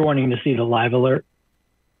 You're wanting to see the live alert?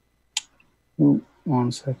 Ooh,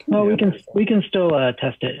 1 second. Well, yeah. we can still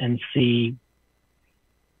test it and see.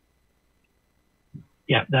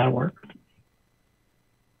 Yeah, that'll work.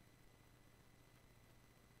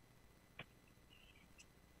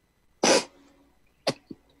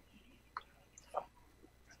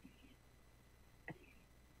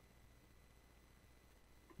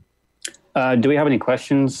 Do we have any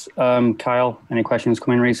questions, Kyle? Any questions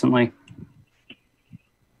coming recently?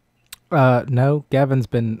 No, Gavin's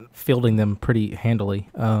been fielding them pretty handily.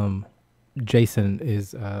 Jason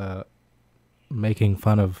is making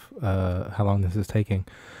fun of how long this is taking.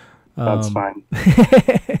 That's fine.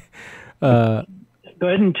 Go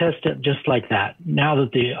ahead and test it just like that. Now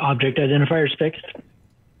that the object identifier is fixed,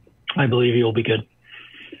 I believe you'll be good.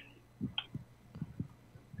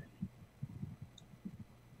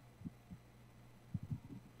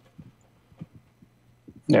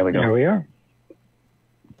 There we go. There we are.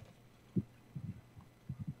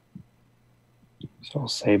 So I'll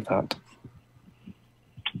save that.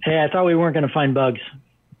 Hey, I thought we weren't going to find bugs.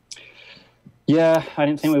 Yeah, I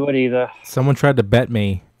didn't think we would either. Someone tried to bet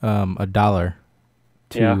me $1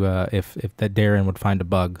 to if that Darren would find a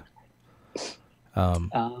bug.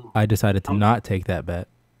 I decided to not take that bet.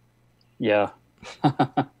 Yeah.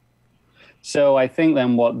 So I think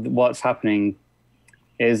then what's happening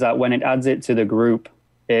is that when it adds it to the group,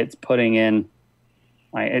 it's putting in,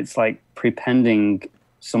 it's like prepending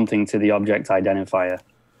something to the object identifier.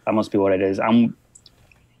 That must be what it is.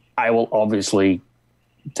 I will obviously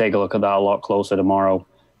take a look at that a lot closer tomorrow.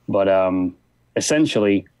 But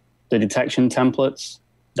essentially, the detection templates,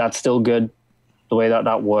 that's still good, the way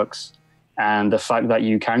that works. And the fact that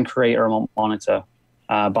you can create a remote monitor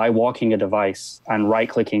by walking a device and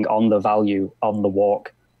right-clicking on the value of the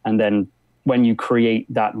walk. And then when you create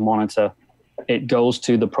that monitor, it goes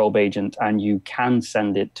to the probe agent and you can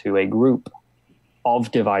send it to a group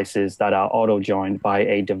of devices that are auto-joined by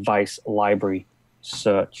a device library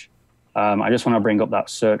search. I just want to bring up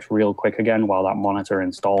that search real quick again while that monitor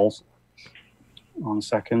installs. 1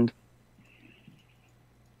 second.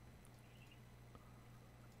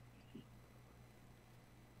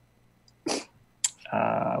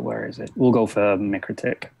 Where is it? We'll go for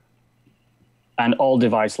MikroTik. And all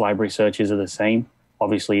device library searches are the same.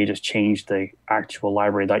 Obviously, you just change the actual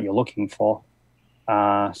library that you're looking for.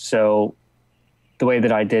 So the way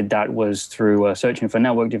that I did that was through searching for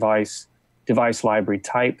network device library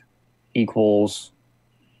type equals,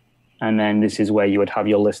 and then this is where you would have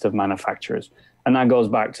your list of manufacturers. And that goes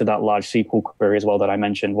back to that large SQL query as well that I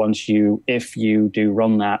mentioned. If you do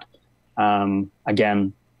run that,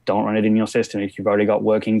 again, don't run it in your system if you've already got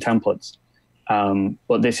working templates.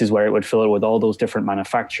 But this is where it would fill it with all those different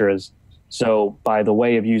manufacturers. So by the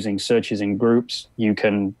way of using searches in groups, you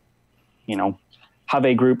can, have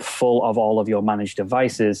a group full of all of your managed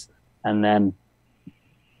devices and then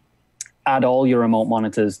add all your remote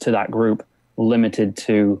monitors to that group limited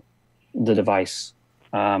to the device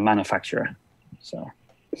manufacturer. So,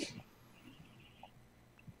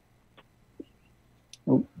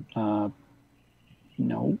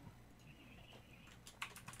 no.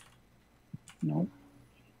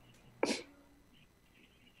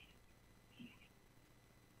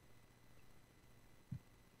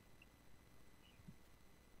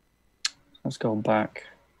 Let's go back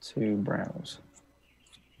to browse.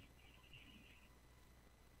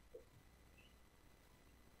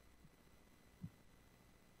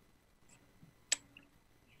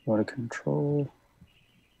 Go to control.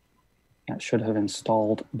 That should have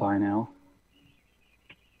installed by now.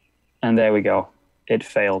 And there we go. It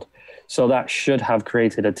failed. So that should have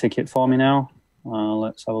created a ticket for me now.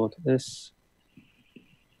 Let's have a look at this.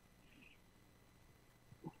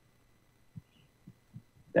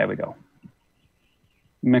 There we go.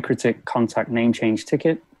 MikroTik contact name change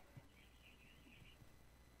ticket.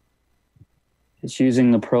 It's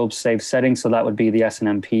using the probe save setting, so that would be the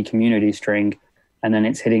SNMP community string, and then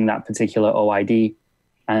it's hitting that particular OID,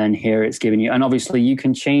 and then here it's giving you, and obviously you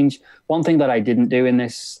can change. One thing that I didn't do in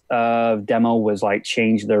this demo was like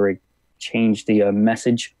change the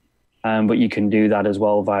message, but you can do that as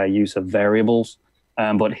well via use of variables.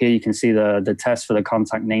 But here you can see the test for the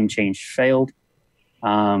contact name change failed.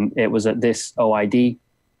 It was at this OID,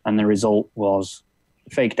 and the result was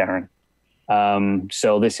fake Darren.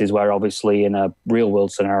 So this is where obviously in a real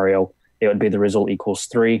world scenario, it would be the result equals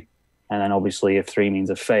 3. And then obviously if 3 means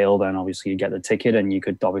a fail, then obviously you get the ticket and you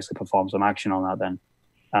could obviously perform some action on that then.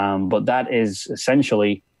 But that is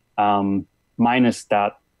essentially minus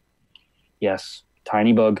that, yes,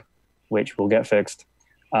 tiny bug, which will get fixed.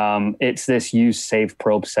 It's this use save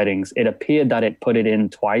probe settings. It appeared that it put it in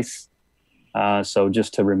twice. So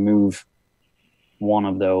just to remove one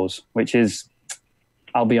of those, which is,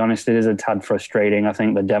 I'll be honest, it is a tad frustrating. I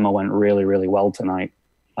think the demo went really, really well tonight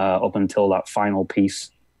up until that final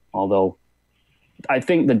piece. Although I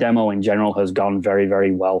think the demo in general has gone very,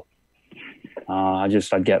 very well.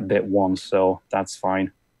 I'd get bit once, so that's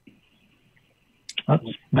fine. Oh,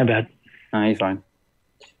 my bad. You're fine.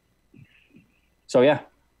 So yeah,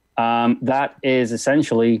 that is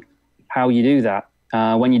essentially how you do that.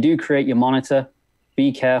 When you do create your monitor,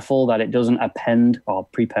 be careful that it doesn't append, or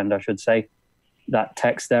prepend, I should say, that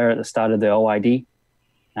text there at the start of the OID,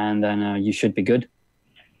 and then you should be good.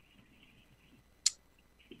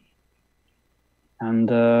 And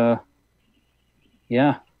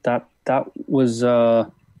yeah, that was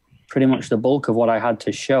pretty much the bulk of what I had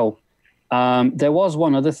to show. There was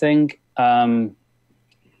one other thing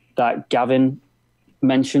that Gavin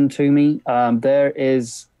mentioned to me. There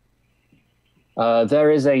is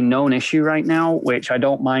a known issue right now, which I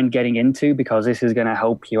don't mind getting into because this is going to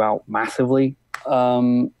help you out massively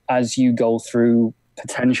as you go through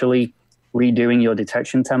potentially redoing your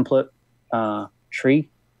detection template tree.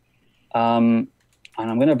 And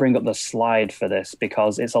I'm going to bring up the slide for this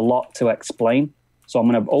because it's a lot to explain. So I'm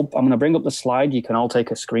going to bring up the slide. You can all take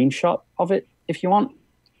a screenshot of it if you want.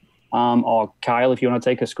 Or Kyle, if you want to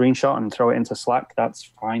take a screenshot and throw it into Slack, that's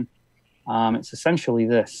fine. It's essentially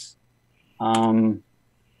this.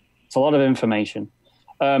 It's a lot of information.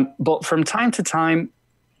 But from time to time,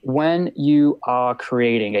 when you are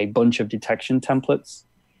creating a bunch of detection templates,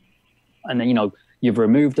 and then, you've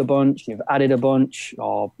removed a bunch, you've added a bunch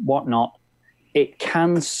or whatnot, it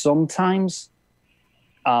can sometimes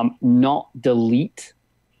not delete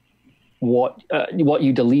what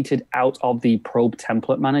you deleted out of the probe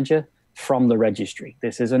template manager from the registry.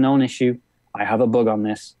 This is a known issue. I have a bug on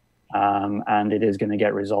this, and it is going to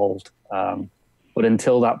get resolved. But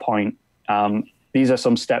until that point, these are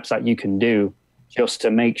some steps that you can do just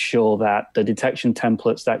to make sure that the detection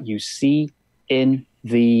templates that you see in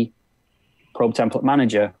the probe template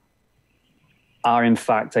manager are in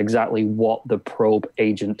fact exactly what the probe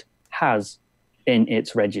agent has in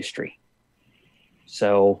its registry.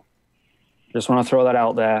 So just want to throw that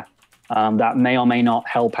out there. That may or may not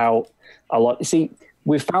help out a lot. You see,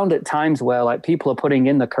 we've found at times where people are putting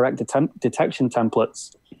in the correct detection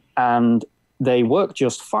templates and they work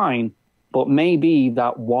just fine, but maybe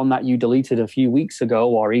that one that you deleted a few weeks ago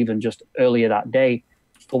or even just earlier that day,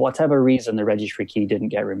 for whatever reason, the registry key didn't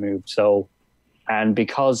get removed. So, and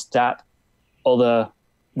because that other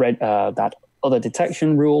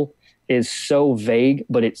detection rule is so vague,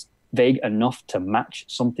 but it's vague enough to match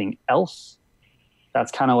something else,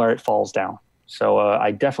 that's kind of where it falls down. So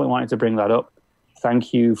I definitely wanted to bring that up.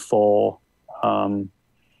 Thank you for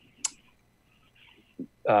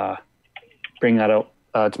bringing that up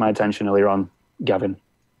to my attention earlier on, Gavin.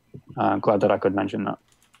 I'm glad that I could mention that.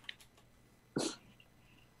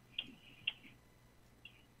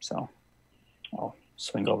 So I'll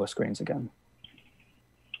swing over screens again.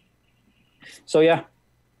 So yeah,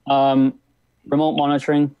 remote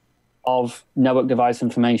monitoring of network device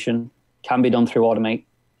information can be done through Automate.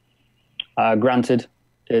 Granted,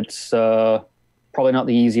 it's probably not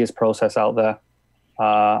the easiest process out there.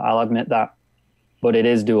 I'll admit that, but it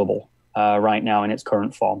is doable right now in its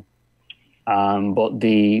current form. But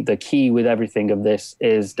the key with everything of this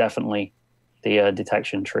is definitely the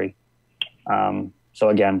detection tree. So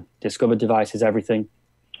again, discovered device is everything.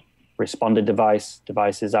 Responded device,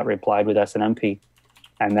 devices that replied with SNMP,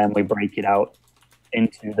 and then we break it out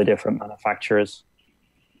into the different manufacturers,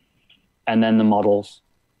 and then the models,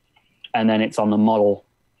 and then it's on the model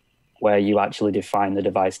where you actually define the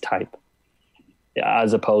device type,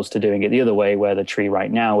 as opposed to doing it the other way, where the tree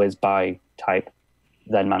right now is by type,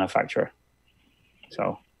 then manufacturer.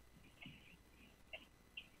 So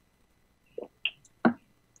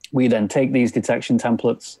we then take these detection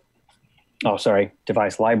templates,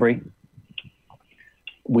 device library.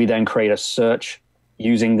 We then create a search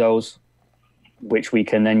using those, which we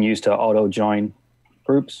can then use to auto join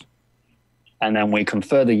groups. And then we can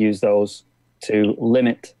further use those to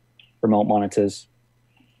limit remote monitors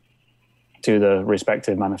to the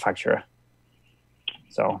respective manufacturer.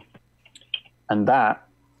 So, and that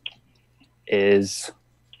is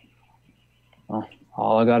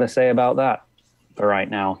all I got to say about that for right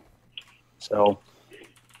now. So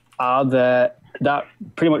that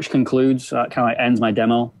pretty much concludes, kind of ends my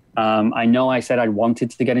demo. I know I said I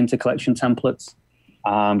wanted to get into collection templates.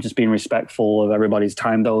 Just being respectful of everybody's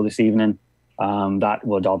time though this evening. That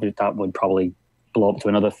would probably blow up to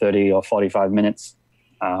another 30 or 45 minutes.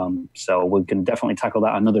 So we can definitely tackle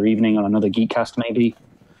that another evening on another GeekCast maybe.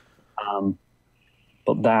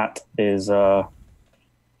 But that is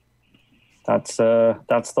that's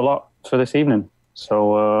the lot for this evening.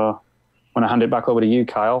 So I'm gonna hand it back over to you,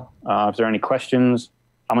 Kyle. If there are any questions,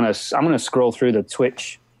 I'm gonna scroll through the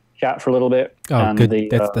Twitch chat for a little bit. Oh, and good.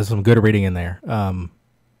 There's some good reading in there.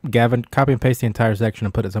 Gavin, copy and paste the entire section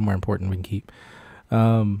and put it somewhere important we can keep.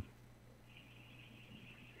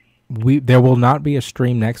 There will not be a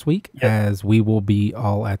stream next week, as we will be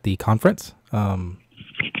all at the conference. You're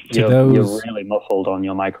really muffled on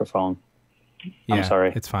your microphone. Yeah, I'm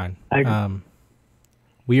sorry. It's fine.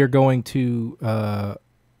 We are going to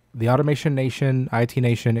the Automation Nation, IT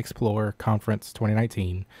Nation Explore Conference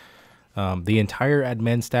 2019. The entire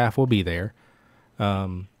admin staff will be there.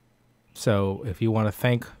 So if you want to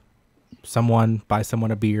thank someone, buy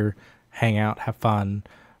someone a beer, hang out, have fun,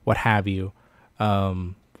 what have you,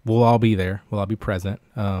 we'll all be there. We'll all be present.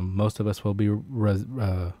 Most of us will be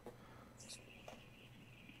arriving.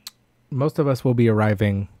 Most of us will be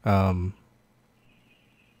arriving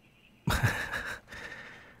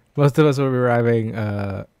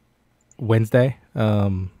Wednesday,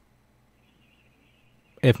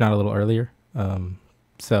 if not a little earlier.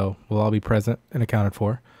 So we'll all be present and accounted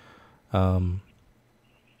for.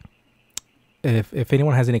 If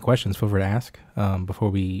anyone has any questions, feel free to ask before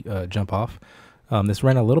we jump off. This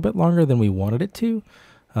ran a little bit longer than we wanted it to,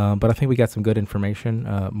 but I think we got some good information.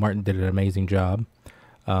 Martyn did an amazing job.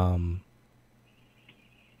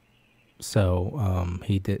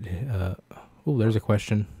 He did. There's a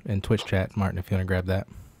question in Twitch chat, Martyn, if you want to grab that.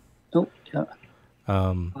 Oh, yeah.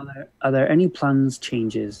 Are there any plans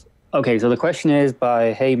changes? Okay, so the question is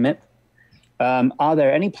by Hey Mip. Are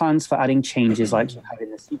there any plans for adding changes like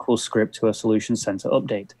having a SQL script to a solution center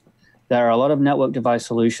update? There are a lot of network device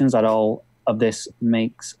solutions that all of this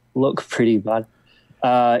makes look pretty bad.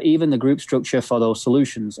 Even the group structure for those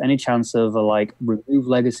solutions, any chance of remove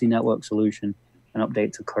legacy network solution and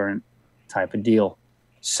update to current type of deal.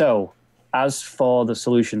 So as for the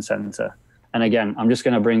solution center, and again, I'm just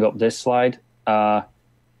going to bring up this slide. 1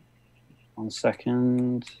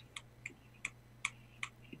 second.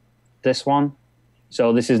 This one.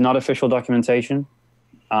 So this is not official documentation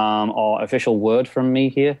or official word from me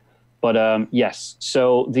here, but yes.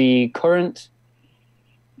 So the current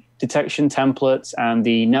detection templates and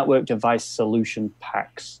the network device solution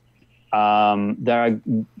packs,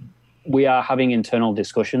 we are having internal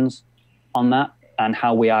discussions on that and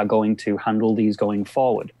how we are going to handle these going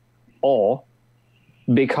forward. Or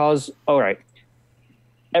because, all right,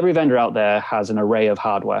 every vendor out there has an array of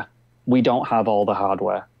hardware. We don't have all the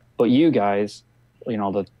hardware, but you guys,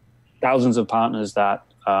 the thousands of partners that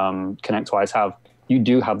ConnectWise have, you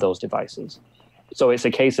do have those devices. So it's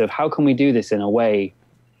a case of how can we do this in a way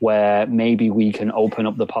where maybe we can open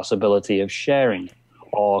up the possibility of sharing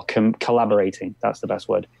or collaborating. That's the best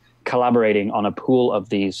word. Collaborating on a pool of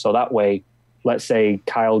these. So that way, let's say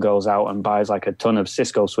Kyle goes out and buys a ton of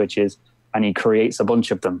Cisco switches and he creates a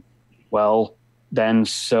bunch of them. Well, then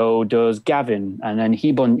so does Gavin, and then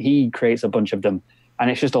he creates a bunch of them.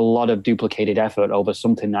 And it's just a lot of duplicated effort over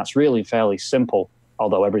something that's really fairly simple,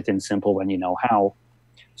 although everything's simple when you know how.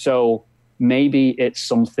 So maybe it's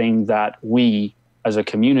something that we as a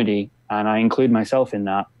community, and I include myself in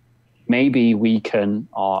that, maybe we can,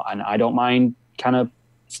 and I don't mind kind of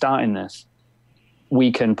starting this,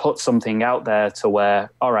 we can put something out there to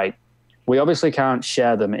where, all right, we obviously can't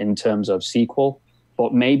share them in terms of SQL,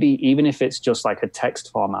 but maybe even if it's just like a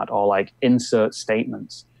text format or like insert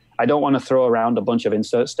statements, I don't want to throw around a bunch of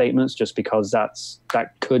insert statements just because that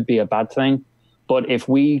could be a bad thing. But if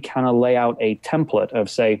we kind of lay out a template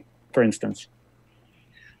of, say, for instance,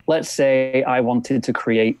 let's say I wanted to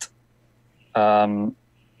create a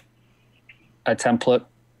template.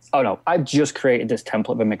 Oh no, I've just created this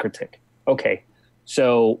template of a MikroTik. Okay,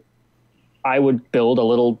 so I would build a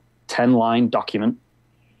little 10-line document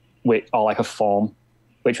or like a form,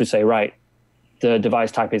 which would say, right, the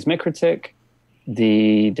device type is MikroTik,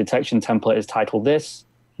 the detection template is titled this,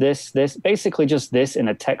 basically just this in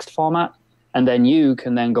a text format. And then you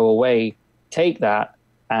can then go away, take that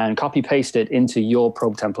and copy paste it into your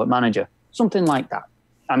probe template manager, something like that.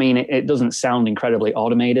 I mean, it doesn't sound incredibly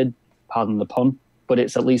automated, pardon the pun, but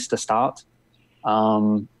it's at least a start.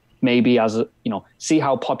 Maybe see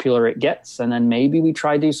how popular it gets, and then maybe we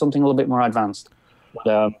try to do something a little bit more advanced.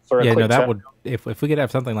 But, if we could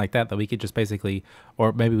have something like that we could just basically,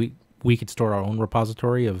 or maybe we could store our own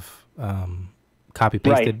repository of copy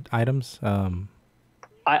pasted items.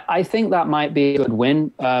 I think that might be a good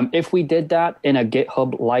win. If we did that in a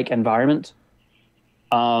GitHub-like environment,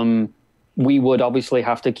 we would obviously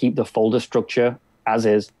have to keep the folder structure as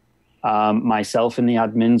is. Myself and the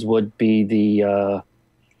admins would be the,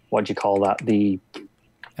 what do you call that? The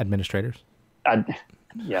administrators?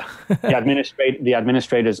 Yeah. The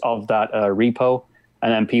administrators of that repo.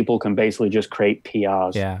 And then people can basically just create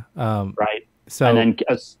PRs. Yeah. Right. So, and then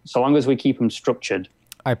so long as we keep them structured.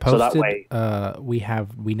 I posted, so that way,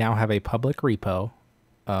 we now have a public repo.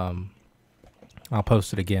 I'll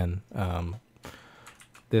post it again.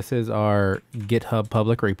 This is our GitHub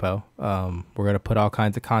public repo. We're going to put all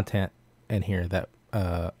kinds of content in here that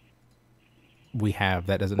we have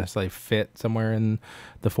that doesn't necessarily fit somewhere in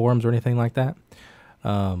the forums or anything like that.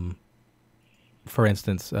 For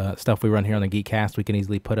instance, stuff we run here on the GeekCast, we can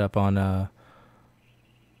easily put up on.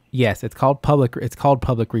 Yes, it's called public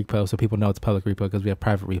repo, so people know it's public repo because we have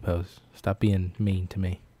private repos. Stop being mean to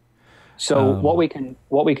me. So what we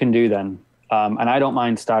can do then, and I don't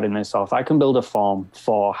mind starting this off. I can build a form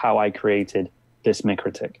for how I created this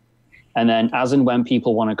MikroTik, and then as and when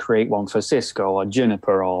people want to create one for Cisco or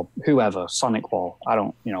Juniper or whoever, SonicWall,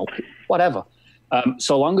 whatever.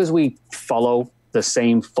 So long as we follow the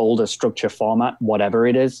same folder structure format, whatever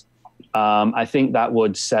it is, I think that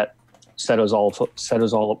would set us all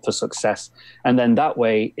up for success. And then that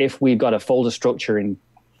way, if we've got a folder structure in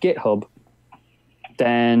GitHub,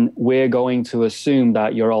 then we're going to assume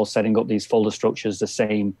that you're all setting up these folder structures the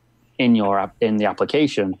same in the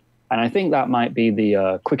application. And I think that might be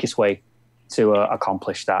the quickest way to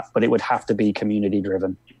accomplish that. But it would have to be community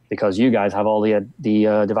driven because you guys have all the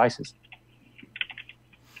devices.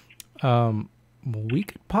 We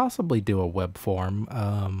could possibly do a web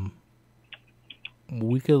form.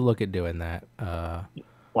 We could look at doing that.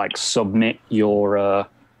 Like submit your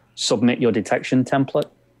detection template.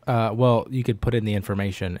 Well, you could put in the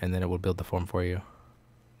information and then it would build the form for you.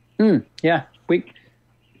 Yeah.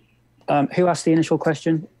 Who asked the initial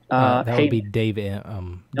question? That would be Dave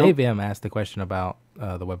M. Dave M asked the question about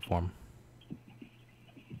the web form.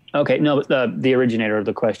 Okay, no, the originator of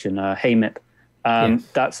the question, Hey Mip. Yes.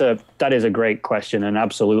 That is a great question and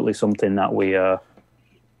absolutely something that we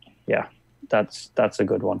that's a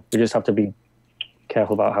good one. We just have to be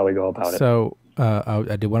careful about how we go about it. So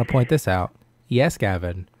I do want to point this out. Yes,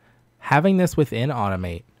 Gavin, having this within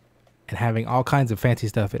Automate and having all kinds of fancy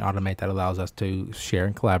stuff in Automate that allows us to share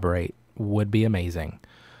and collaborate would be amazing.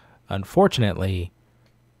 Unfortunately,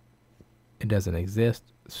 it doesn't exist.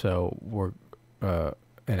 So we're,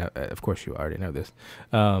 and of course you already know this.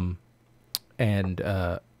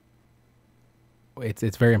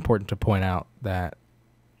 It's very important to point out that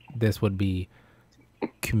this would be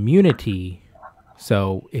community.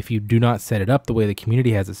 So if you do not set it up the way the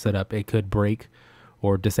community has it set up, it could break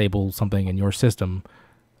or disable something in your system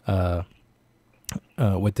with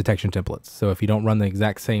detection templates. So if you don't run the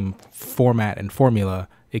exact same format and formula,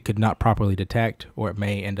 it could not properly detect, or it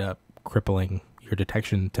may end up crippling your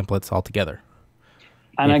detection templates altogether.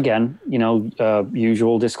 And again,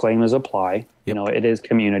 usual disclaimers apply. Yep. It is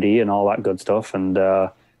community and all that good stuff. And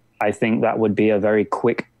I think that would be a very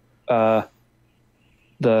quick,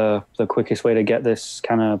 the quickest way to get this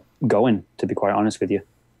kind of going, to be quite honest with you.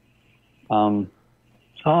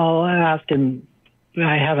 I'll ask him.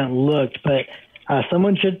 I haven't looked, but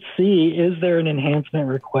someone should see, is there an enhancement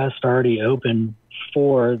request already open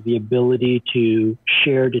for the ability to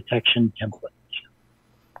share detection templates?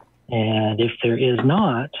 And if there is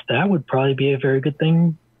not, that would probably be a very good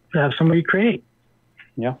thing to have somebody create.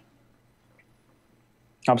 Yeah,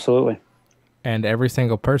 absolutely. And every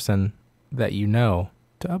single person that you know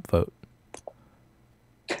to upvote.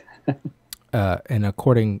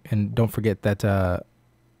 and don't forget that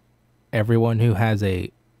everyone who has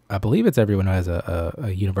I believe it's everyone who has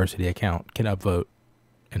a university account can upvote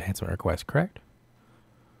enhancement requests, correct?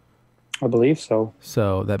 I believe so.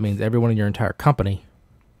 So that means everyone in your entire company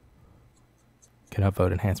can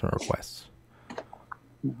upvote enhancement requests.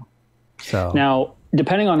 So now,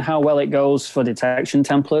 depending on how well it goes for detection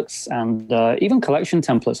templates and even collection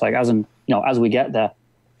templates, like as we get there,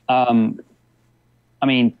 I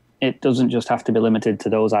mean, it doesn't just have to be limited to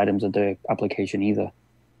those items of the application either.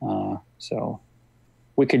 So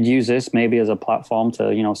we could use this maybe as a platform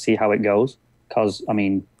to, see how it goes. Because, I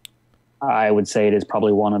mean, I would say it is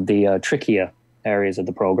probably one of the trickier areas of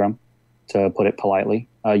the program, to put it politely.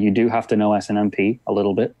 You do have to know SNMP a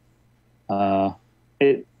little bit.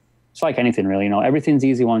 It's like anything, really. Everything's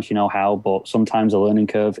easy once you know how, but sometimes the learning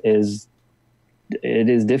curve is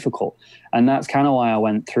difficult. And that's kind of why I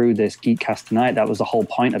went through this GeekCast tonight. That was the whole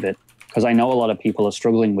point of it, because I know a lot of people are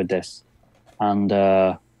struggling with this. And,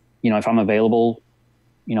 if I'm available,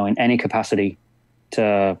 in any capacity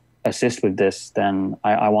to assist with this, then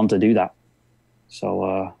I want to do that.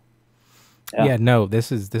 So, yeah, no, this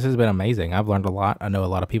has been amazing. I've learned a lot. I know a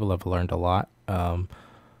lot of people have learned a lot.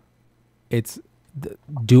 It's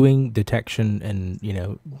doing detection and,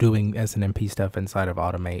 doing SNMP stuff inside of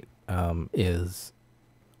Automate is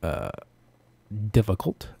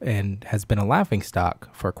difficult and has been a laughing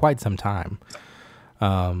stock for quite some time.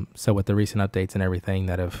 So with the recent updates and everything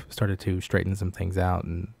that have started to straighten some things out,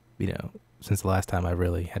 and since the last time I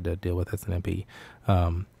really had to deal with SNMP,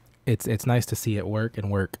 it's nice to see it work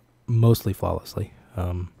and work mostly flawlessly.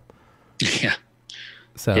 Yeah.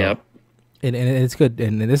 So yep. And it's good,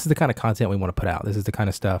 and this is the kind of content we want to put out. This is the kind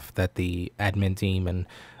of stuff that the admin team and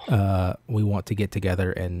we want to get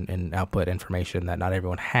together and output information that not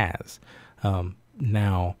everyone has.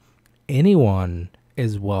 Now, anyone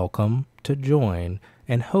is welcome to join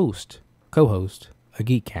and co-host a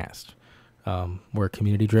GeekCast. We're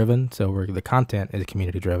community driven, so the content is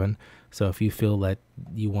community driven. So if you feel that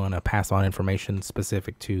you want to pass on information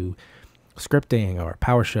specific to scripting or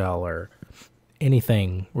PowerShell or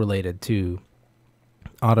anything related to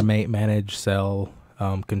automate, manage, sell,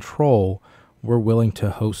 control, we're willing to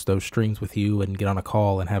host those streams with you and get on a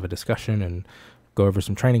call and have a discussion and go over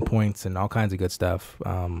some training points and all kinds of good stuff.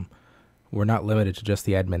 We're not limited to just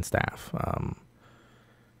the admin staff.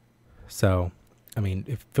 So, I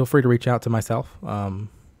mean, feel free to reach out to myself,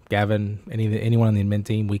 Gavin, anyone on the admin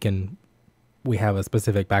team. We have a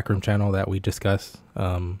specific backroom channel that we discuss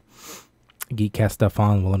GeekCast stuff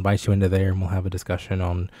on. We'll invite you into there and we'll have a discussion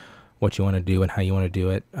on what you want to do and how you want to do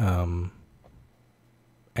it.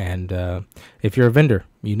 And if you're a vendor,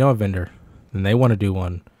 a vendor, and they want to do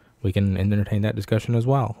one, we can entertain that discussion as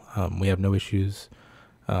well. We have no issues.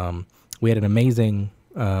 We had an amazing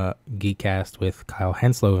GeekCast with Kyle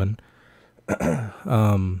Hensloven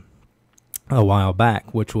a while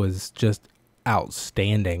back, which was just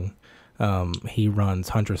outstanding. He runs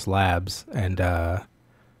Huntress Labs, and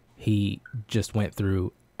he just went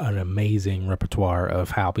through an amazing repertoire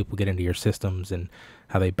of how people get into your systems and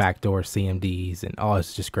how they backdoor CMDs, and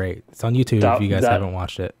it's just great. It's on YouTube if you guys haven't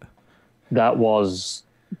watched it. That was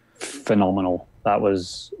phenomenal. That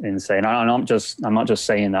was insane. I'm not just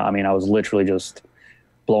saying that. I mean, I was literally just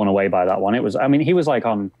blown away by that one. It was. I mean, he was like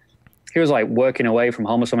working away from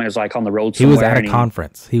home or something. It was like on the road somewhere. He was at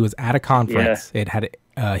a conference. Yeah. It had.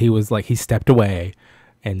 He stepped away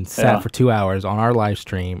and sat for 2 hours on our live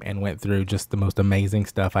stream and went through just the most amazing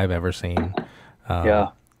stuff I've ever seen.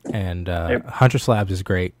 And Huntress Labs is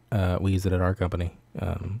great. We use it at our company.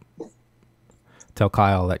 Tell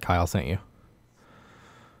Kyle that Kyle sent you.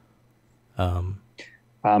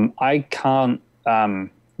 I can't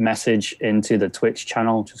message into the Twitch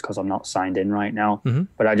channel just because I'm not signed in right now. Mm-hmm.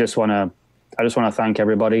 But I just want to thank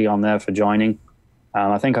everybody on there for joining.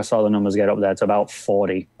 I think I saw the numbers get up there. It's about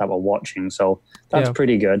 40 that were watching, so that's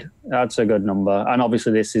pretty good. That's a good number. And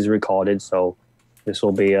obviously this is recorded, so this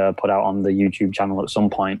will be put out on the YouTube channel at some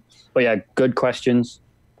point. But yeah, good questions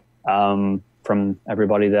from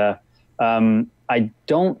everybody there. I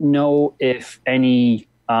don't know if any...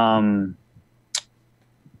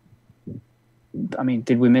 I mean,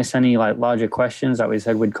 did we miss any larger questions that we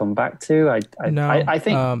said we'd come back to? I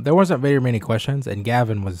think there wasn't very many questions, and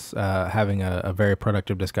Gavin was having a very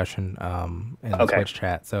productive discussion in the Twitch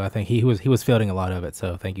chat. So I think he was fielding a lot of it.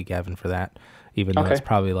 So thank you, Gavin, for that. Even though it's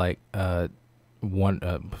probably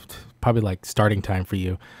probably starting time for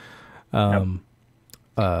you.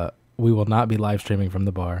 We will not be live streaming from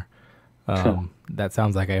the bar. That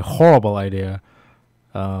sounds like a horrible idea.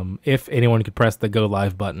 If anyone could press the go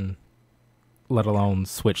live button, let alone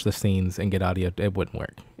switch the scenes and get audio. It wouldn't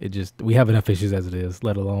work. We have enough issues as it is,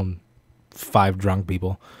 let alone 5 drunk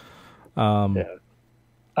people. I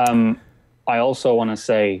also want to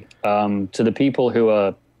say to the people who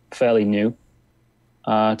are fairly new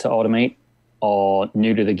to Automate, or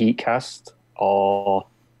new to the GeekCast, or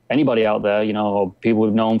anybody out there, or people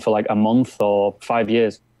who've known for like a month or 5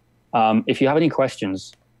 years, if you have any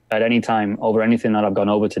questions at any time over anything that I've gone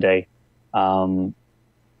over today,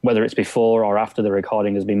 whether it's before or after the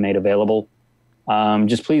recording has been made available,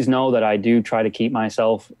 just please know that I do try to keep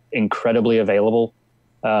myself incredibly available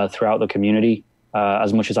throughout the community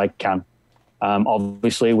as much as I can.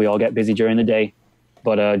 Obviously, we all get busy during the day,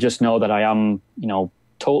 but just know that I am,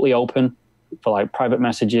 totally open for like private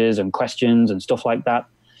messages and questions and stuff like that.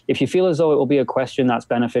 If you feel as though it will be a question that's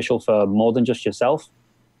beneficial for more than just yourself,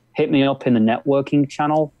 hit me up in the networking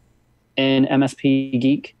channel in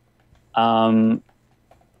MSPGeek. I'm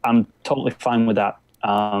totally fine with that.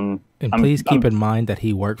 And please keep in mind that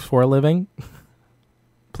he works for a living.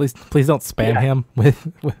 Please don't spam him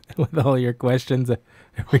with all your questions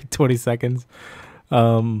every 20 seconds.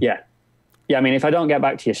 Yeah. I mean, if I don't get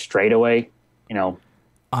back to you straight away,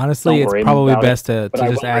 honestly, it's probably best to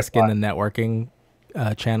just ask in the networking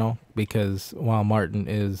channel, because while Martyn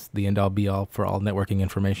is the end all be all for all networking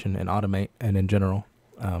information and Automate and in general,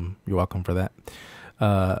 you're welcome for that.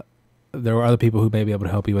 There are other people who may be able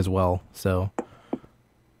to help you as well. So,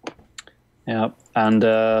 yeah, and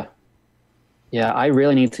I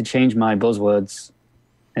really need to change my buzzwords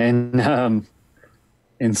in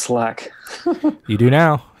Slack. You do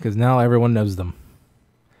now, because now everyone knows them.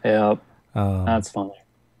 Yeah, that's funny.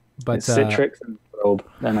 But Citrix and Probe,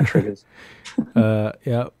 they're my triggers.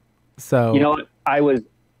 Yeah. So you know what?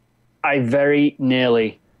 I very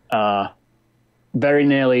nearly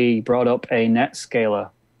brought up a NetScaler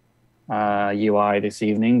UI this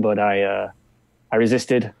evening, but I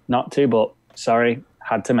resisted not to. But sorry,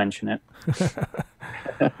 had to mention it.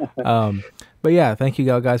 But yeah, thank you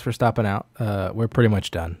guys for stopping out. We're pretty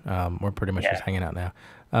much done. We're pretty much just hanging out now.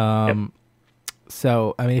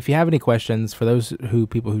 So, I mean, if you have any questions, for those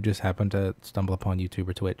people who just happen to stumble upon YouTube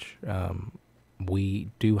or Twitch, we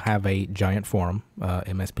do have a giant forum,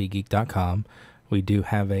 MSPGeek.com. We do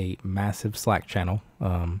have a massive Slack channel.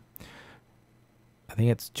 I think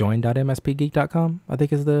it's join.mspgeek.com, I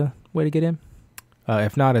think is the way to get in.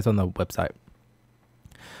 If not, it's on the website.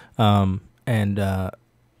 And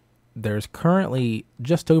there's currently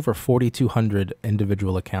just over 4,200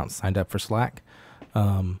 individual accounts signed up for Slack.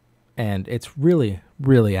 And it's really,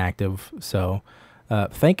 really active. So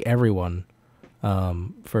thank everyone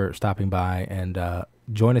for stopping by, and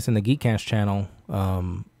join us in the GeekCast channel.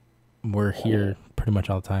 We're here pretty much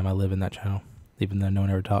all the time. I live in that channel, even though no one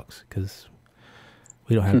ever talks, because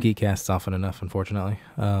we don't have GeekCasts often enough, unfortunately.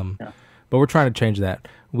 But we're trying to change that.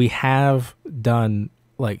 We have done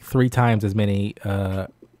like 3 times as many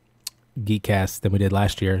GeekCasts than we did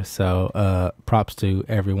last year, so props to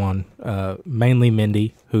everyone, mainly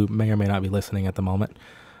Mindy, who may or may not be listening at the moment,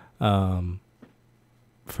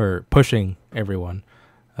 for pushing everyone.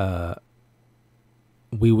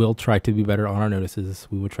 We will try to be better on our notices.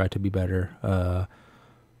 We will try to be better,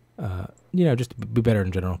 just be better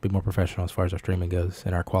in general, be more professional as far as our streaming goes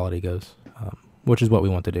and our quality goes, which is what we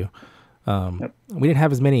want to do. We didn't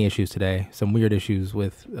have as many issues today, some weird issues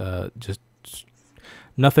with just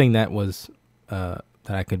nothing that was that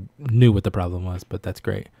I knew what the problem was, but that's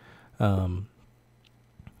great. Couple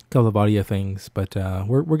of audio things, but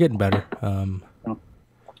we're getting better.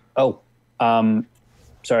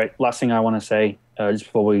 Sorry. Last thing I want to say just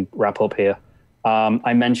before we wrap up here.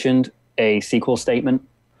 I mentioned a SQL statement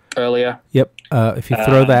earlier. Yep. If you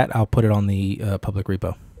throw that, I'll put it on the public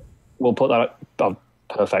repo. We'll put that. Oh,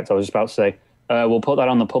 perfect. I was just about to say we'll put that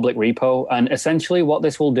on the public repo, and essentially what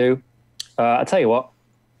this will do. I'll tell you what.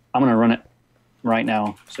 I'm going to run it right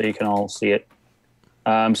now so you can all see it.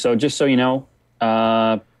 So just so you know,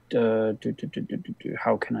 how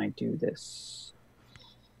can I do this?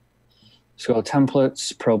 So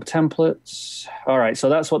templates, probe templates. All right, so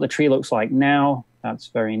that's what the tree looks like now. That's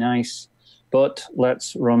very nice. But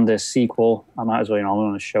let's run this SQL. I might as well, I'm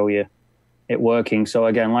going to show you it working. So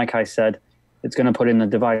again, like I said, it's going to put in the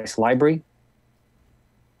device library.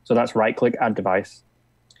 So that's right-click, add device.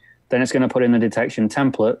 Then it's going to put in the detection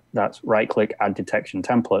template. That's right-click, add detection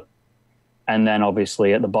template. And then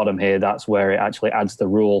obviously at the bottom here, that's where it actually adds the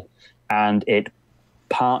rule, and it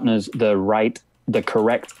partners the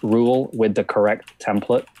correct rule with the correct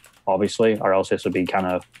template, obviously, or else this would be kind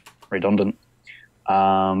of redundant.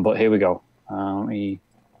 But here we go.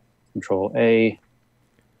 Control A,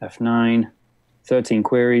 F9, 13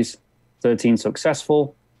 queries, 13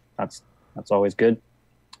 successful. That's That's always good.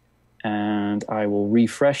 And I will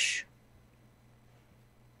refresh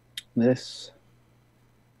this.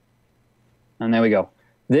 And there we go.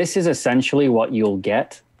 This is essentially what you'll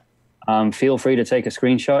get. Feel free to take a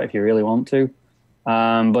screenshot if you really want to.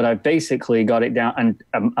 But I've basically got it down.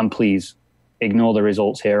 And please ignore the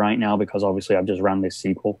results here right now because obviously I've just ran this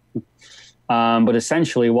SQL. But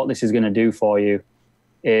essentially what this is going to do for you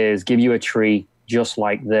is give you a tree just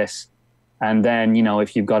like this. And then, you know,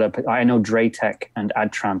 if you've got I know Dratec and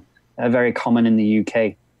Adtran, they're very common in the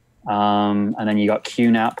UK. And then you got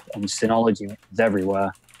QNAP and Synology, which is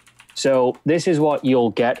everywhere. So this is what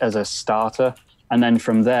you'll get as a starter. And then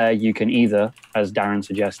from there, you can either, as Darren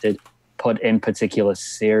suggested, put in particular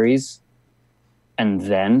series and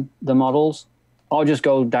then the models, or just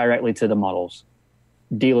go directly to the models.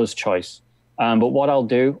 Dealer's choice. But what I'll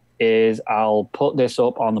do is I'll put this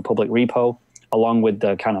up on the public repo along with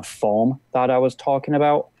the kind of form that I was talking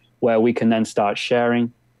about, where we can then start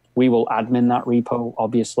sharing. We will admin that repo,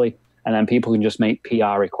 obviously, and then people can just make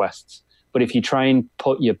PR requests. But if you try and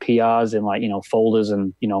put your PRs in, like, you know, folders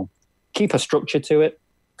and, you know, keep a structure to it,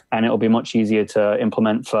 and it'll be much easier to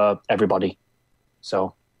implement for everybody.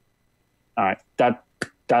 So, all right,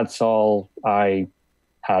 that's all I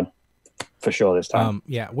had for sure this time.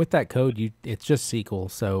 Yeah, with that code, it's just SQL,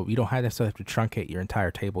 so you don't necessarily have to truncate your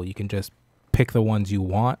entire table. You can just pick the ones you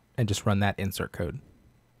want and just run that insert code.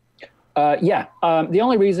 Yeah. The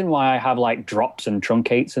only reason why I have like drops and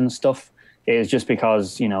truncates and stuff is just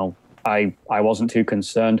because, you know, I wasn't too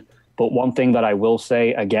concerned. But one thing that I will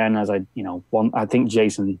say again, as I think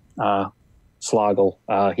Jason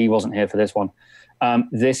Slagle, he wasn't here for this one.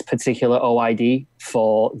 This particular OID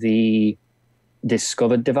for the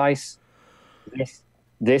discovered device,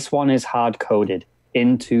 this one is hard coded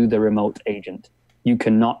into the remote agent. You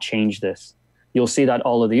cannot change this. You'll see that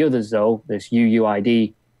all of the others, though, this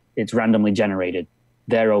UUID, it's randomly generated.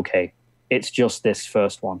 They're okay. It's just this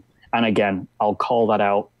first one. And again, I'll call that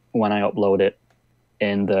out when I upload it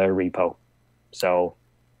in the repo. So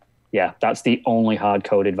yeah, that's the only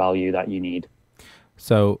hard-coded value that you need.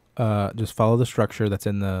 So just follow the structure that's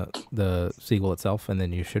in the SQL itself, and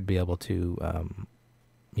then you should be able to,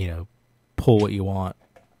 you know, pull what you want,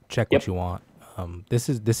 check what you want. This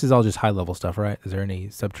is all just high-level stuff, right? Is there any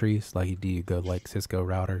subtrees? Like, do you go like Cisco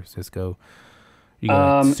router, Cisco? You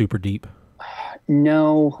go like super deep?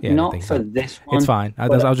 No, not for this one. It's fine. I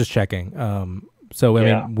was just checking. So I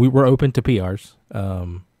mean, we're open to PRs,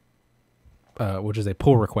 which is a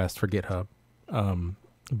pull request for GitHub.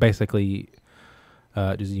 Basically, you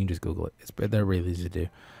can just Google it. They're really easy to do,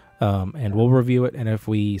 and we'll review it. And if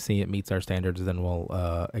we see it meets our standards, then we'll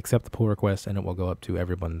accept the pull request, and it will go up to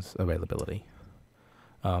everyone's availability.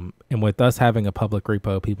 And with us having a public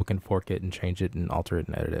repo, people can fork it and change it and alter it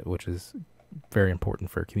and edit it, which is very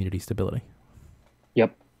important for community stability.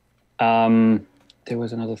 Yep. There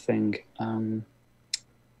was another thing.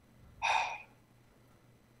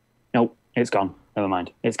 Nope, it's gone. Never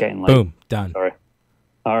mind. It's getting late. Boom, done. Sorry.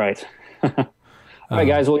 All right. All right,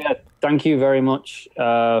 guys. Well, yeah, thank you very much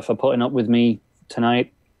for putting up with me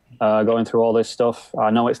tonight, going through all this stuff. I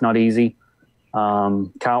know it's not easy.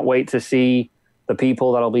 Can't wait to see the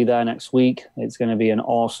people that'll be there next week. It's going to be an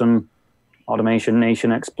awesome Automation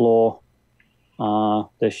Nation Explore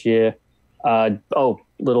this year.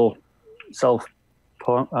 Little self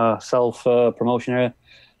promotion area.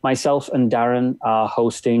 Myself and Darren are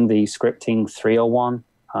hosting the Scripting 301.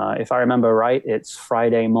 If I remember right, it's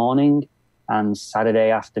Friday morning and Saturday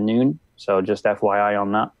afternoon. So just FYI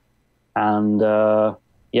on that. And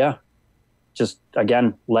yeah, just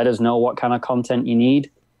again, let us know what kind of content you need,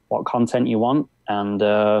 what content you want, and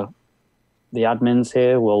the admins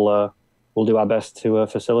here will do our best to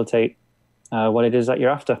facilitate what it is that you're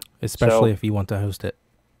after. Especially if you want to host it.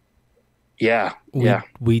 Yeah,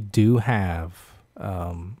 we do have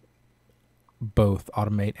both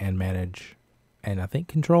automate and manage, and I think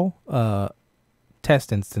control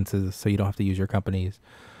test instances, so you don't have to use your company's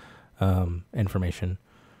information.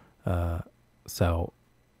 So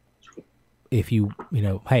if you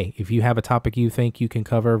have a topic you think you can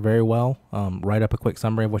cover very well, write up a quick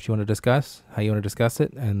summary of what you want to discuss, how you want to discuss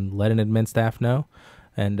it, and let an admin staff know,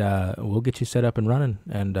 and we'll get you set up and running,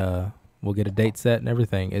 and we'll get a date set and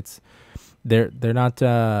everything. They're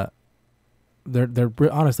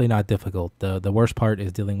honestly not difficult. The worst part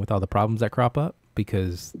is dealing with all the problems that crop up,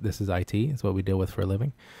 because this is IT. It's what we deal with for a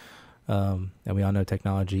living. And we all know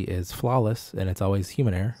technology is flawless and it's always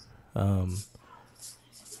human error.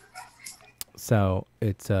 So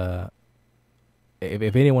it's,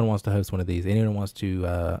 if anyone wants to host one of these, anyone wants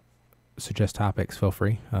to suggest topics, feel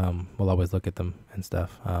free. We'll always look at them and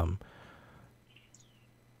stuff.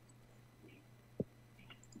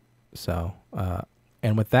 So,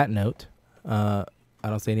 and with that note, I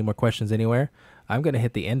don't see any more questions anywhere. I'm going to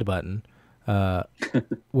hit the end button,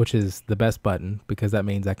 which is the best button because that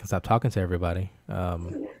means I can stop talking to everybody.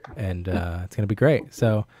 And it's going to be great.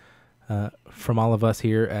 So, from all of us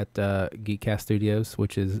here at GeekCast Studios,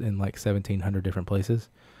 which is in like 1,700 different places,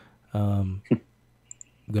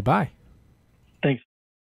 goodbye.